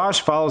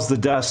 Savage follows the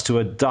dust to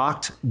a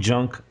docked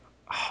junk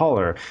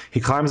hauler. He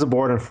climbs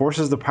aboard and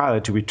forces the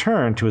pilot to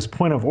return to his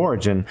point of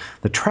origin,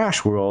 the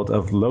trash world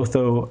of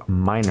Lotho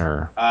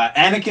Minor.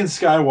 Anakin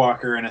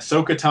Skywalker and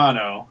Ahsoka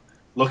Tano,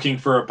 looking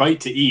for a bite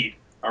to eat,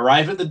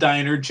 arrive at the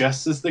diner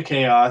just as the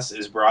chaos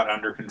is brought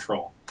under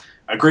control.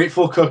 A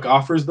grateful cook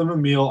offers them a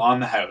meal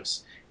on the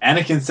house.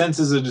 Anakin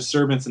senses a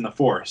disturbance in the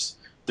Force,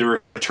 the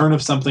return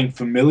of something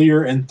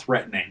familiar and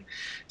threatening.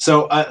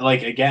 So,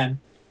 again,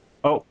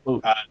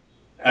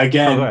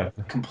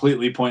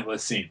 completely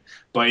pointless scene.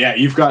 But yeah,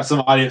 you've got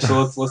some audio,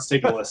 so let's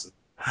take a listen.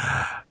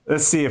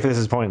 Let's see if this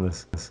is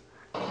pointless.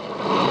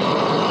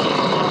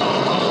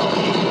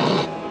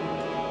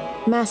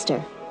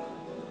 Master.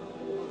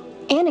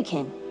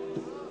 Anakin.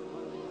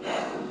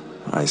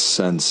 I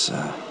sense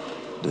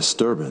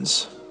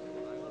disturbance.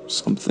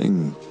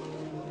 Something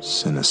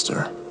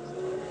sinister.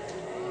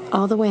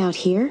 All the way out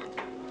here?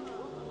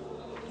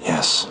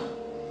 Yes.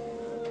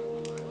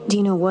 Do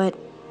you know what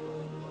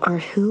or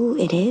who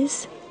it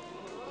is?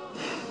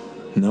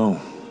 No,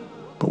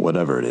 but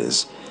whatever it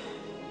is,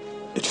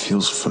 it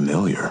feels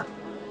familiar.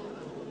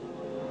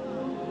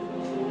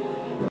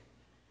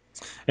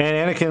 And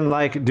Anakin,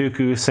 like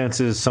Dooku,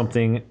 senses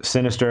something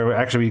sinister.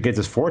 Actually, we get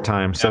this 4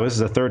 times, so this is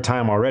the 3rd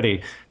time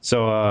already.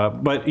 So,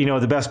 but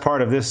the best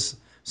part of this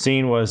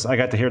scene was I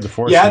got to hear the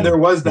Force. Yeah, scene, there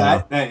was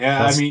that.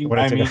 I mean,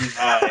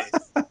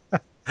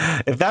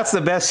 if that's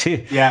the best,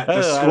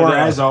 the score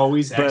as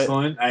always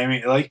excellent. I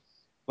mean,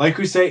 like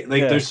we say,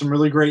 there's some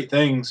really great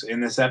things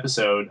in this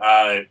episode.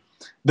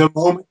 The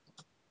moment.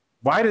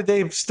 Why did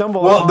they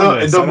stumble on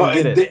this?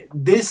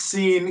 This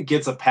scene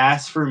gets a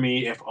pass for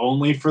me, if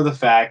only for the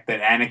fact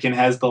that Anakin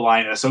has the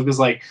line. Ahsoka's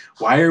like,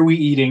 "Why are we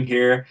eating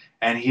here?"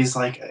 And he's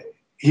like,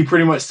 he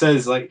pretty much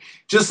says,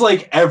 just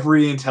like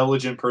every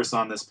intelligent person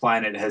on this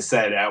planet has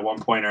said at one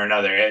point or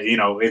another,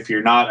 if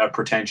you're not a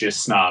pretentious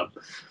snob,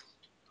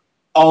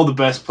 all the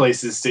best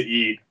places to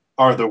eat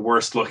are the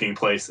worst looking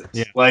places.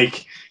 Yeah.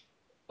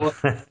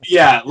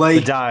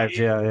 The dives.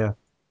 Yeah.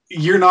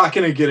 You're not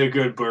going to get a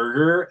good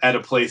burger at a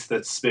place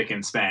that's spick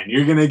and span.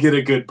 You're going to get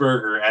a good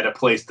burger at a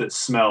place that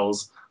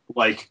smells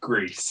like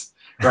grease,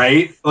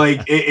 right?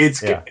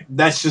 It's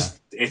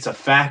a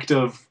fact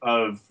of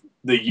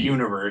the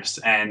universe,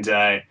 and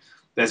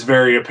that's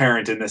very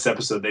apparent in this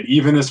episode, that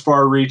even as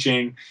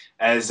far-reaching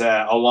as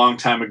a long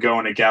time ago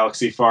in a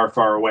galaxy far,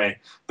 far away,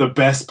 the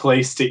best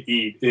place to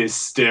eat is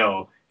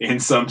still in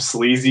some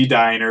sleazy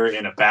diner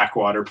in a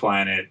backwater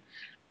planet,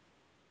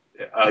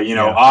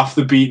 off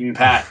the beaten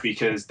path,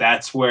 because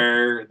that's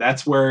where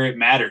it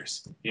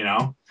matters,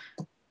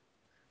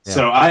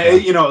 So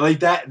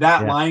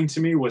that line to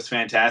me was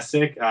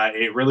fantastic.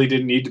 It really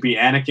didn't need to be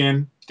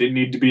Anakin, didn't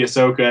need to be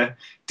Ahsoka,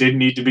 didn't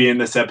need to be in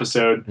this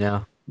episode.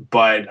 Yeah.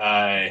 But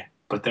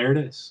there it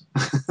is.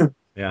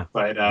 Yeah.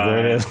 But there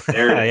it is.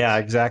 There it is. Yeah,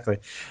 exactly.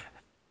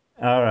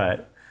 All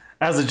right.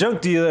 As the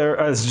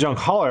junk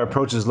hauler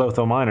approaches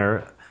Lotho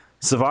Minor,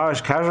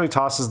 Savage casually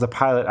tosses the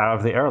pilot out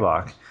of the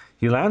airlock.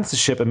 He lands the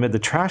ship amid the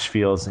trash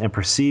fields and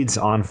proceeds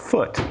on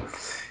foot.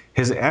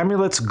 His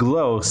amulet's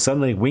glow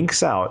suddenly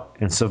winks out,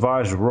 and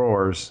Savage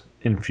roars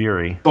in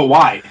fury. But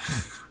why?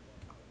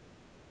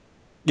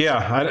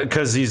 Yeah,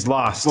 because he's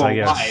lost, I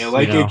guess.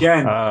 Why?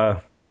 Again,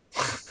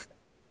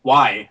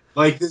 why?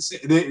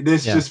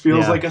 This just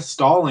feels like a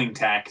stalling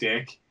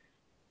tactic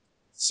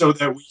so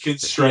that we can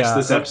stretch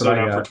this episode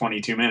out for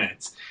 22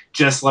 minutes.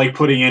 Just like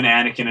putting in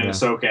Anakin and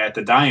Ahsoka at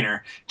the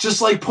diner.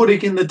 Just like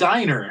putting in the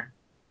diner.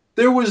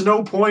 There was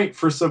no point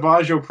for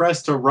Savage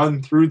Opress to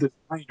run through the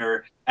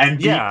diner and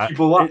beat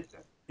people up.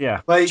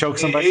 Choke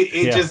somebody.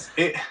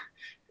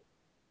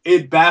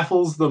 It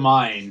baffles the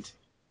mind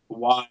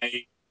why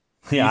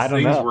these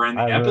things were in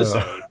the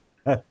episode.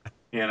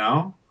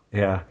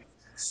 Yeah.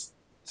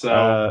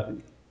 So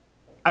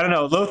I don't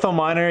know. Lotho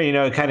Minor,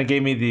 it kind of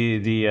gave me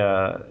the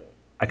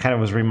I kind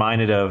of was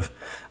reminded of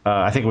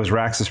I think it was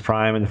Raxus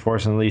Prime and the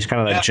Force Unleashed,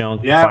 kind of that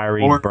junk,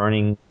 fiery,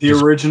 burning. The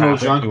original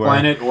junk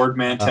planet, Ord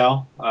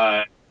Mantell,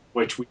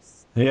 which we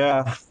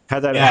had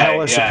that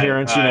hellish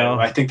appearance.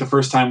 I think the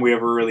first time we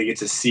ever really get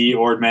to see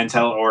Ord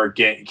Mantell or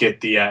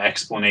get the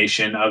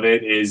explanation of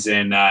it is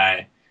in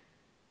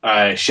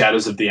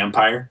Shadows of the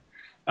Empire.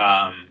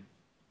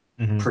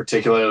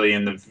 Particularly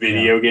in the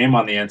video game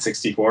on the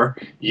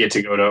N64, you get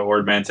to go to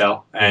Ord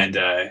Mantell and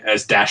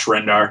as Dash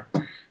Rendar.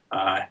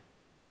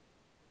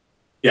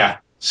 Yet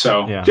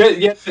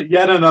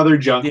another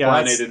junk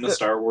planet in the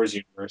Star Wars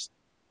universe.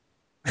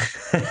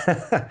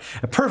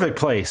 A perfect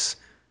place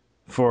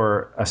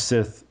for a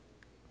Sith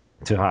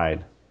to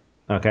hide.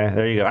 Okay,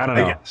 there you go. I don't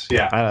know.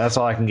 That's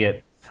all I can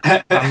get.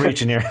 I'm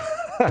reaching here.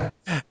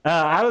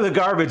 Out of the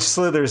garbage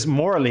slithers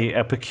Morley,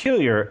 a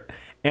peculiar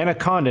Anna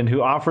Condon,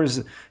 who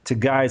offers to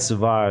guide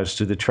Savage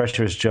through the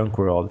treacherous junk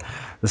world.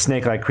 The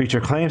snake-like creature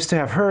claims to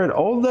have heard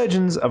old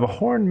legends of a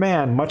horned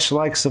man much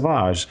like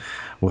Savage.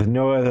 With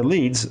no other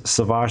leads,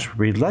 Savage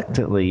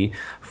reluctantly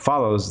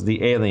follows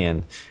the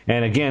alien.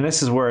 And again,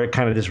 this is where it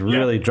kind of just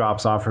really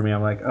drops off for me.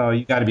 I'm like, oh,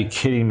 you got to be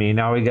kidding me.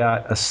 Now we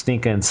got a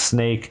stinking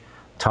snake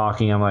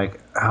talking. I'm like,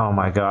 oh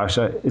my gosh.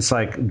 It's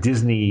like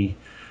Disney,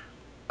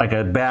 like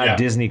a bad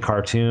Disney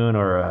cartoon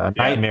or a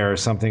nightmare or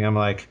something. I'm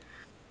like...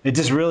 It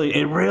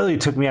really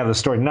took me out of the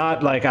story.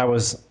 Not like I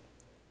was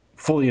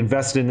fully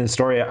invested in the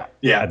story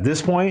at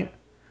this point,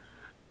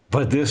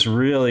 but this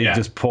really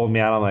just pulled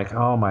me out. I'm like,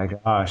 oh my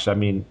gosh. I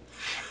mean,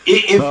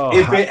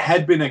 if it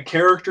had been a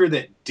character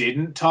that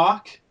didn't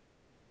talk,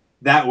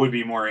 that would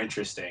be more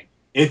interesting.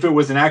 If it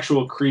was an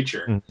actual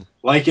creature,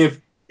 like if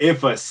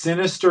a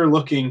sinister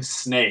looking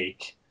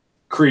snake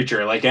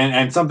creature, like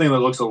and something that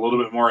looks a little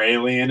bit more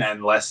alien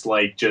and less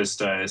like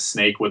just a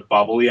snake with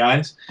bubbly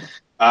eyes.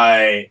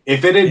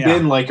 If it had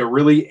been like a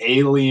really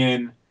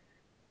alien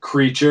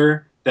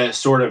creature that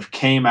sort of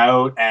came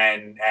out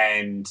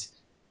and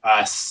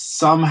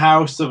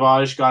somehow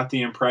Savage got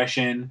the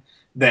impression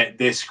that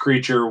this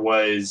creature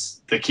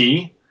was the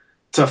key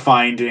to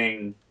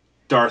finding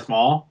Darth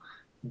Maul,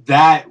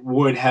 that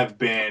would have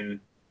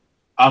been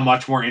a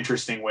much more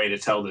interesting way to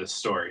tell this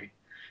story.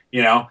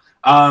 You know,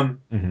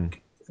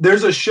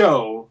 there's a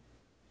show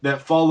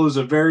that follows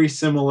a very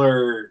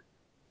similar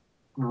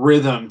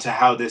rhythm to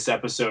how this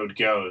episode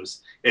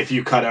goes if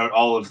you cut out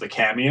all of the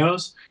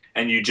cameos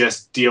and you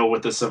just deal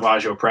with the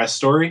Savage Opress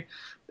story.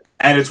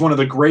 And it's one of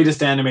the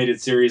greatest animated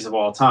series of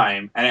all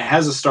time, and it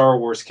has a Star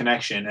Wars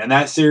connection, and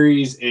that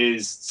series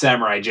is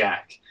Samurai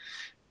Jack,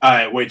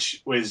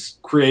 which was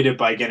created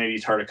by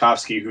Gennady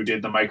Tartakovsky, who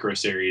did the Micro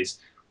series.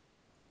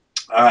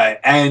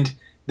 And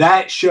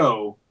that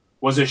show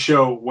was a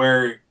show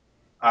where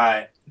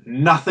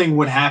nothing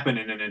would happen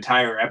in an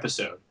entire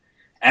episode.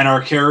 And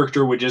our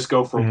character would just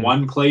go from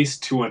one place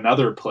to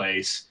another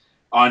place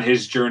on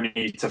his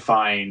journey to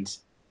find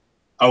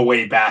a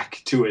way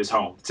back to his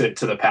home, to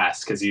the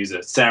past, because he's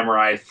a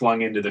samurai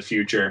flung into the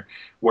future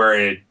where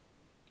a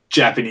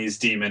Japanese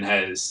demon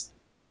has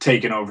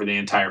taken over the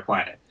entire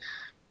planet.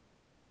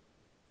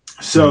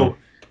 So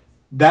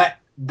that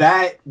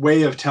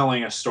way of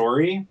telling a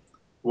story,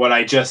 what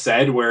I just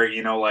said, where,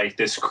 you know, like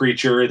this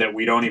creature that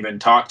we don't even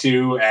talk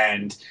to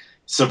and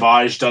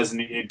Savage doesn't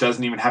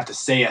even have to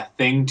say a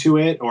thing to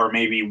it, or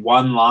maybe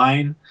one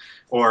line,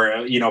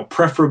 or, you know,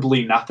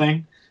 preferably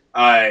nothing.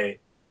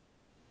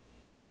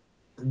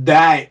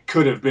 That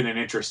could have been an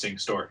interesting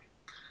story.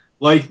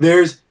 Like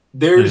there's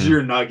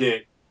your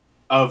nugget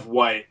of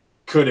what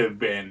could have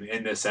been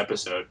in this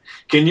episode.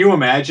 Can you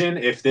imagine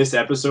if this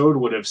episode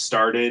would have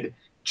started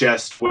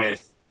just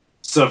with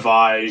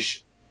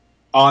Savage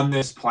on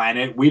this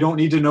planet? We don't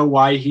need to know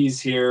why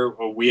he's here.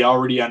 We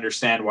already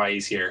understand why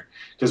he's here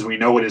because we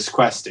know what his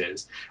quest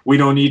is. We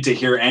don't need to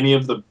hear any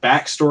of the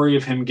backstory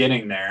of him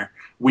getting there.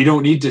 We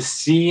don't need to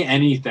see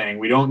anything.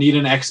 We don't need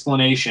an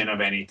explanation of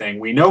anything.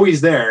 We know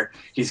he's there.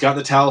 He's got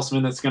the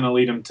talisman that's going to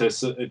lead him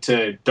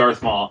to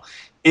Darth Maul.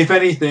 If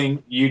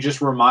anything, you just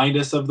remind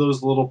us of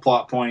those little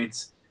plot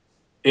points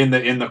in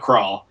the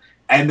crawl,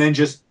 and then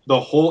just the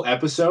whole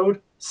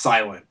episode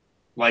silent,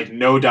 like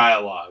no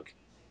dialogue,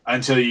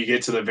 until you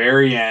get to the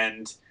very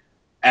end,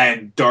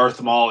 and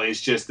Darth Maul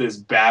is just this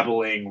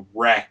babbling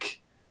wreck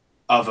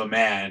of a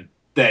man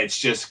that's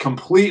just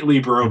completely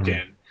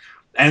broken.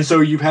 And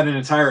so you've had an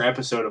entire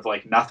episode of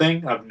like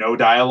nothing, of no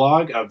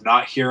dialogue, of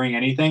not hearing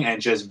anything,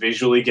 and just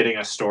visually getting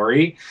a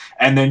story,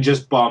 and then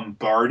just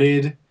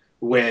bombarded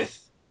with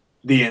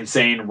the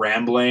insane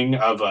rambling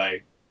of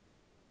a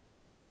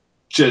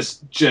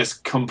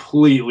just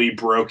completely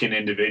broken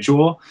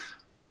individual.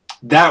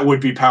 That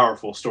would be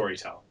powerful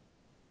storytelling.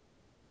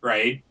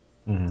 Right?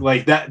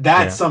 Like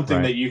that's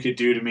something that you could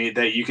do to me,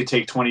 that you could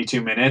take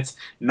 22 minutes,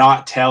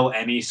 not tell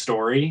any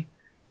story,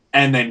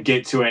 and then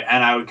get to it,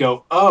 and I would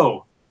go,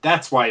 oh,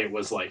 that's why it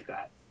was like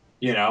that,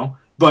 you know?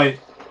 But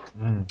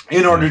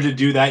in order to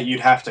do that,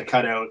 you'd have to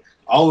cut out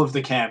all of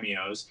the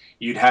cameos.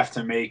 You'd have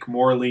to make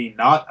Morley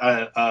not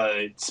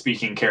a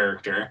speaking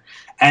character,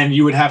 and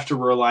you would have to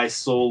rely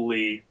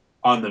solely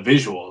on the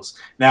visuals.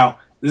 Now,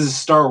 this is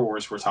Star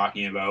Wars we're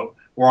talking about.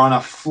 We're on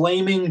a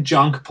flaming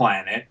junk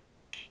planet.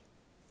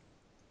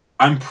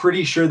 I'm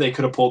pretty sure they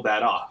could have pulled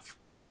that off,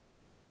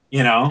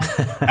 you know.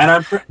 And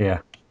I'm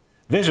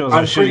visuals.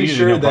 I'm pretty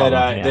sure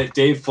that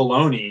Dave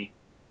Filoni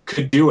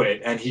could do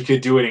it, and he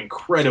could do it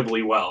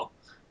incredibly well.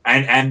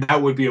 And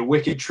that would be a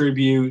wicked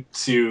tribute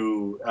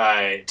to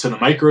the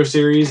Micro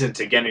series and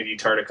to Gennady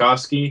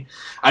Tartakovsky.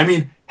 I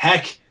mean,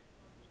 heck,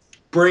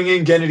 bring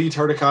in Gennady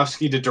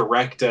Tartakovsky to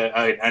direct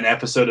an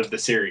episode of the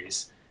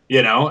series,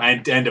 you know,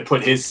 and to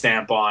put his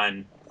stamp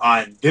on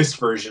this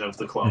version of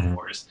the Clone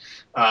Wars.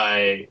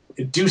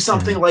 Do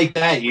something like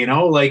that, you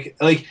know, like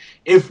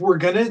if we're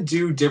gonna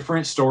do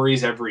different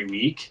stories every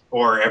week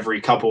or every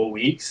couple of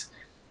weeks,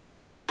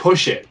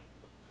 push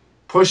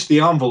the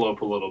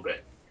envelope a little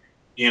bit,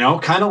 you know,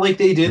 kind of like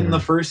they did in the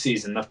first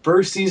season. The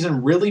first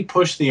season really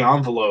pushed the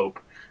envelope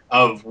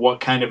of what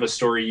kind of a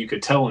story you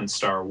could tell in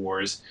Star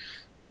Wars.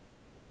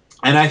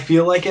 And I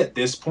feel like at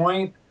this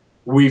point,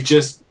 we've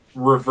just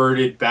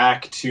reverted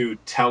back to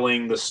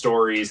telling the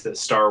stories that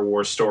Star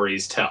Wars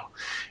stories tell.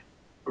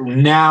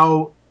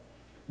 Now,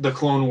 the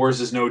Clone Wars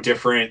is no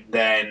different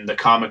than the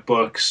comic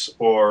books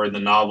or the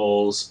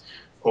novels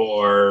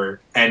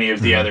or any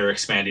of the other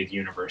expanded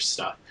universe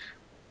stuff.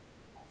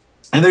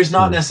 And there's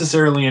not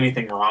necessarily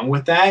anything wrong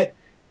with that.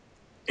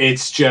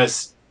 It's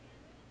just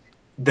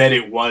that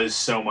it was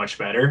so much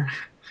better.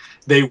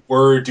 They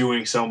were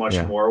doing so much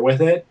more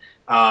with it.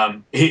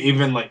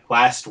 Even like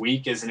last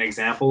week is an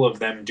example of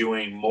them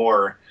doing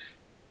more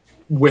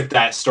with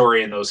that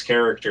story and those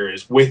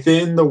characters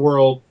within the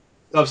world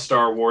of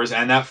Star Wars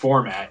and that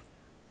format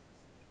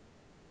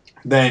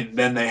than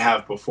they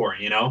have before,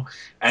 you know?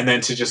 And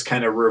then to just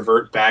kind of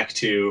revert back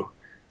to,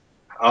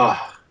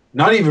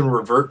 not even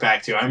revert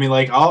back to, I mean,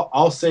 like,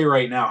 I'll say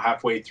right now,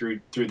 halfway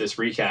through this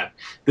recap,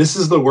 this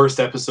is the worst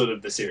episode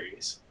of the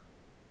series.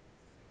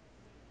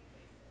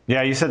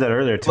 Yeah, you said that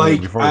earlier to me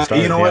before we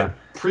started. You know what?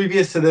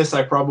 Previous to this,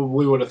 I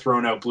probably would have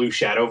thrown out Blue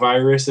Shadow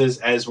Virus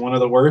as one of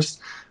the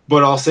worst.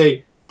 But I'll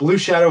say Blue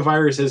Shadow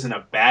Virus isn't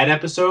a bad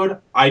episode.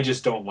 I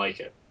just don't like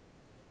it.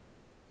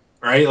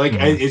 Right? Like,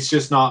 it's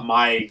just not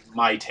my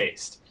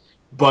taste.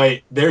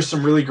 But there's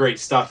some really great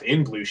stuff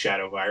in Blue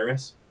Shadow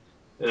Virus.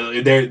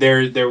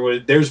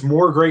 There's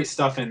more great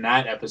stuff in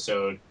that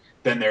episode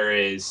than there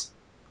is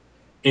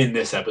in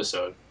this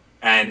episode.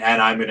 And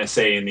I'm going to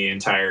say in the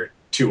entire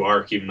 2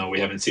 arc, even though we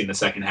haven't seen the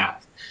second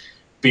half.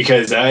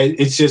 Because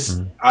it's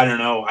just, I don't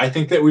know. I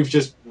think that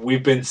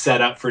we've been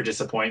set up for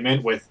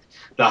disappointment with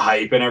the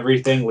hype and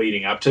everything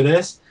leading up to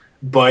this.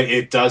 But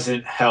it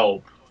doesn't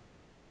help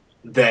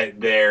that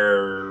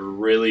they're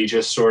really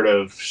just sort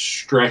of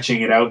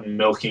stretching it out and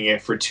milking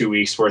it for 2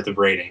 weeks worth of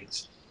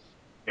ratings.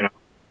 You know?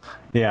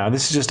 Yeah,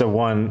 this is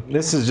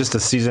just a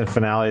season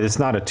finale. It's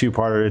not a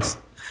 2-parter.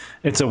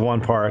 It's a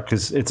 1-part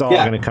because it's all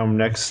going to come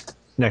next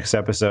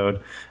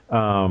episode.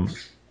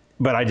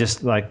 But I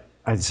just, like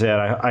I said,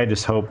 I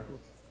just hope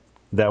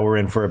that we're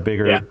in for a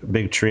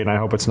big treat, and I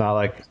hope it's not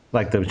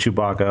like the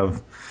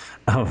Chewbacca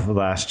of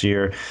last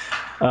year.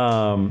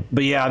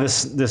 But yeah,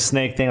 this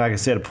snake thing, like I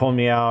said, it pulled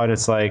me out.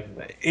 It's like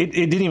it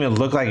didn't even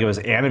look like it was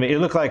animated. It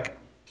looked like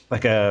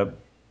a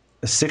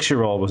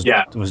 6-year-old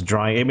was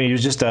drawing. I mean, it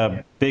was just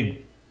a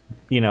big,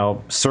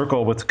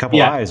 circle with a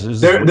couple eyes.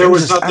 There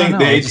was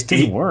nothing. It just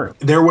didn't work.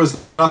 There was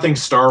nothing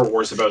Star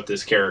Wars about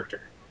this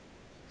character.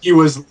 He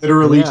was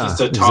literally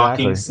just a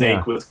talking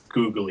snake with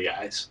googly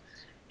eyes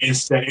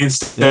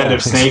instead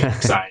of snake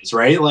eyes,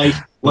 right? Like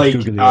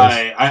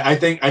I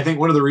think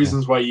one of the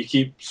reasons why you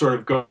keep sort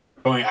of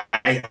going,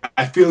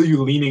 I feel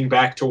you leaning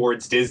back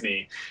towards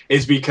Disney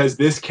is because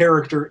this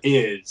character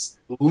is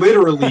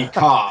literally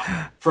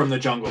Kaa from the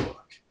Jungle Book.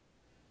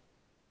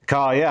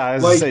 Kaa, yeah, I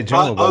was gonna say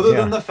Jungle Book. Other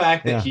than the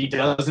fact that he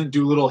doesn't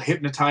do little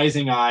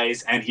hypnotizing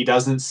eyes and he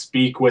doesn't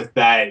speak with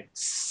that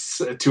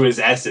to his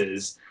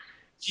S's.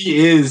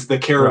 He is the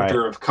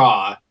character of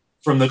Kaa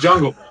from the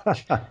Jungle Book,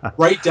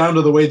 right down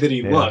to the way that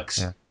he looks.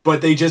 Yeah.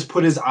 But they just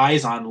put his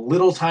eyes on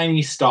little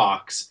tiny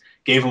stalks,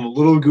 gave him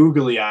little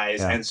googly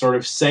eyes, and sort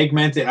of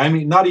segmented. I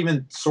mean, not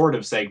even sort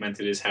of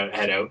segmented his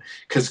head out,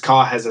 because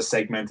Kaa has a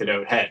segmented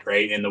out head,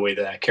 right, in the way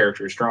that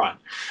character is drawn.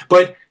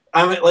 But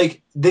I mean,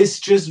 like, this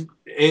just,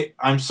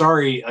 I'm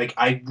sorry, like,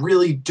 I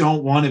really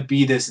don't want to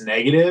be this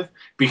negative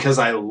because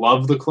I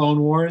love the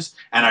Clone Wars,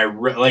 and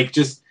I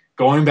just.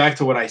 Going back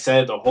to what I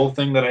said, the whole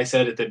thing that I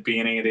said at the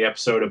beginning of the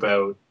episode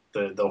about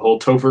the whole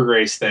Topher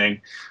Grace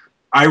thing,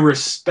 I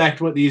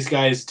respect what these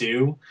guys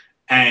do,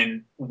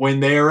 and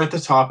when they are at the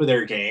top of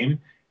their game,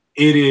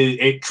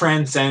 it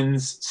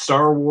transcends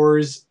Star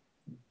Wars,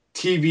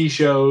 TV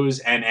shows,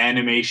 and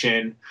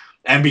animation,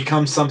 and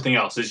becomes something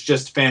else. It's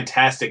just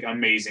fantastic,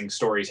 amazing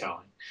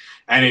storytelling,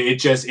 and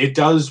it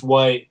does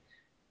what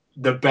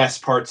the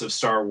best parts of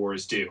Star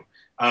Wars do.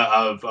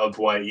 Of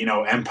what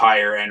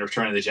Empire and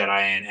Return of the Jedi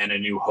and A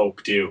New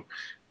Hope do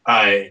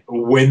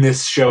when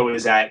this show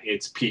is at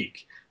its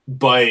peak.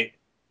 But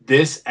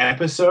this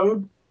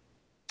episode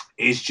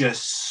is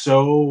just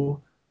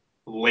so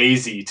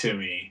lazy to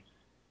me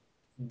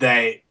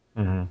that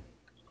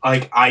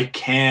like I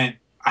can't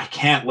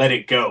let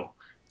it go.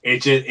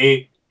 It's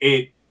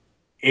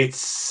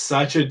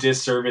such a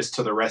disservice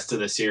to the rest of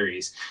the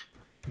series.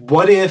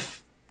 What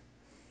if,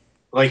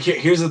 like,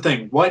 here's the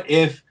thing, what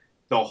if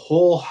the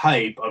whole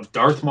hype of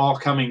Darth Maul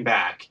coming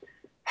back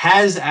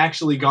has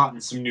actually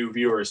gotten some new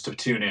viewers to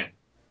tune in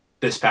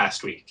this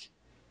past week?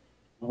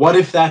 What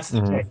if that's the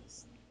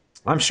case?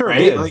 I'm sure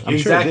right? it did. Like, I'm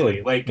exactly.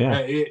 Sure it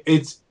did.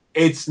 Like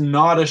it's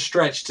not a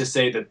stretch to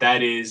say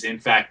that is in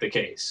fact the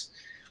case.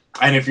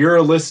 And if you're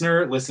a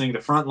listener listening to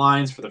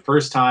Frontlines for the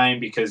first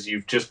time because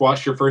you've just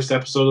watched your first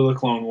episode of the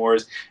Clone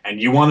Wars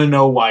and you want to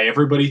know why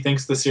everybody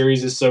thinks the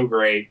series is so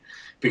great,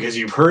 because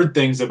you've heard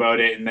things about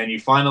it, and then you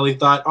finally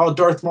thought, oh,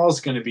 Darth Maul's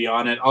going to be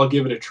on it, I'll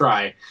give it a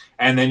try.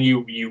 And then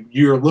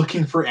you're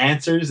looking for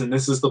answers, and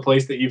this is the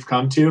place that you've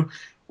come to.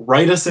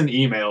 Write us an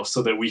email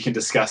so that we can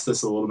discuss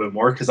this a little bit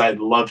more, because I'd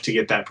love to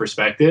get that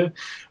perspective.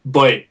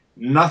 But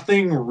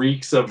nothing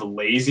reeks of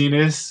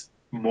laziness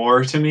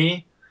more to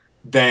me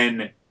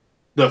than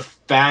the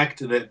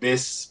fact that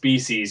this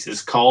species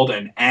is called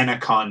an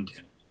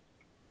anacondan.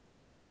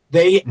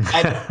 They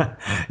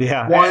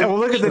yeah. Well,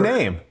 look at the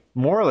name,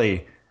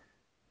 Morley.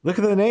 Look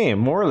at the name,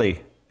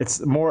 Morley. It's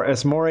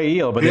moray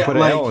eel, but they put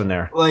an L in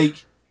there.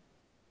 Like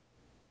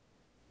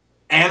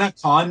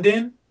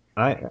anacondan.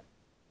 I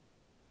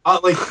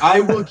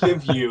will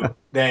give you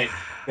that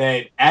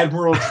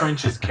Admiral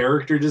Trench's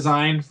character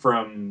design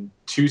from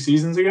 2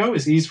 seasons ago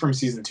he's from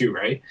season 2,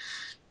 right?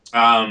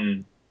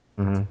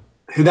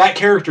 That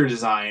character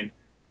design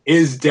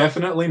is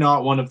definitely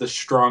not one of the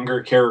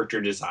stronger character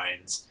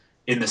designs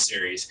in the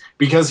series,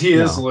 because he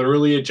is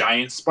literally a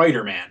giant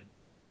Spider-Man,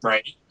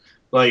 right?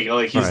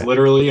 Like he's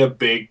literally a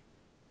big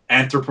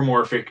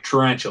anthropomorphic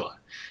tarantula.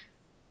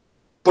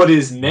 But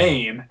his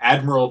name,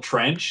 Admiral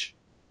Trench,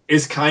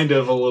 is kind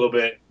of a little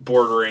bit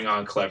bordering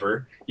on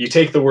clever. You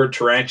take the word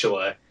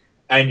tarantula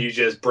and you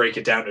just break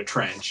it down to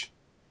trench.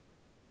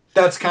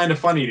 That's kind of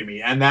funny to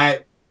me, and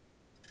that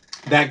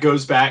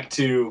goes back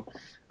to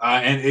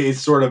and it's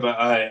sort of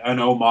an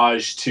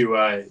homage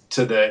to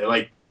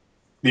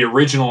the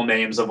original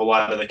names of a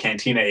lot of the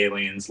Cantina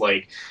aliens,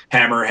 like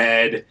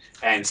Hammerhead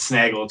and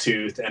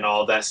Snaggletooth and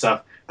all of that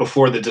stuff,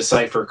 before the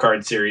Decipher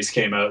card series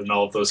came out, and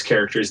all of those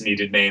characters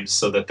needed names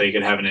so that they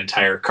could have an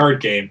entire card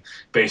game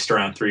based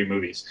around 3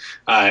 movies.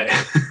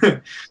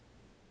 And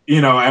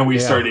we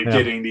started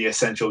getting the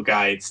essential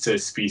guides to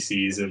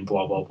species and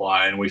blah, blah,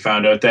 blah. And we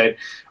found out that,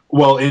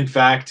 well, in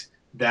fact,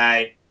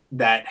 that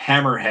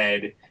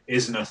Hammerhead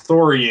is an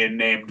Athorian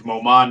named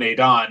Moman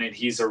Nadan, and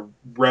he's a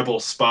rebel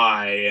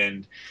spy,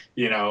 and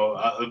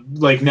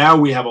now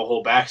we have a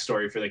whole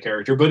backstory for the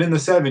character. But in the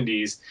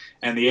 70s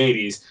and the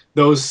 80s,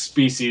 those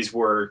species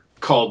were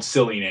called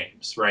silly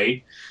names,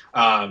 right?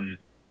 I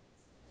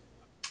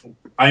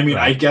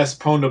guess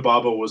Ponda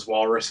Baba was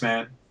Walrus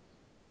Man,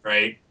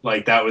 right?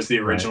 Like, that was the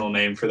original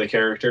name for the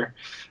character.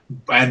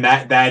 And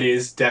that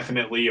is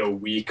definitely a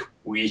weak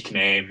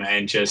name,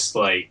 and just,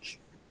 like,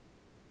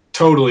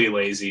 totally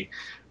lazy.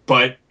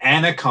 But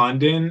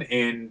Anacondan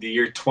in the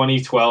year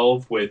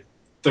 2012, with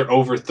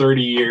over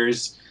 30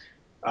 years,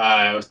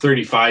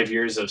 35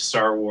 years of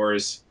Star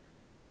Wars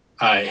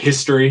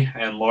history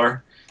and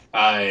lore,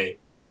 it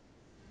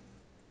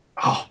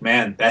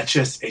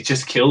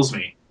just kills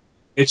me.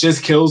 It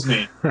just kills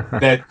me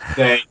that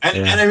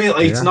I mean,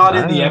 like, it's not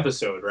in the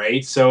episode,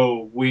 right?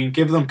 So we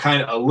give them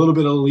kind of a little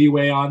bit of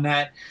leeway on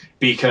that,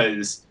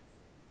 because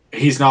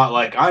he's not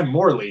like, I'm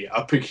Morley,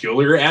 a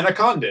peculiar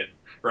anacondan.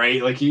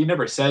 Right? Like, he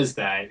never says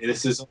that.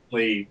 This is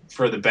only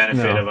for the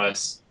benefit of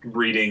us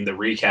reading the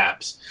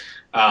recaps,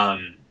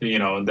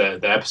 the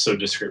episode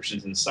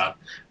descriptions and stuff.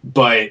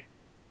 But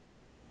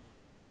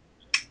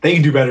they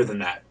can do better than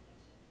that.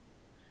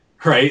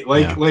 Right?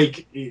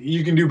 Like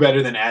you can do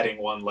better than adding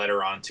 1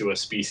 letter onto a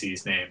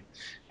species name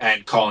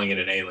and calling it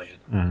an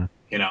alien.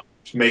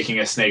 Making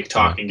a snake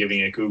talk and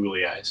giving it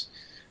googly eyes.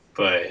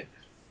 But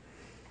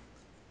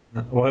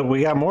well,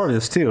 we got more of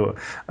this too.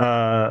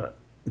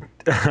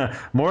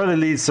 Morley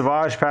leads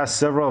Savage past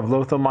several of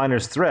Lothal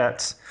Minor's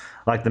threats,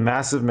 like the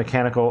massive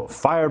mechanical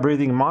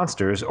fire-breathing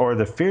monsters or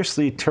the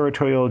fiercely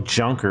territorial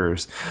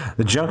Junkers.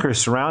 The Junkers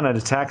surround and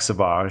attack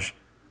Savage,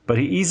 but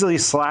he easily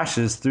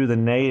slashes through the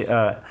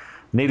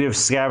native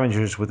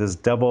scavengers with his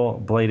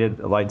double-bladed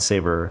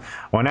lightsaber.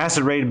 When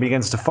acid rain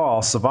begins to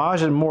fall,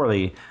 Savage and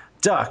Morley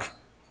duck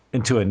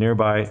into a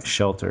nearby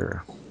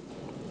shelter.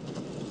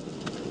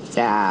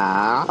 So,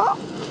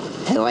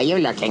 who are you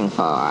looking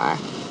for?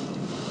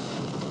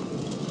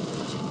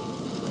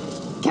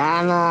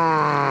 Come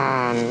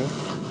on.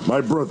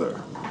 My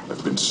brother.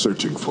 I've been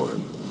searching for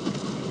him.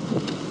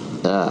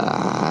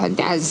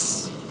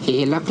 Does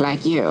he look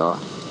like you?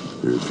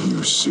 Have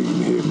you seen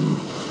him?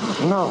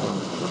 No.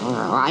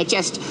 I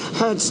just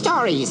heard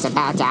stories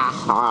about a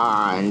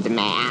horned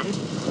man.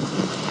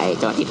 I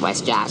thought it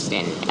was just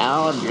an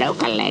old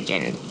local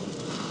legend.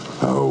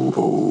 How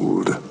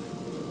old?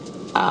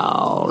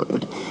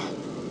 Old.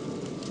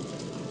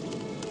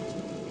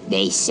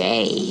 They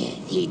say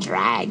he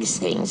drags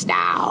things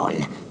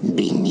down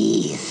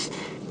beneath,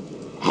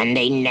 and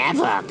they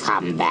never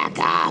come back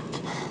up.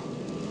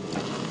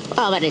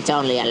 Oh, but it's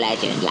only a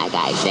legend, like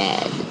I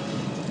said.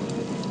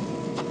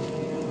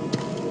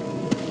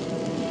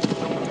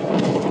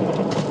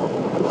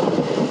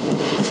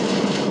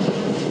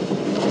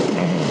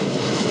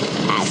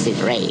 Acid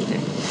rain.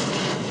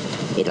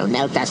 It'll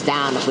melt us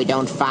down if we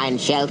don't find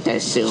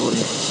shelter soon.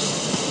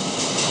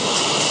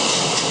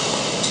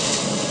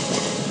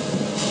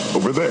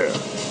 Over there.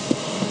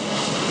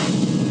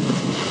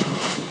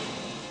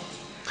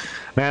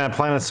 Man, the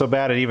planet's so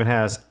bad it even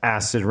has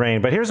acid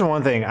rain. But here's the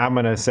one thing I'm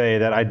going to say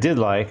that I did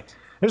like.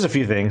 There's a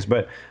few things,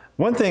 but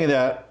one thing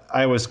that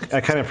I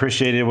kind of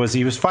appreciated was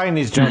he was fighting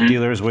these junk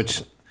dealers,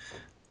 which,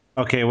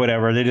 okay,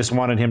 whatever. They just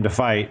wanted him to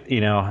fight.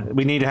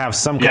 We need to have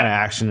some kind of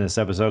action in this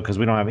episode because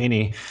we don't have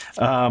any.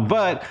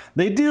 But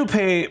they do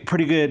pay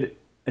pretty good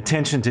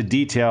attention to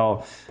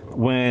detail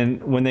when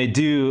the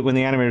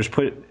animators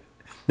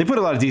they put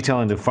a lot of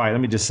detail into the fight.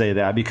 Let me just say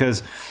that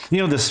because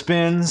the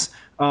spins.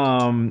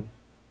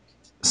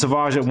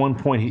 Savage at one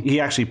point he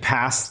actually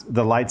passed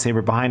the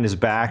lightsaber behind his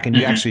back, and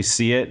you actually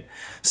see it.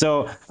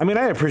 So I mean,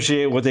 I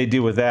appreciate what they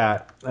do with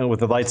that,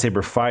 with the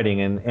lightsaber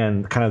fighting,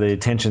 and kind of the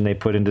attention they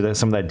put into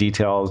some of that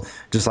detail.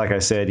 Just like I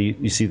said,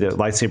 you see the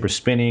lightsaber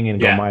spinning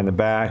and going behind the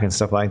back and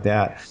stuff like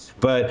that.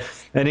 But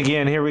and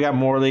again, here we got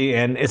Morley,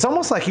 and it's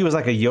almost like he was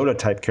like a Yoda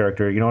type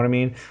character. You know what I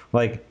mean?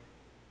 Like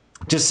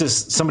just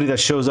as somebody that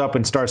shows up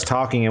and starts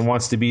talking and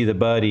wants to be the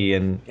buddy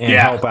and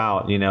help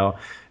out.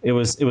 It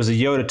was a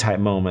Yoda type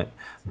moment.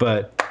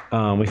 But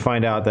we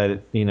find out that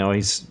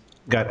he's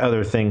got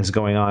other things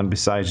going on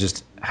besides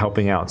just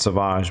helping out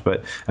Savage.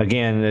 But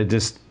again, it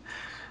just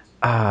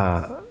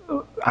I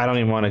don't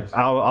even want to.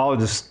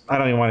 I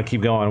don't even want to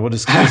keep going.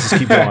 Let's just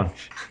keep going.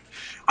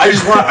 I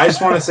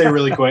just want to say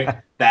really quick,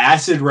 the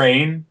acid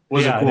rain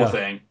was a cool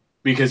thing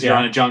because you're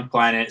on a junk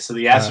planet, so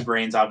the acid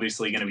rain's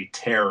obviously going to be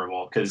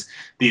terrible because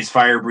these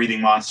fire-breathing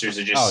monsters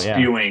are just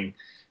spewing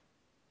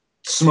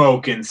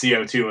smoke and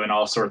CO2 and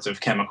all sorts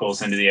of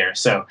chemicals into the air.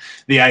 So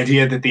the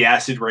idea that the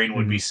acid rain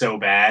would be so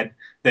bad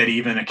that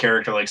even a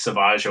character like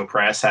Savage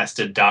Opress has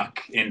to duck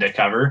into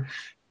cover.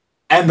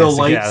 And the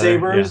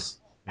lightsabers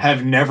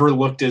have never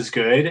looked as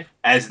good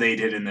as they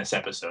did in this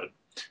episode.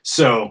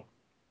 So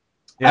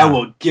I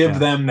will give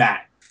them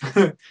that.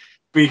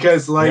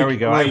 Because there we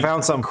go. I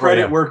found some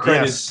credit where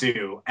credit's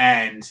due.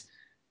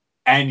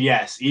 And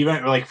yes,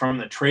 even like from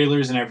the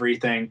trailers and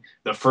everything,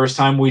 the first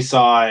time we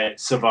saw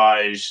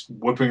Savage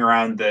whipping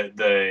around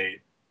the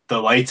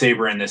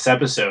lightsaber in this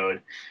episode,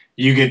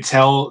 you could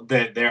tell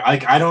that they're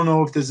like, I don't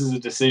know if this is a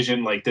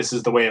decision, like this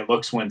is the way it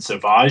looks when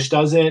Savage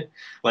does it,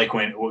 like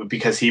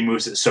because he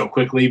moves it so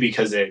quickly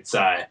because it's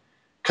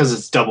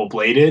double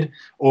bladed,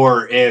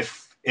 or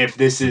if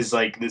this is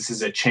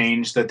a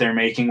change that they're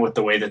making with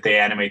the way that they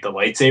animate the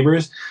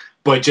lightsabers.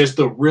 But just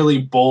the really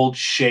bold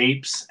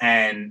shapes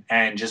and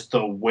just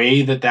the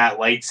way that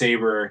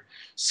lightsaber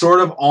sort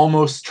of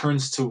almost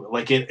turns to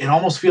like it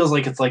almost feels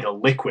like it's like a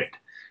liquid,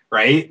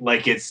 right?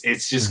 Like it's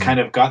just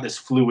kind of got this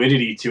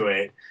fluidity to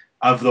it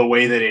of the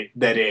way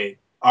that it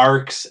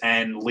arcs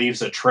and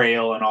leaves a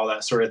trail and all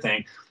that sort of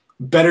thing.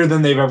 Better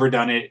than they've ever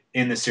done it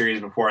in the series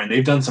before, and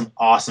they've done some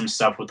awesome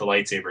stuff with the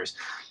lightsabers.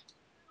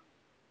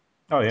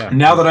 Oh yeah.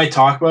 Now that I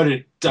talk about it,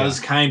 it does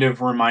kind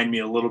of remind me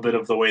a little bit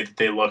of the way that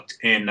they looked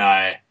in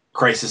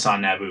Crisis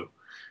on Naboo,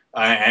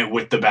 and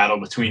with the battle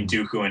between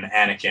Dooku and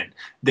Anakin.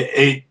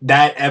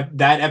 That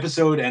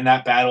episode and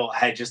that battle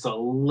had just a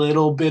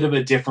little bit of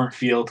a different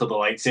feel to the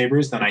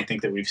lightsabers than I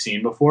think that we've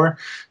seen before.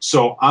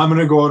 So I'm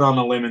going to go out on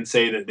a limb and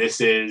say that this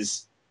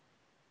is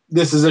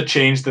a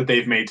change that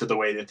they've made to the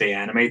way that they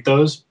animate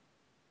those.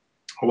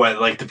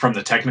 From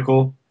the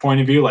technical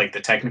point of view, like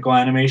the technical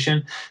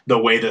animation, the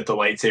way that the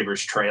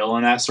lightsabers trail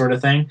and that sort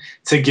of thing,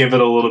 to give it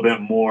a little bit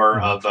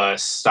more of a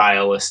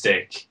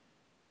stylistic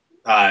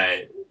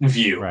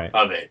view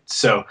of it.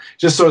 So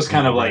just so it's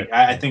kind of like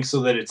I think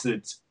so that it's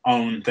its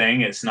own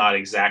thing. It's not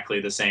exactly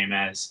the same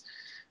as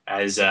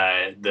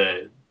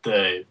the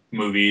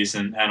movies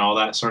and all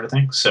that sort of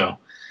thing. So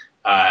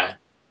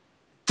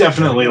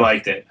definitely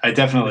liked it. I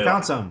definitely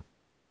found some.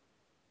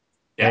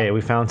 Yeah. Hey,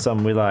 we found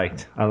something we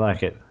liked. I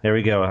like it. There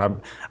we go.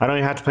 I don't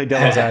even have to play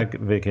devil's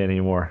advocate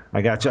anymore.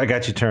 I got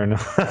you turned.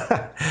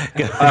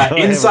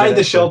 Inside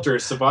the shelter,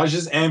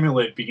 Savage's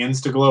amulet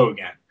begins to glow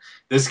again.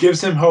 This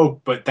gives him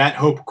hope, but that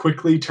hope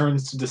quickly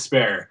turns to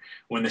despair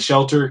when the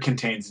shelter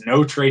contains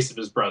no trace of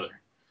his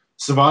brother.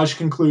 Savage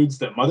concludes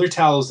that Mother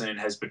Talzin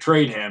has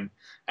betrayed him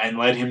and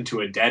led him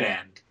to a dead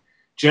end.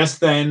 Just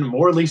then,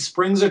 Morley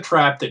springs a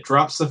trap that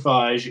drops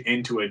Savage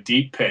into a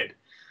deep pit.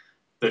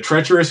 The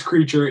treacherous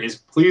creature is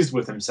pleased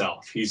with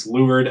himself. He's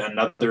lured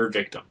another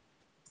victim.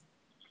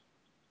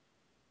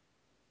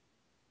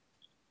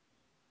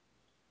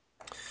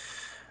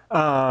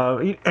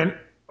 And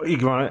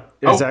you want it?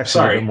 There's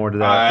actually a little more to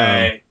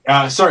that.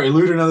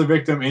 Lured another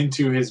victim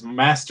into his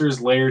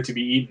master's lair to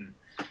be eaten.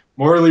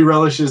 Morley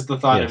relishes the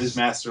thought of his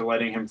master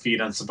letting him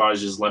feed on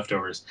Savage's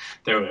leftovers.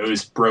 It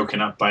was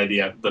broken up by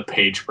the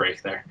page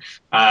break there.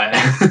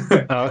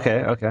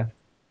 Okay.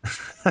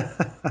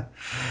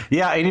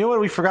 Yeah, and you know what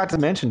we forgot to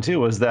mention too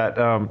was that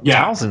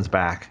Talzin's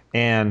back,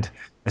 and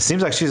it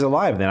seems like she's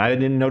alive. Then I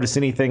didn't notice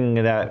anything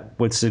that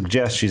would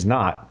suggest she's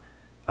not.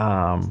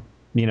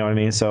 You know what I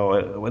mean?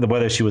 So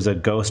whether she was a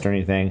ghost or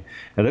anything,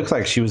 it looks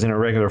like she was in her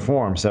regular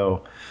form.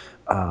 So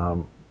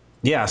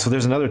so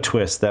there's another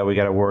twist that we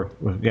got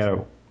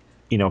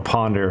to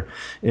ponder,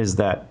 is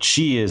that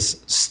she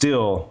is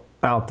still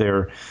out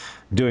there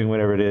doing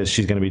whatever it is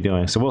she's going to be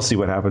doing. So we'll see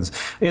what happens.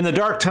 In the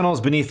dark tunnels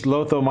beneath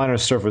Lotho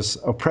Minor's surface,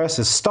 Opress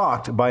is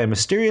stalked by a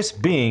mysterious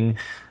being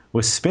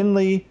with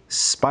spindly,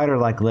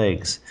 spider-like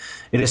legs.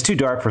 It is too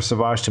dark for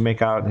Savage to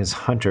make out his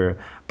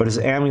hunter, but his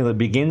amulet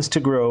begins to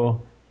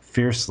grow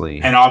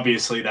fiercely. And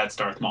obviously that's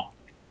Darth Maul.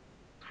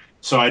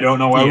 So I don't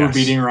know why we're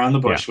beating around the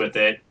bush with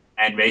it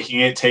and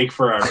making it take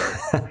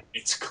forever.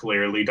 It's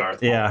clearly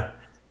Darth Maul. Yeah.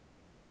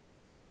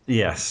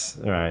 Yes.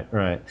 Right.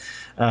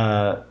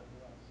 I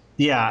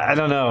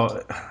don't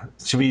know.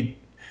 Should we?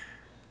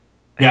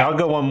 And I'll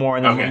go one more,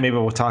 and then maybe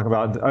we'll talk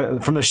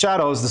about from the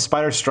shadows. The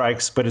spider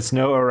strikes, but it's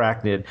no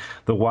arachnid.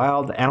 The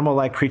wild,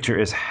 animal-like creature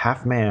is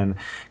half man,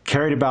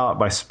 carried about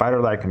by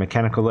spider-like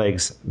mechanical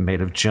legs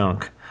made of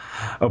junk.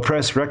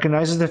 Opress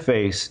recognizes the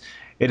face.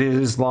 It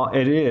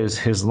is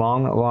his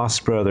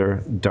long-lost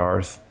brother,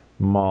 Darth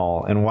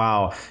Maul. And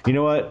wow, you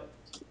know what?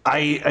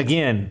 I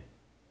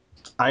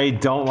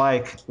don't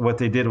like what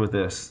they did with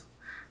this.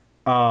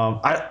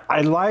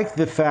 I like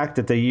the fact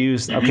that they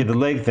used the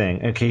leg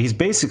thing. Okay, he's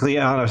basically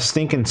on a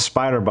stinking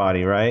spider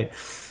body, right?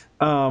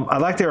 I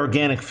like the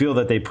organic feel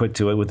that they put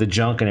to it with the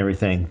junk and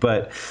everything,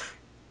 but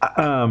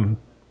I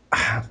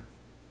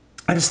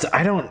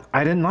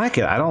didn't like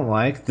it. I don't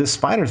like the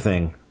spider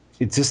thing.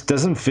 It just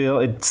doesn't feel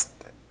it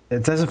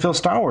doesn't feel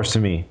Star Wars to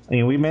me.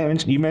 I mean,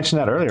 you mentioned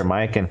that earlier,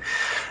 Mike, and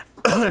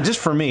just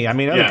for me. I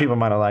mean, other people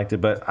might have liked it,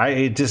 but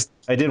it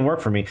didn't work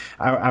for me.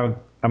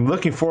 I'm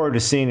looking forward to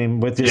seeing him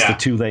with just the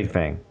two-leg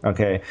thing.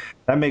 Okay,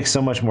 that makes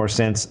so much more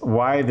sense.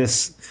 Why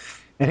this?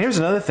 And here's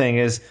another thing: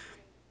 is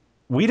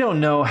we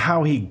don't know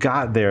how he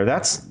got there.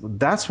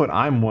 That's what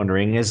I'm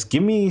wondering. Is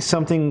give me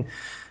something,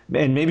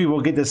 and maybe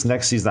we'll get this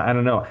next season. I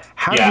don't know.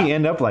 How did he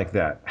end up like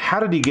that? How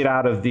did he get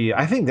out of the?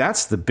 I think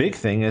that's the big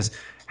thing: is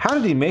how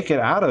did he make it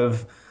out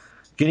of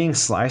getting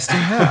sliced in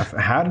half?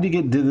 How did he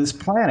get to this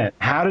planet?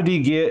 How did he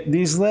get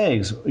these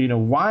legs?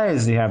 Why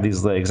does he have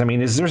these legs? I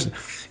mean,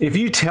 if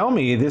you tell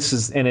me this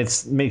is, and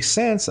it makes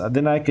sense,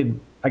 then I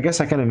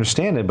guess I can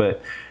understand it.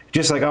 But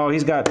just like,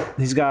 he's got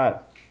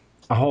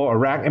a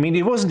whole I mean,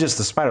 it wasn't just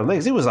the spider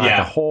legs. It was like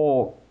a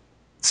whole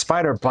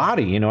spider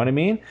body. You know what I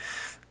mean?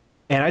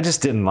 And I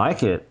just didn't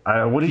like it.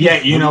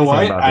 You know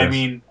what? I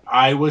mean,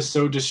 I was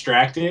so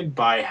distracted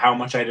by how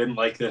much I didn't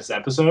like this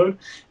episode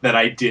that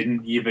I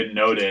didn't even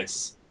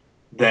notice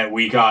that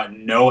we got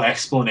no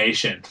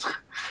explanation.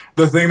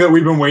 The thing that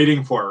we've been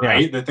waiting for,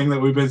 right? Yeah. The thing that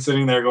we've been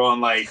sitting there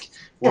going like,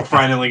 we're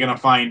finally going to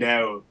find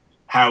out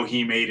how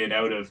he made it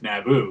out of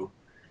Naboo.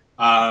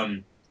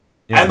 And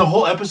the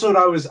whole episode,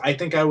 I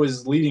think I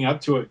was leading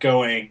up to it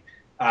going,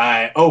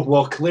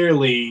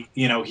 clearly,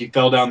 he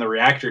fell down the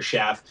reactor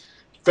shaft,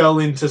 fell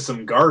into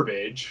some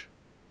garbage,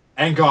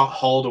 and got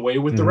hauled away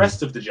with the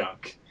rest of the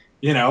junk.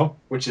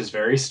 Which is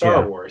very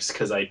Star Wars,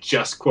 because I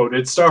just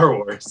quoted Star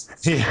Wars.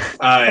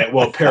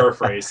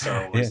 Paraphrase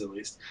Star Wars, at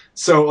least.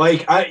 So,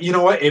 you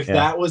know what? If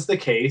that was the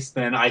case,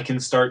 then I can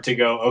start to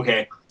go,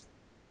 okay,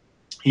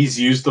 he's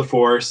used the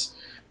Force.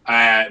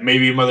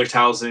 Maybe Mother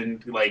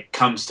Talzin,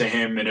 comes to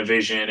him in a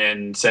vision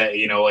and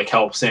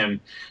helps him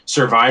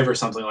survive or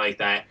something like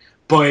that.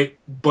 But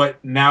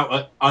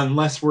now,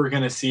 unless we're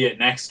going to see it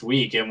next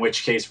week, in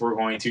which case we're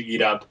going to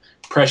eat up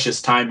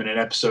precious time in an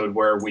episode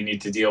where we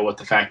need to deal with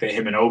the fact that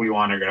him and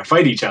Obi-Wan are going to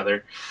fight each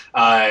other,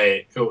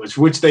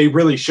 which they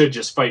really should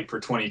just fight for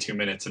 22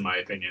 minutes, in my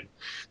opinion.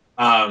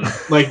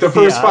 The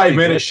first 5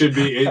 minutes should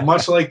be,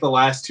 much like the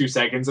last 2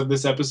 seconds of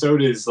this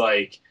episode is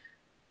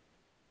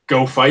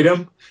go fight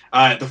him.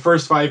 The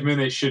first 5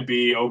 minutes should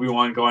be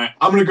Obi-Wan going,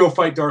 I'm going to go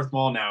fight Darth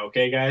Maul now,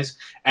 okay, guys?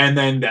 And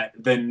then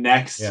the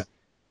next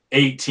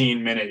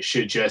 18 minutes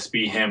should just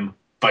be him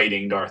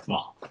fighting Darth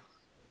Maul.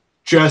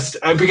 That's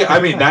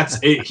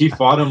it. He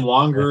fought him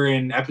longer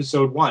in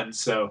episode 1,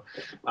 so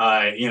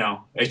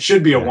it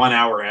should be a 1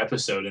 hour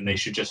episode, and they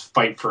should just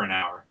fight for an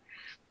hour.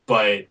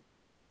 But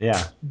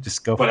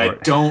just go. But I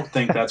don't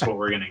think that's what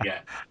we're gonna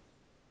get.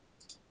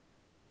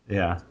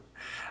 Yeah,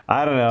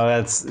 I don't know.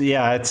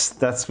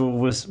 That's what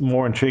was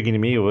more intriguing to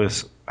me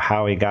was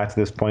how he got to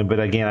this point. But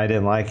again, I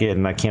didn't like it,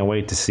 and I can't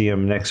wait to see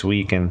him next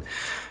week and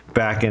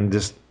back in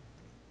just.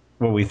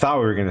 Well, we thought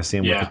we were going to see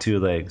him with the two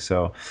legs.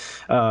 So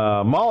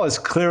Maul is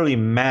clearly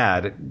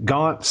mad,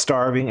 gaunt,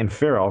 starving, and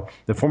feral.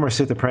 The former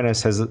Sith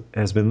apprentice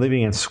has been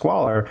living in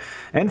squalor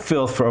and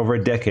filth for over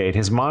a decade.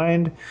 His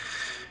mind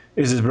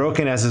is as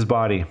broken as his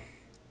body.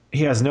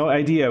 He has no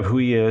idea of who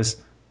he is,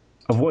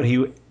 of what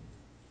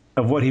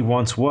he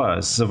once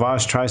was.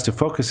 Savage tries to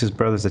focus his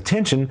brother's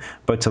attention,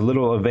 but to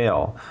little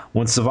avail.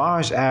 When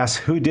Savage asks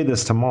who did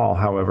this to Maul,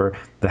 however,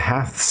 the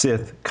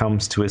half-Sith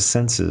comes to his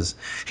senses.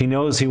 He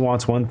knows he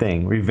wants one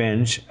thing,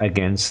 revenge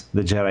against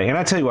the Jedi. And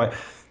I tell you what,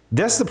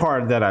 that's the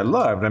part that I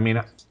loved. I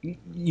mean,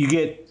 you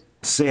get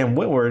Sam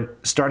Witwer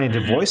starting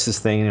to voice this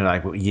thing, and you're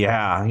like,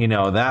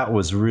 well,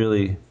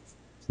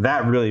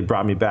 that really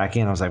brought me back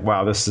in. I was like,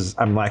 wow,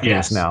 I'm liking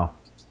this now.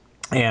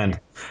 And,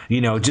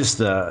 just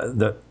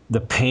the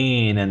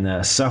pain and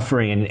the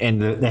suffering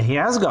and he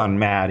has gone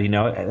mad.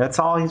 That's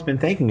all he's been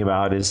thinking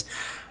about is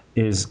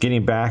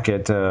getting back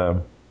at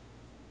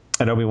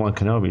Obi-Wan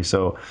Kenobi.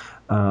 So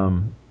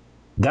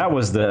that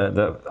was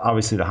the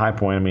obviously the high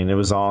point. I mean, it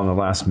was all in the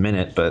last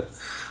minute, but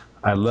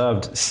I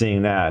loved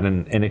seeing that,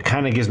 and it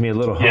kind of gives me a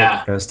little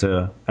hope as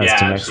to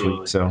next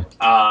week. So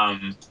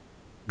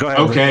go ahead.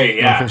 Okay,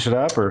 finish it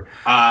up or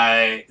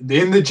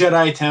in the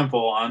Jedi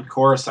Temple on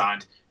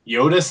Coruscant,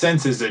 Yoda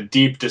senses a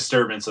deep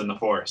disturbance in the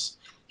Force.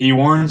 He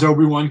warns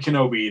Obi-Wan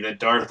Kenobi that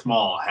Darth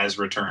Maul has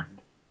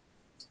returned.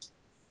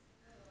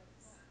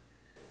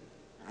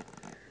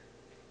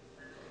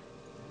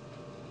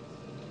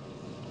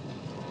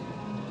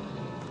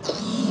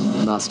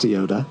 Master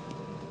Yoda,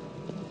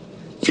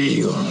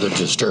 feel the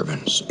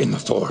disturbance in the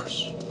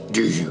Force,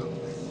 do you?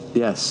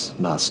 Yes,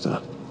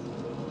 Master.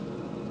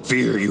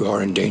 Fear you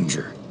are in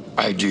danger.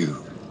 I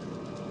do.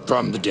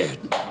 From the dead,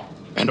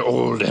 an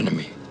old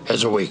enemy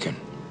has awakened,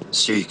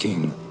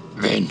 seeking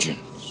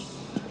vengeance.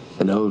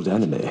 An old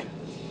enemy?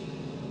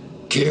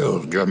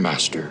 Killed your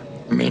master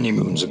many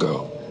moons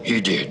ago.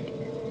 He did.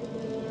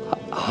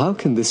 How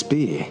can this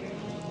be?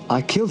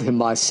 I killed him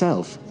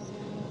myself.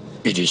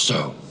 It is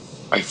so,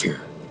 I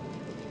fear.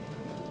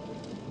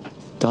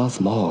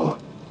 Darth Maul,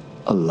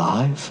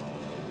 alive?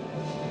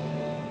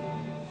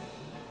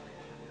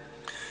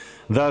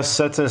 Thus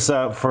sets us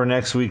up for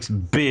next week's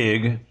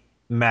big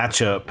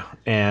matchup.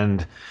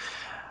 And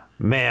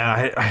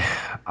man,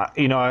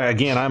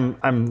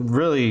 I'm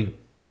really,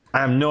 I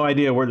have no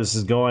idea where this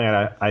is going.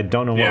 I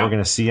don't know what we're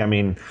going to see. I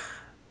mean,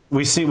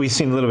 we've seen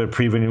a little bit of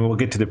preview, and we'll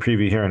get to the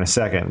preview here in a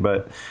second.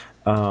 But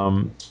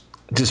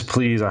just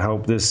please, I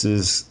hope this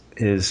is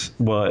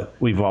what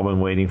we've all been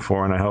waiting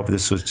for, and I hope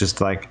this was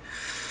just like,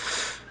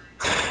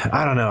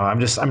 I don't know. I'm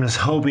just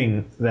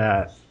hoping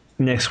that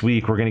next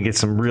week we're going to get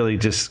some really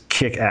just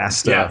kick-ass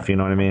stuff. You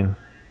know what I mean?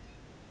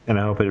 And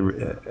I hope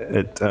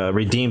it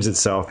redeems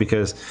itself,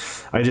 because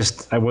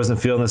I wasn't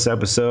feeling this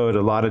episode.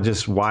 A lot of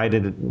just why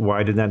did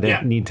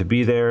that need to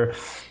be there?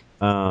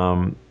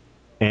 And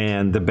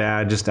the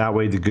bad just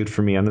outweighed the good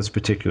for me on this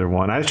particular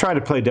one. I tried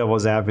to play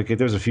devil's advocate.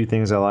 There's a few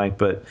things I liked,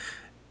 but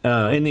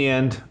in the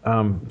end,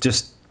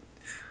 just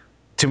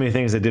too many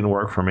things that didn't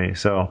work for me.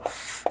 So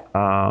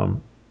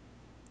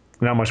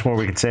not much more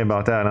we can say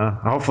about that, huh?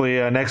 Hopefully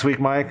next week,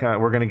 Mike,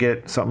 we're going to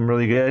get something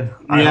really good.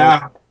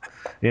 Yeah.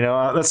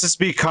 Let's just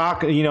be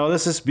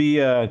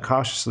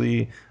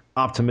cautiously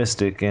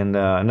optimistic and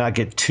not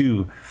get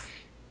too,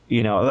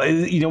 we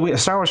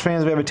Star Wars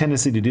fans, we have a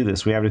tendency to do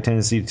this. We have a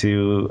tendency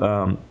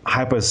to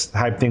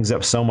hype things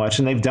up so much,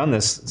 and they've done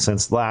this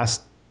since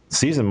last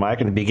season, Mike.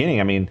 In the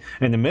beginning, I mean,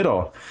 in the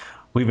middle,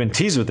 we've been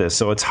teased with this,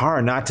 so it's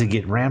hard not to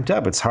get ramped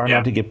up. It's hard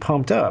not to get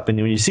pumped up. And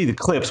when you see the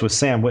clips with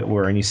Sam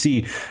Witwer and you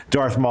see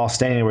Darth Maul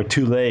standing there with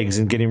two legs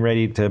and getting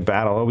ready to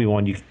battle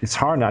Obi-Wan, it's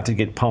hard not to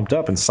get pumped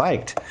up and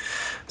psyched.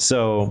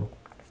 So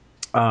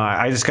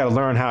I just got to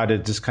learn how to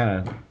just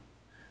kind of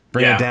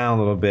bring it down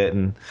a little bit,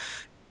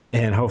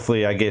 and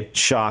hopefully I get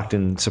shocked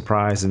and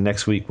surprised, and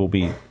next week we'll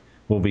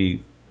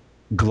be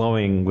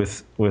glowing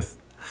with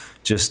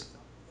just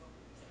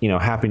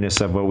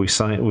happiness of what we've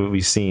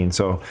seen.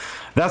 So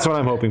that's what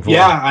I'm hoping for.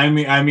 Yeah, I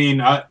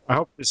mean, I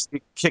hope this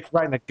kick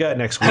right in the gut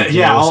next week.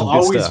 I'll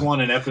always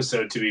want an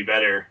episode to be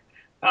better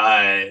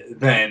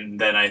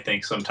than I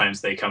think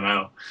sometimes they come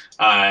out.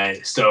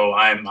 So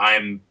I'm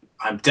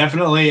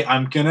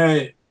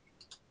gonna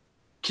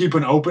keep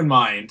an open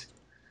mind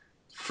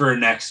for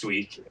next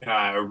week,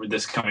 or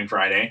this coming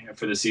Friday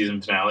for the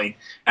season finale,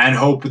 and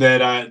hope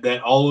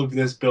that all of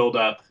this build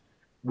up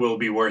will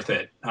be worth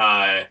it.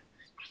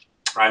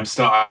 I'm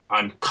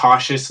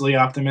cautiously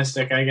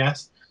optimistic, I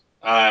guess.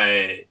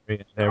 I'm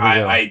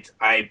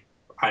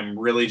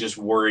really just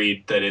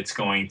worried that it's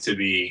going to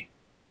be.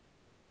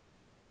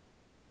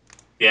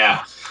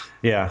 Yeah.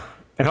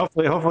 And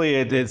hopefully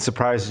it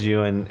surprises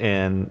you,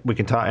 and we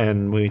can talk,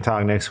 and when we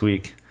talk next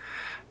week,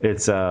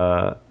 it's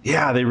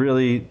they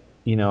really,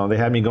 they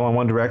had me going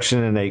one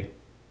direction, and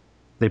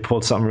they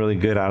pulled something really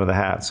good out of the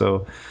hat.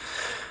 So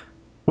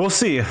we'll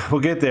see.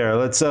 We'll get there.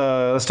 Let's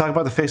talk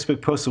about the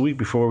Facebook post of the week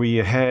before we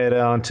head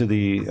on to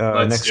the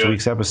next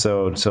week's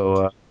episode.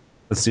 So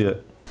let's do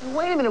it.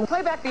 Wait a minute,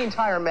 play back the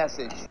entire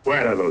message.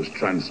 Where are those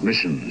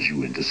transmissions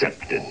you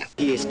intercepted?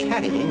 He is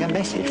carrying a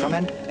message from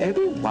an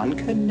Obi-Wan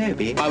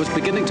Kenobi. I was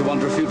beginning to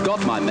wonder if you'd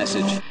got my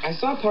message. I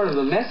saw part of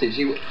the message.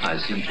 I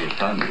seem to have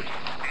found it.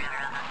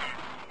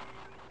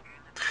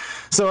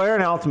 So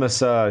Aaron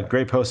Altimus,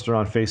 great poster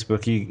on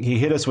Facebook, he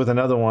hit us with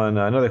another one,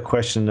 another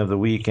question of the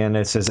week, and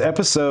it says,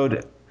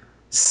 Episode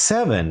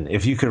 7,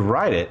 if you could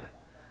write it,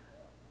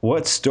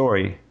 what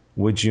story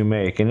would you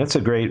make? And that's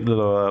a great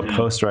little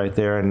post right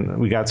there, and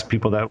we got some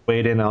people that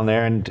weighed in on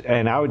there,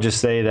 and I would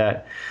just say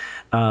that,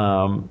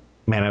 man,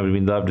 I would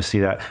love to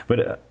see that.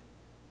 But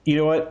you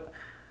know what?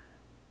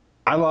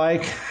 I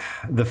like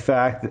the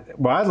fact that,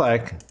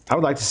 I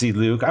would like to see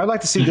Luke. I would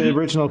like to see the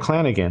original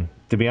clan again,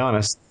 to be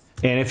honest.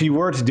 And if you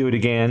were to do it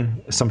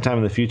again sometime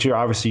in the future,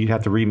 obviously you'd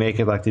have to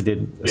remake it like they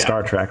did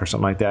Star Trek or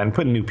something like that, and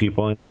put new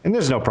people in. And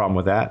there's no problem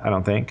with that, I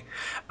don't think.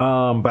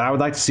 But I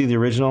would like to see the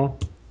original,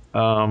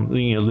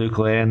 Luke,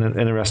 Leia, and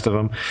the rest of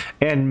them,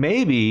 and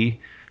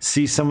maybe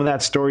see some of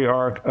that story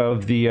arc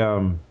of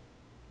the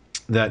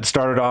that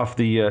started off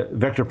the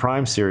Vector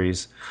Prime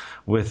series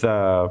with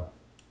I'm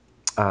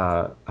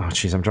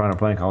drawing a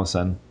blank all of a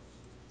sudden.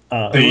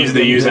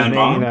 They use that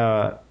bomb.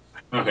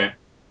 Okay.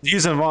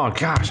 Using Vaughn,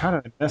 gosh, how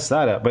did I mess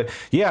that up? But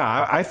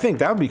yeah, I think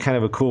that would be kind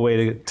of a cool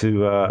way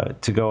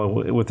to go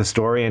with the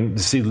story, and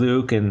to see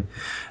Luke and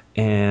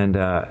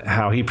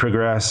how he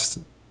progressed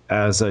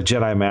as a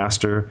Jedi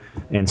Master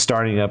and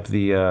starting up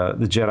the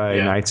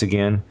Jedi Knights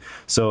again.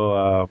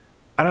 So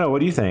I don't know. What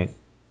do you think?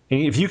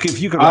 If you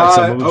could write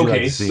something, what would you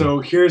like to see? So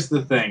here's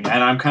the thing,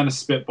 and I'm kind of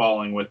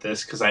spitballing with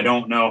this because I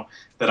don't know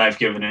that I've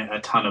given it a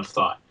ton of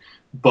thought.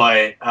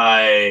 but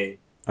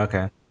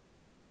okay.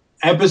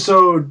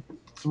 Episode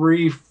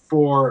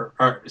 4,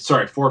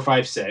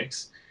 5,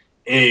 6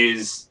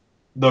 is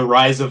the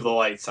rise of the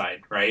light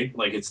side, right?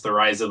 Like it's the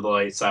rise of the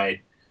light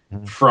side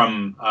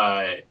from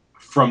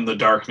the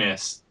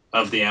darkness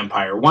of the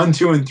Empire. 1,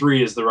 2, and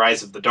 3 is the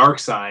rise of the dark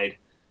side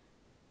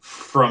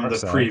from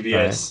the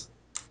previous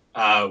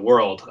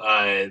world.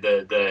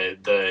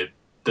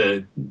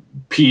 The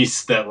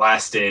peace that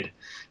lasted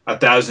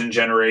 1,000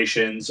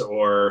 generations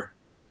or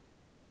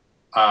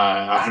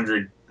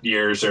 100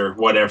 years or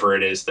whatever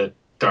it is that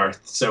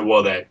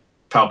that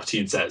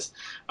Palpatine says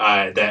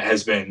that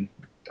has been.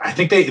 I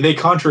think they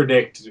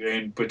contradict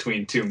in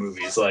between two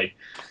movies. Like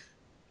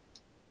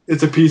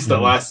it's a peace that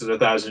lasted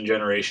 1,000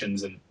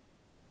 generations, and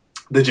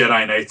the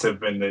Jedi Knights have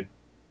been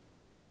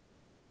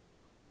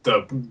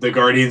the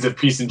guardians of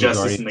peace and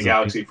justice in the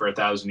galaxy for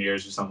 1,000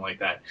 years or something like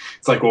that.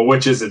 It's like, well,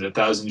 which is it,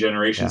 1,000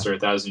 generations or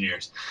 1,000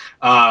 years?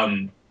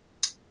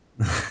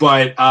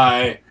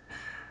 But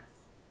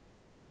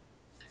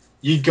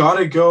you got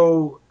to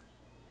go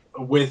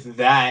with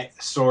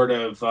that sort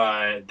of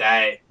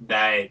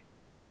that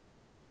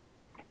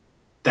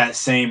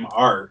same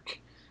arc,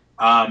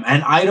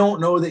 and I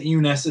don't know that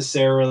you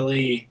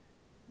necessarily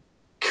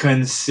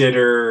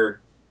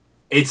consider.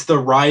 It's the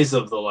rise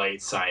of the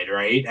light side,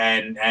 right?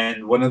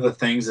 And one of the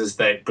things is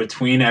that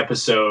between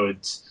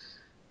episodes,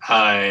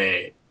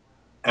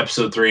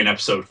 episode 3 and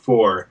episode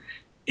 4,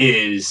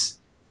 is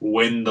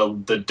when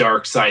the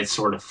dark side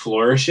sort of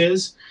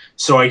flourishes.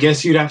 So I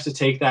guess you'd have to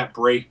take that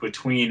break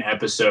between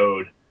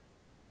episode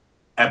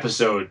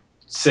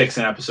 6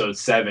 and episode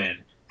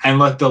 7 and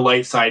let the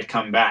light side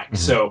come back. Mm-hmm.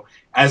 So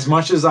as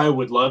much as I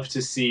would love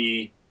to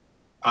see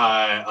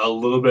a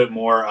little bit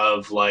more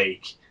of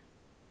like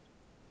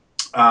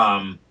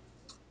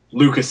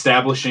Luke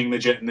establishing the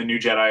new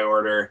Jedi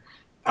Order,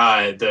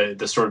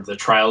 the sort of the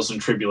trials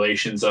and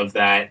tribulations of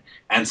that,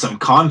 and some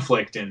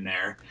conflict in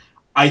there.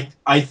 I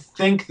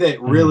think that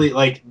really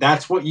like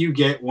that's what you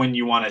get when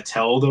you want to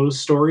tell those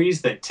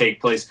stories that take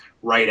place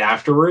right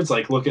afterwards.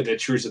 Like look at the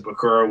Truce of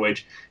Bakura,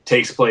 which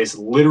takes place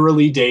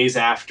literally days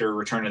after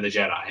Return of the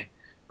Jedi,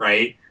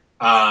 right?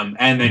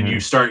 And then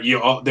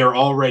they're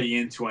already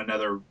into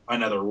another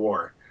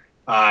war,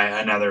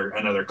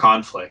 another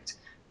conflict.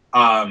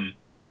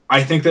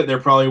 I think that there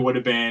probably would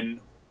have been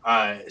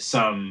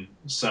some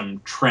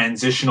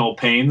transitional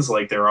pains,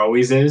 like there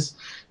always is,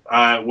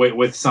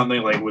 with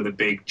something like with a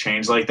big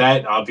change like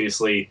that.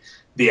 Obviously,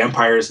 the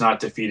Empire is not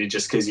defeated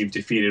just because you've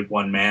defeated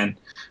one man,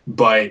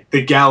 but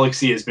the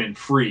galaxy has been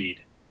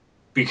freed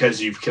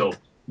because you've killed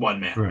one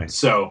man. Right.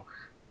 So,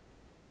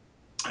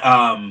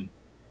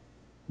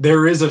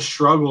 there is a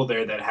struggle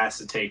there that has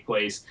to take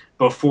place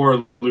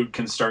before Luke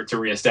can start to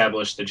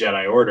reestablish the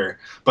Jedi Order.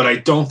 But I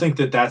don't think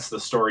that that's the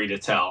story to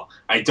tell.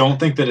 I don't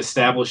think that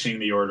establishing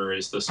the Order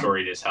is the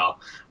story to tell.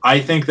 I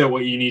think that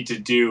what you need to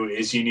do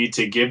is you need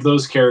to give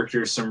those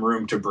characters some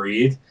room to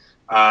breathe,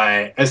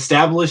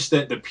 establish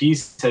that the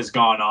peace has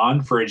gone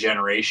on for a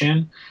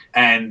generation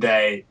and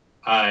that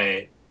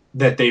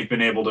they've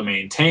been able to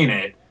maintain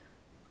it.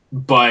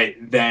 But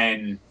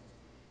then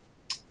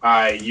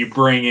you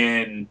bring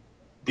in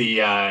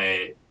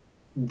the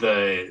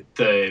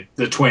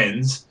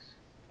twins,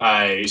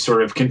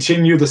 sort of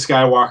continue the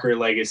Skywalker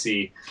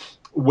legacy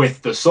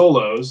with the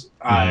Solos.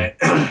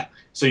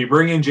 So you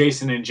bring in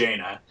Jason and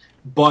Jaina,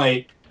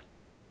 but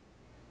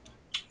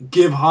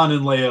give Han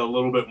and Leia a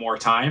little bit more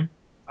time.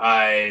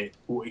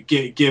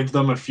 Give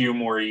them a few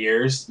more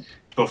years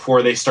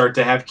before they start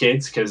to have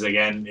kids, because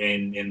again,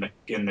 in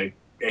the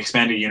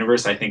expanded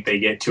universe, I think they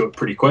get to it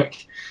pretty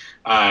quick.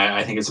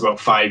 I think it's about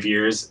 5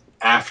 years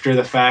after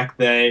the fact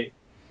that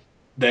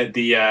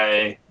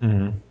the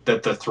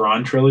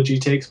Thrawn trilogy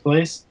takes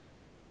place,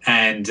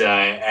 and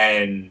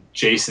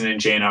Jason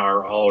and Jaina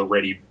are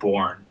already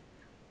born,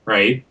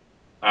 right?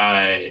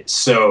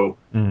 So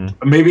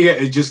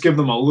maybe just give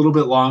them a little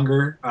bit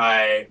longer.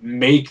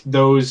 Make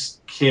those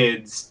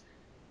kids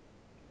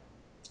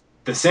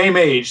the same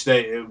age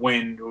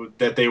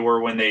that they were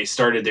when they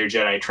started their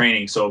Jedi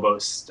training. So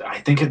about I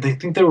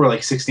think they were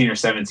like 16 or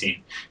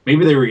 17.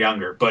 Maybe they were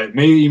younger, but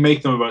maybe you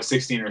make them about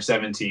 16 or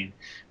 17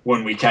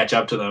 when we catch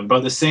up to them.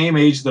 But the same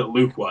age that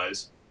Luke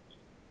was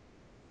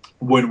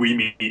when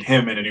we meet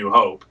him in A New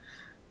Hope,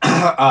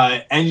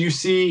 and you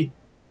see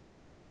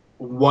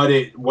what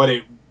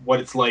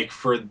it's like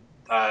for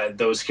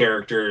those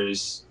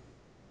characters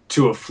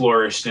to have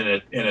flourished in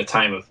a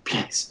time of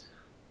peace.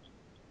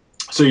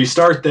 So you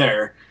start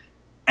there,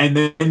 and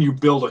then you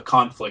build a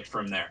conflict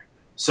from there.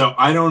 So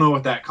I don't know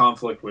what that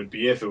conflict would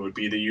be, if it would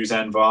be the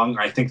Yuuzhan Vong.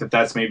 I think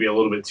that's maybe a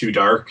little bit too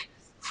dark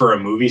for a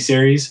movie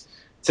series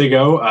to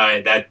go.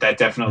 That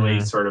definitely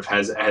sort of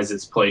has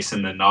its place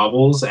in the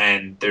novels,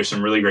 and there's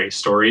some really great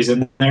stories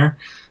in there.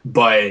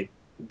 But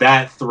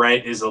that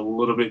threat is a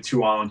little bit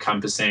too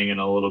all-encompassing and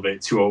a little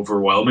bit too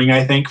overwhelming,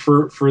 I think,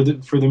 for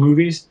the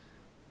movies.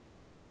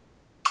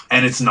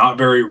 And it's not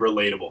very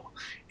relatable.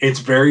 It's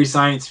very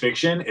science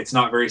fiction. It's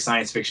not very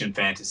science fiction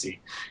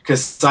fantasy. Because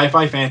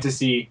sci-fi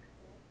fantasy,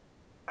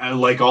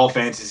 like all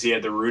fantasy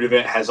at the root of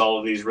it, has all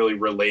of these really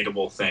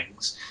relatable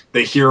things.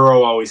 The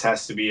hero always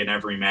has to be an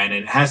everyman,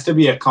 and it has to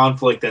be a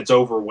conflict that's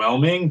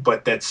overwhelming,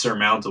 but that's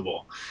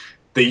surmountable.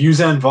 The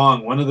Yuuzhan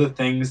Vong, one of the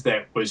things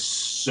that was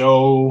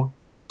so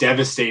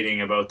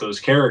devastating about those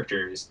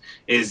characters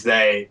is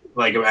that,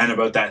 like, and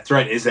about that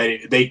threat, is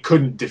that they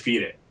couldn't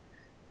defeat it.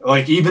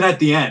 Like, even at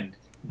the end,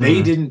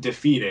 they didn't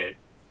defeat it.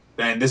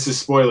 And this is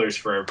spoilers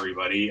for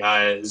everybody.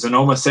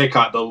 Xenoma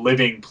Sekot, the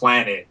living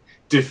planet,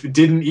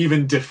 didn't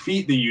even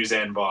defeat the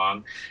Yuuzhan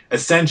Vong,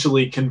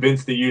 essentially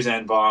convinced the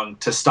Yuuzhan Vong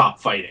to stop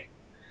fighting,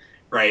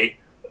 right?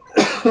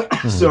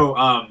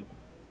 So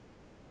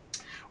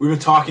we've been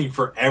talking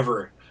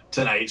forever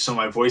tonight, so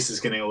my voice is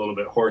getting a little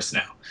bit hoarse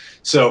now.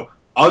 So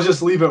I'll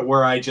just leave it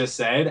where I just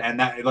said, and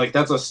that, like,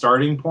 that's a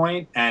starting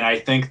point, and I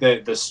think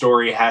that the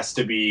story has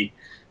to be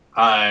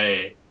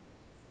a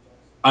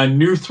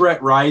new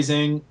threat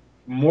rising,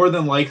 more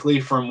than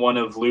likely from one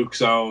of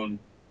Luke's own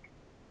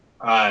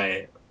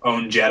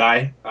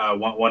Jedi,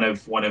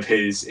 one of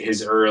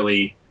his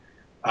early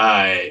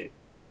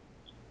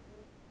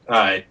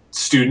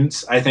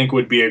students. I think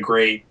would be a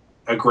great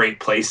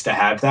place to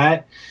have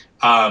that,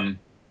 and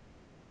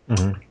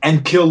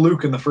kill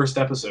Luke in the first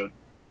episode,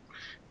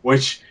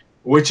 which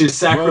is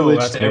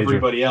sacrilege to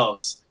everybody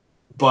else.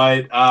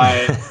 But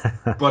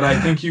I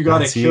think you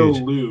got to kill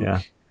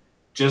Luke,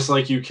 just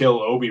like you kill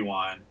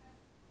Obi-Wan.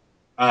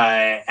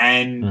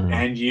 And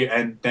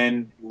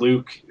then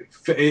Luke,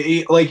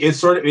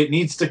 it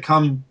needs to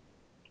come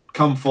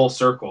full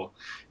circle,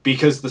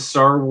 because the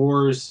Star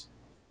Wars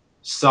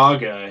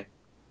saga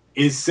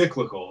is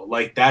cyclical.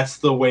 Like, that's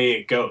the way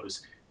it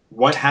goes.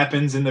 What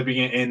happens in the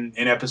in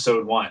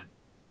episode 1?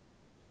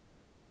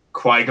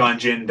 Qui-Gon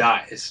Jinn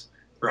dies,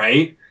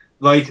 right?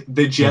 Like,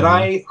 the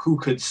Jedi who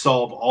could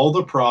solve all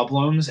the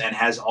problems and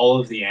has all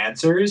of the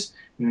answers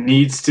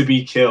needs to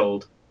be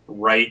killed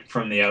right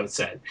from the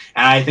outset.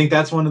 And I think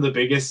that's one of the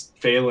biggest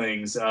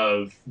failings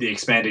of the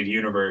expanded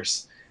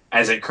universe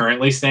as it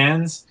currently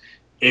stands,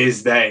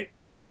 is that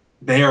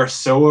they are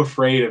so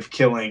afraid of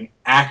killing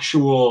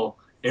actual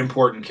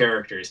important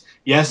characters.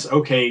 Yes,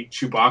 okay,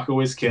 Chewbacca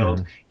was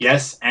killed.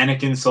 Yes,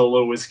 Anakin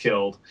Solo was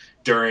killed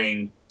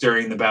during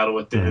the battle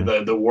with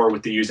the war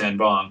with the Yuuzhan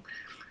Vong.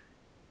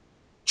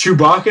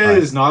 Chewbacca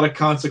is not a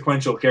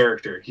consequential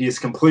character. He is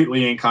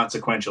completely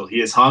inconsequential.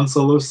 He is Han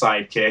Solo's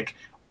sidekick.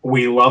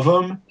 We love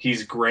him.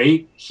 He's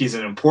great. He's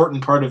an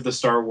important part of the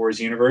Star Wars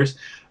universe,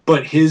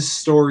 but his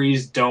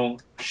stories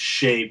don't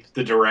shape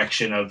the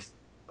direction of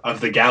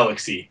the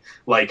galaxy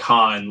like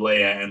Han,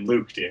 Leia, and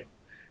Luke do,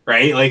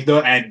 right? Like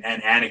and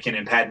Anakin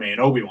and Padme and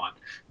Obi-Wan.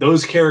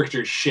 Those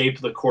characters shape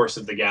the course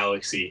of the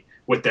galaxy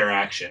with their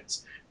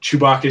actions.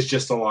 Chewbacca's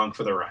just along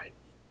for the ride,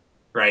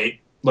 right?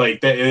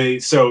 Like that.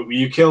 So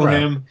you kill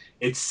him.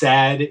 It's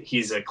sad.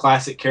 He's a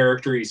classic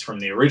character. He's from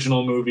the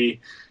original movie,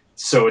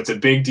 so it's a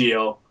big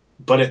deal.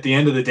 But at the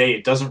end of the day,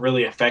 it doesn't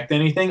really affect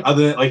anything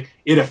other than, like,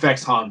 it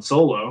affects Han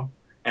Solo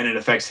and it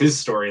affects his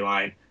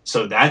storyline.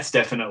 So that's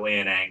definitely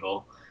an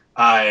angle.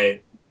 I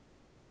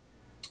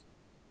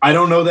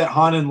don't know that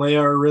Han and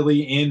Leia are really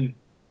in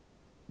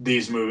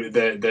these movies,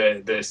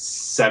 the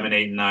 7,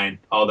 8, and 9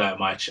 all that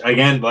much.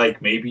 Again,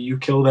 like, maybe you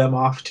kill them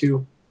off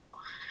too.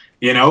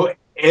 You know,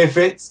 if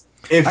it's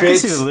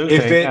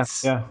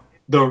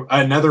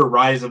another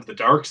Rise of the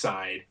Dark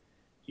Side,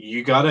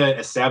 you gotta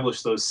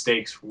establish those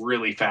stakes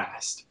really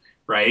fast.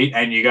 Right,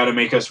 and you got to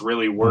make us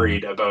really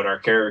worried about our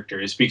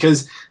characters,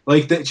 because,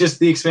 like, just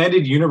the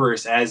expanded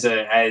universe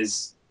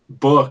as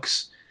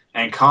books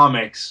and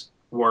comics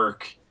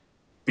work,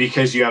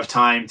 because you have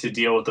time to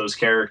deal with those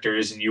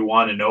characters and you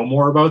want to know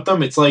more about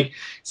them. It's like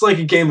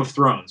a Game of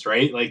Thrones,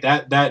 right? Like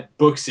that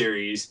book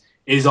series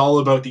is all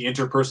about the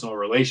interpersonal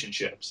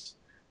relationships,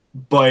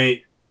 but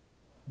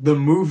the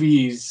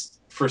movies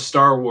for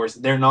Star Wars,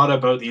 they're not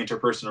about the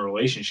interpersonal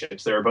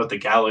relationships. They're about the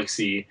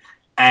galaxy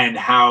and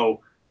how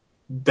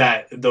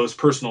that those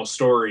personal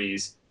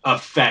stories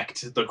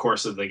affect the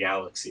course of the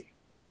galaxy.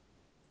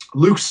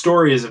 Luke's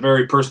story is a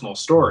very personal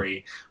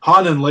story.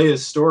 Han and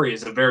Leia's story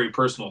is a very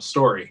personal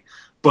story,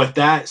 but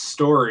that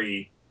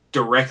story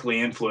directly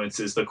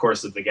influences the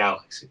course of the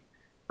galaxy,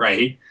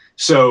 right?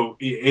 So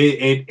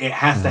it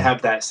has to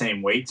have that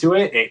same weight to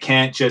it. It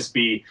can't just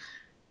be,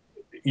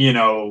 you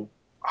know,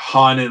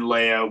 Han and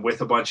Leia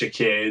with a bunch of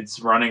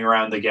kids running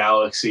around the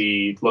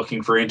galaxy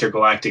looking for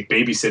intergalactic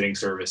babysitting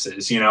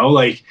services, you know,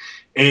 like,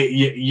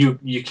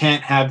 you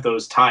can't have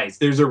those ties.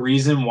 There's a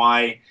reason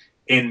why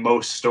in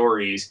most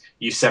stories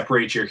you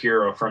separate your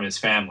hero from his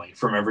family,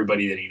 from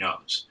everybody that he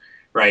knows,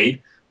 right?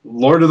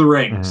 Lord of the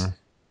Rings,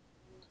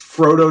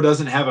 Frodo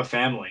doesn't have a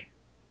family,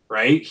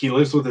 right? He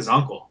lives with his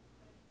uncle.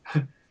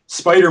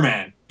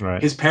 Spider-Man,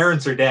 his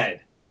parents are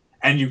dead,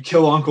 and you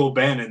kill Uncle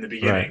Ben in the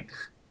beginning,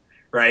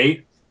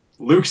 right?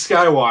 Luke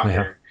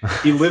Skywalker,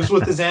 he lives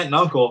with his aunt and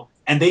uncle,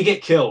 and they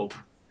get killed,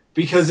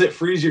 because it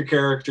frees your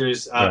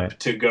characters up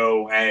to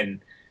go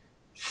and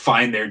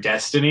find their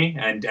destiny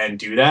and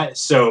do that.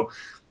 So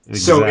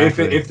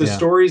if the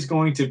story is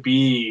going to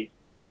be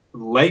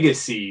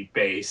legacy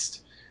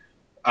based,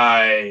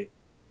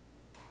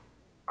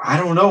 I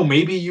don't know.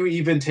 Maybe you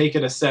even take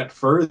it a step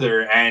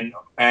further, and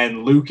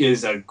Luke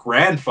is a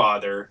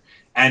grandfather,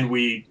 and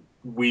we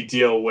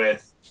deal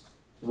with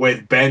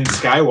Ben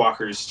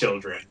Skywalker's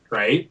children,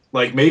 right?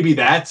 Like maybe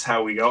that's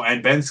how we go.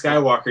 And Ben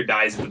Skywalker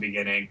dies at the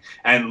beginning,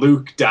 and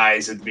Luke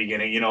dies at the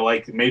beginning. You know,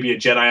 like maybe a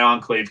Jedi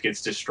Enclave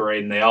gets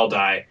destroyed and they all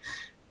die,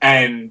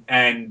 and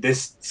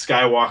this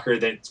Skywalker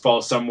that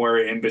falls somewhere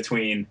in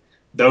between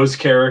those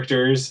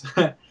characters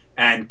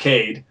and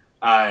Cade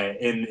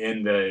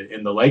in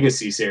the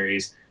Legacy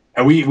series.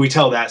 And we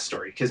tell that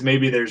story because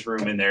maybe there's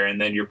room in there, and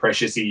then your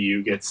precious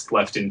EU gets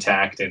left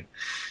intact, and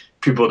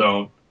people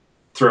don't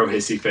throw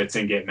hissy fits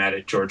and get mad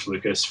at George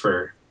Lucas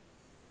for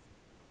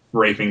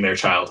raping their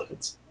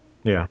childhoods.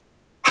 Yeah.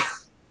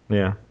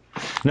 Yeah.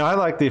 No, I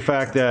like the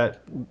fact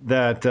that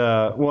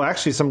well,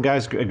 actually, some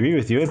guys agree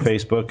with you in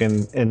Facebook,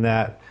 and in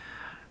that,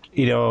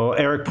 you know,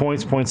 Eric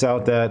points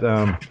out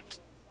that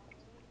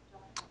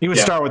you would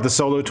start with the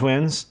Solo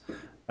twins.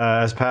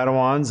 As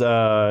Padawans,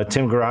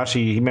 Tim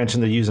Garachi, he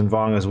mentioned the Yuuzhan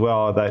Vong as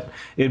well, that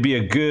it'd be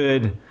a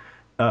good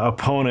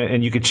opponent,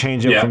 and you could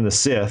change it from the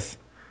Sith.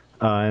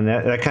 And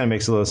that kind of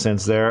makes a little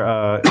sense there.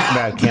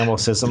 Matt Campbell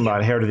says something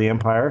about Heir to the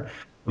Empire.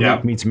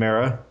 Luke meets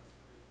Mara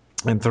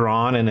and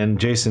Thrawn. And then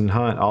Jason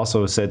Hunt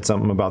also said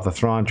something about the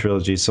Thrawn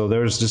trilogy. So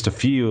there's just a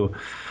few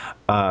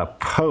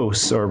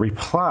posts or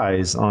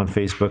replies on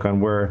Facebook on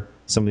where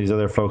some of these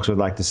other folks would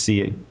like to see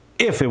it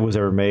if it was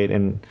ever made.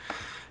 And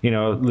you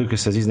know,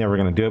 Lucas says he's never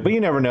going to do it, but you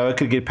never know. It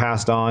could get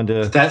passed on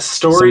to that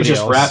story.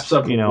 Just else, wraps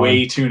up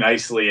way too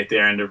nicely at the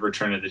end of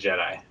Return of the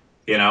Jedi.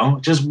 You know,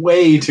 just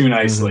way too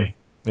nicely.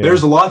 Mm-hmm. Yeah.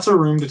 There's lots of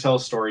room to tell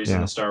stories in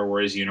the Star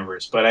Wars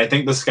universe, but I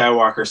think the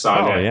Skywalker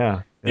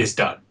saga is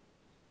done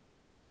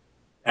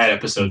at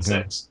Episode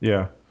 6.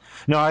 Yeah.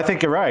 No, I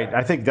think you're right.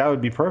 I think that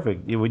would be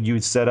perfect. You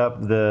would set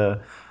up the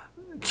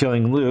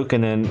killing Luke,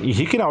 and then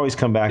he can always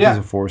come back as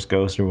a Force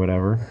ghost or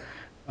whatever.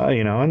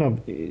 You know,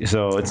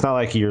 so it's not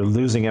like you're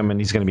losing him and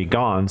he's going to be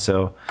gone.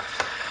 So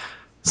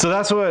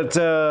that's what's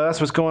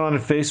going on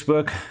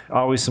Facebook.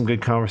 Always some good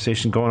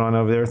conversation going on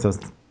over there. So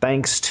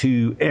thanks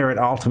to Aaron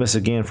Altimus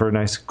again for a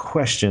nice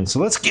question. So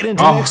let's get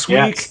into next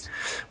week.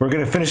 We're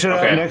going to finish it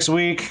up next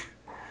week,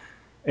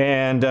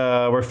 and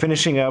we're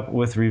finishing up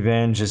with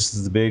Revenge. This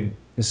is the big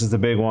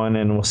one,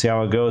 and we'll see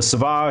how it goes.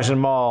 Savage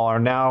and Maul are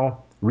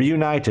now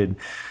reunited.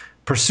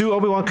 Pursue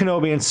Obi-Wan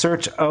Kenobi in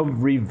search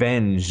of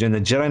revenge, and the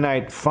Jedi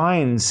Knight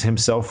finds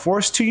himself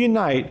forced to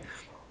unite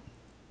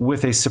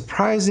with a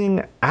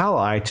surprising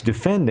ally to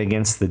defend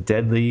against the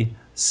deadly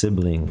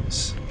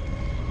siblings.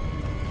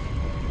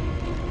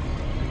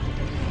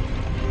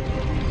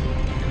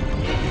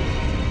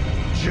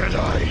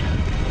 Jedi,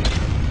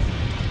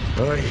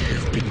 I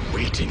have been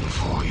waiting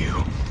for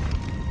you.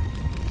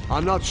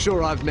 I'm not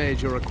sure I've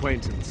made your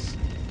acquaintance.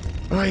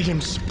 I am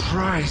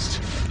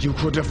surprised you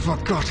could have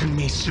forgotten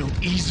me so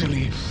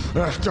easily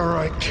after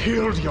I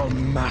killed your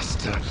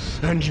master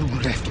and you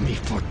left me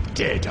for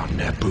dead on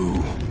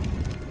Naboo.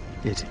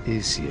 It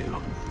is you.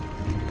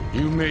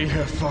 You may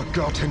have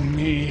forgotten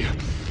me,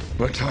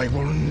 but I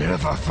will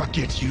never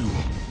forget you.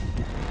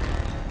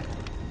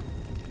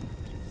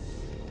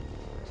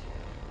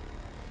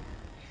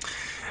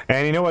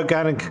 And you know what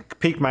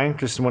piqued my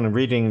interest when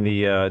reading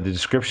the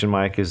description,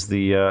 Mike, is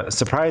the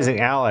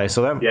surprising ally.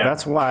 So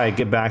that's why I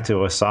get back to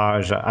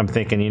Asajj. I'm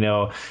thinking, you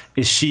know,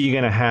 is she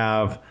going to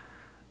have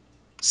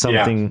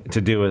something to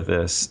do with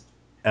this?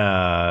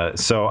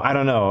 So I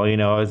don't know. You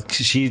know,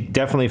 she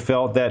definitely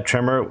felt that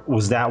tremor.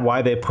 Was that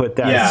why they put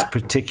that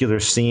particular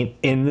scene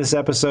in this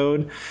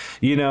episode?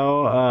 You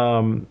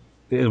know,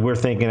 we're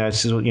thinking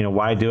that's just, you know,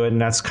 why do it?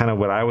 And that's kind of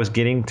what I was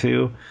getting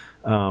to.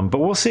 But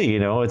we'll see. You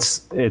know,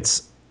 it's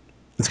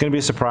going to be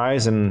a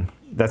surprise, and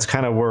that's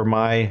kind of where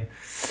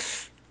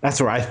that's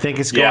where I think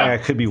it's going. I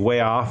could be way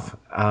off,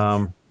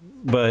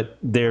 but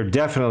they're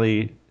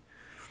definitely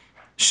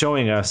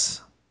showing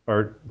us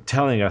or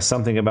telling us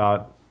something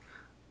about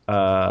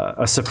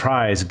a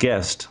surprise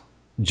guest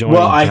joining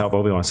to help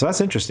Obi-Wan. So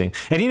that's interesting.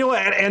 And you know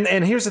what?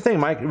 And here's the thing,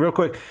 Mike, real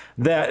quick,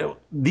 that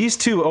these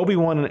two,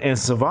 Obi-Wan and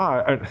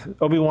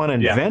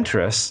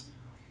Ventress,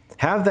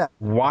 have that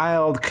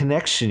wild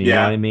connection. You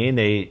know what I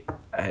mean?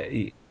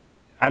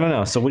 I don't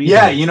know. So what do you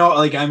think? You know,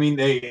 like, I mean,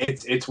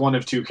 it's one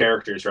of two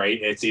characters, right?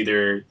 It's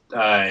either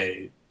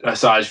Asajj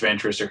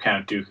Ventress or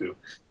Count Dooku.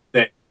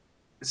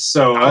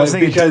 So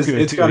because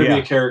it's got to be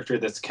a character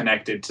that's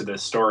connected to the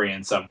story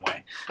in some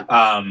way.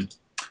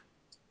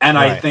 And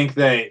I think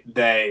that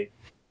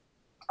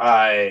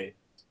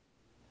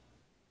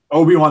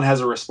Obi-Wan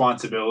has a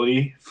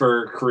responsibility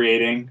for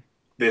creating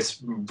this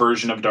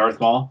version of Darth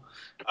Maul.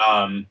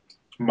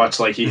 Much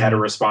like he had a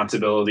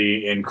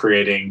responsibility in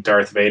creating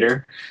Darth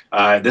Vader.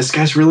 This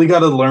guy's really got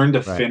to learn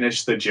to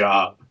finish the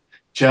job.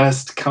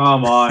 Just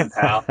come on,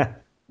 pal.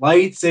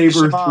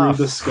 Lightsaber through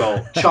the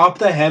skull. Chop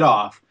the head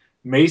off.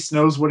 Mace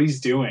knows what he's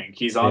doing.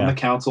 He's on the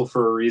council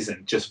for a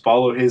reason. Just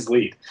follow his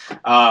lead.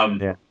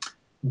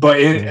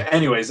 But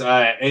anyways,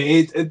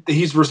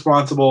 he's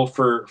responsible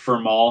for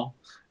Maul,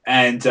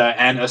 and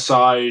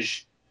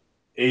Asajj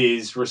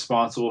is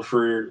responsible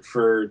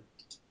for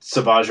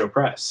Savage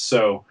Opress.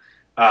 So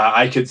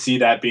I could see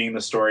that being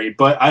the story.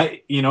 But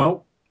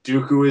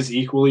Dooku is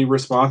equally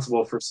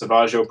responsible for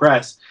Savage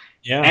Opress.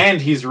 Yeah.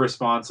 And he's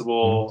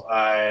responsible,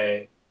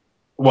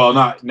 well,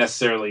 not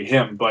necessarily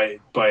him, but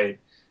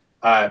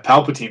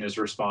Palpatine is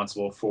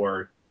responsible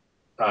for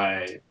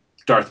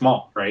Darth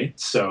Maul, right?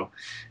 So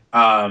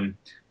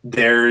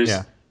there's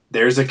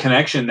a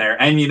connection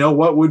there. And you know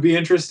what would be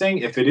interesting?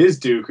 If it is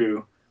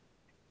Dooku,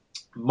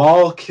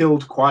 Maul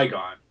killed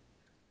Qui-Gon.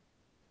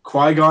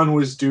 Qui-Gon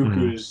was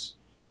Dooku's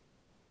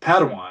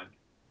Padawan.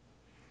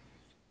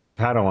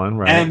 Padawan,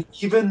 right. And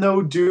even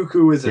though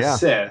Dooku is a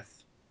Sith,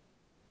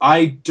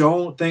 I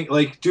don't think,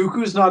 like,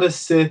 Dooku's not a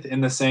Sith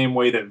in the same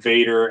way that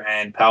Vader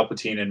and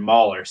Palpatine and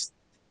Maul are.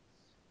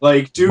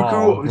 Like,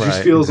 Dooku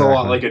just feels a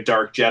lot like a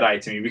dark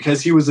Jedi to me,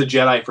 because he was a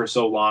Jedi for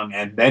so long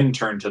and then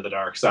turned to the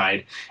dark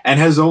side and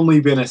has only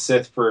been a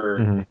Sith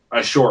for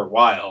a short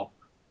while.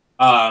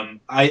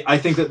 I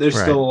think that there's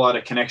still a lot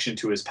of connection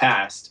to his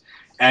past.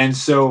 And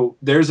so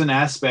there's an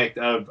aspect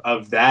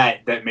of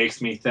that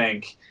makes me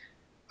think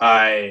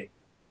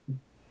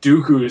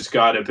Dooku's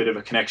got a bit of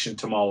a connection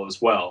to Maul as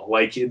well.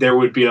 Like, there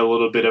would be a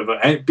little bit of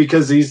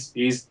because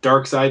he's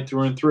dark side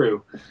through and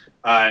through,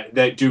 that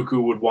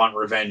Dooku would want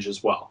revenge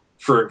as well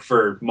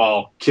for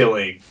Maul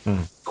killing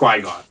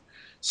Qui-Gon.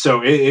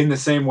 So in the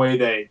same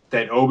way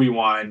that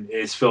Obi-Wan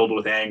is filled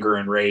with anger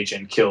and rage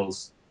and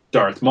kills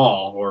Darth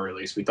Maul, or at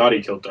least we thought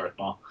he killed Darth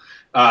Maul,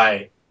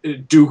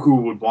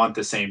 Dooku would want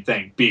the same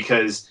thing,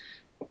 because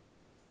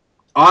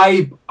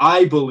I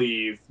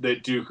believe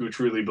that Dooku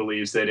truly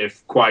believes that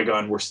if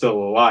Qui-Gon were still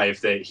alive,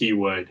 that he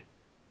would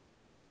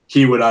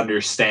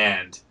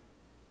understand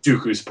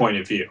Dooku's point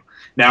of view.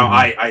 Now,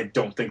 I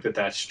don't think that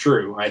that's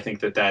true. I think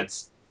that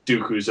that's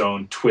Dooku's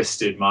own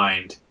twisted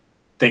mind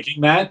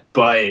thinking that,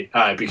 but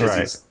because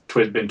he's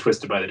been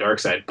twisted by the dark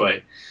side.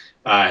 But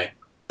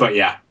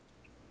yeah.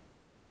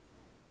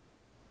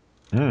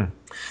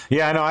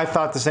 Yeah, I know. I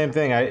thought the same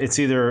thing. It's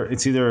either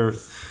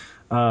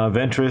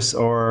Ventress,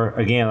 or,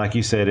 again, like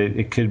you said,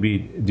 it could be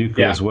Dooku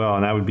as well,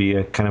 and that would be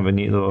a kind of a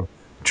neat little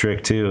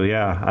trick too.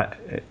 Yeah,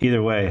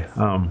 either way,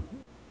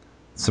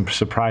 some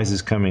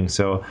surprises coming.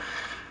 So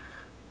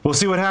we'll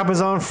see what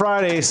happens on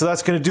Friday. So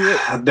that's going to do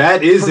it.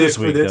 That is it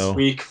for this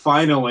week.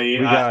 Finally,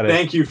 we got it.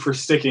 Thank you for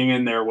sticking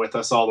in there with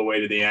us all the way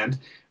to the end.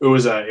 It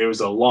was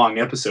a long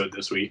episode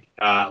this week.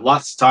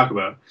 Lots to talk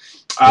about.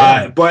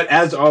 But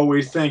as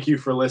always, thank you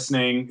for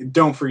listening.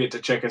 Don't forget to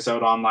check us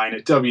out online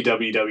at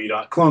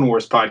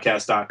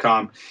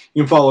www.clonewarspodcast.com.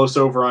 You can follow us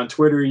over on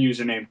Twitter,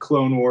 username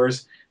Clone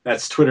Wars.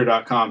 That's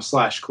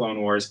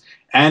twitter.com/Clone Wars.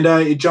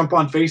 And jump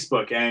on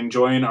Facebook and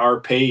join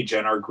our page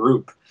and our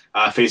group,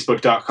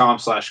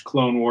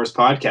 facebook.com/Clone Wars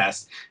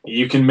Podcast.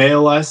 You can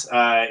mail us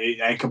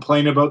and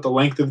complain about the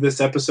length of this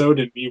episode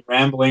and be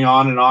rambling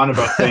on and on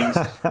about things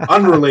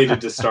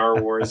unrelated to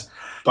Star Wars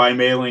by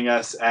mailing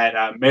us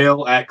at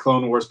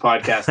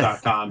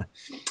mail@clonewarspodcast.com.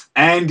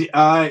 And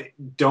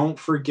don't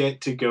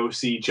forget to go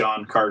see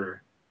John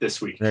Carter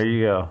this week. There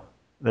you go.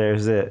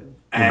 There's it.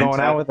 We're going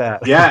out with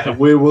that. Yeah,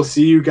 we will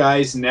see you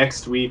guys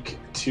next week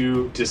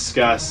to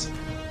discuss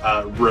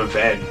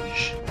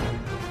Revenge.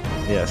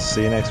 Yes,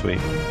 see you next week.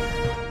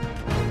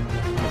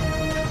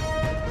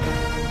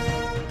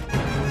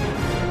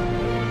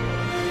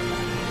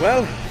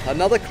 Well,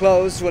 another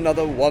close to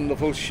another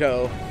wonderful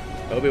show.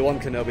 Obi-Wan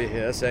Kenobi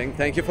here, saying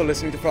thank you for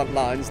listening to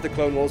Frontlines, the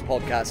Clone Wars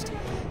podcast,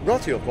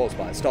 brought to you, of course,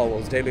 by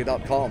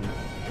StarWarsDaily.com.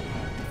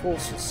 The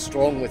Force is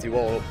strong with you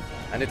all,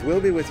 and it will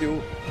be with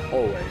you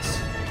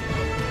always.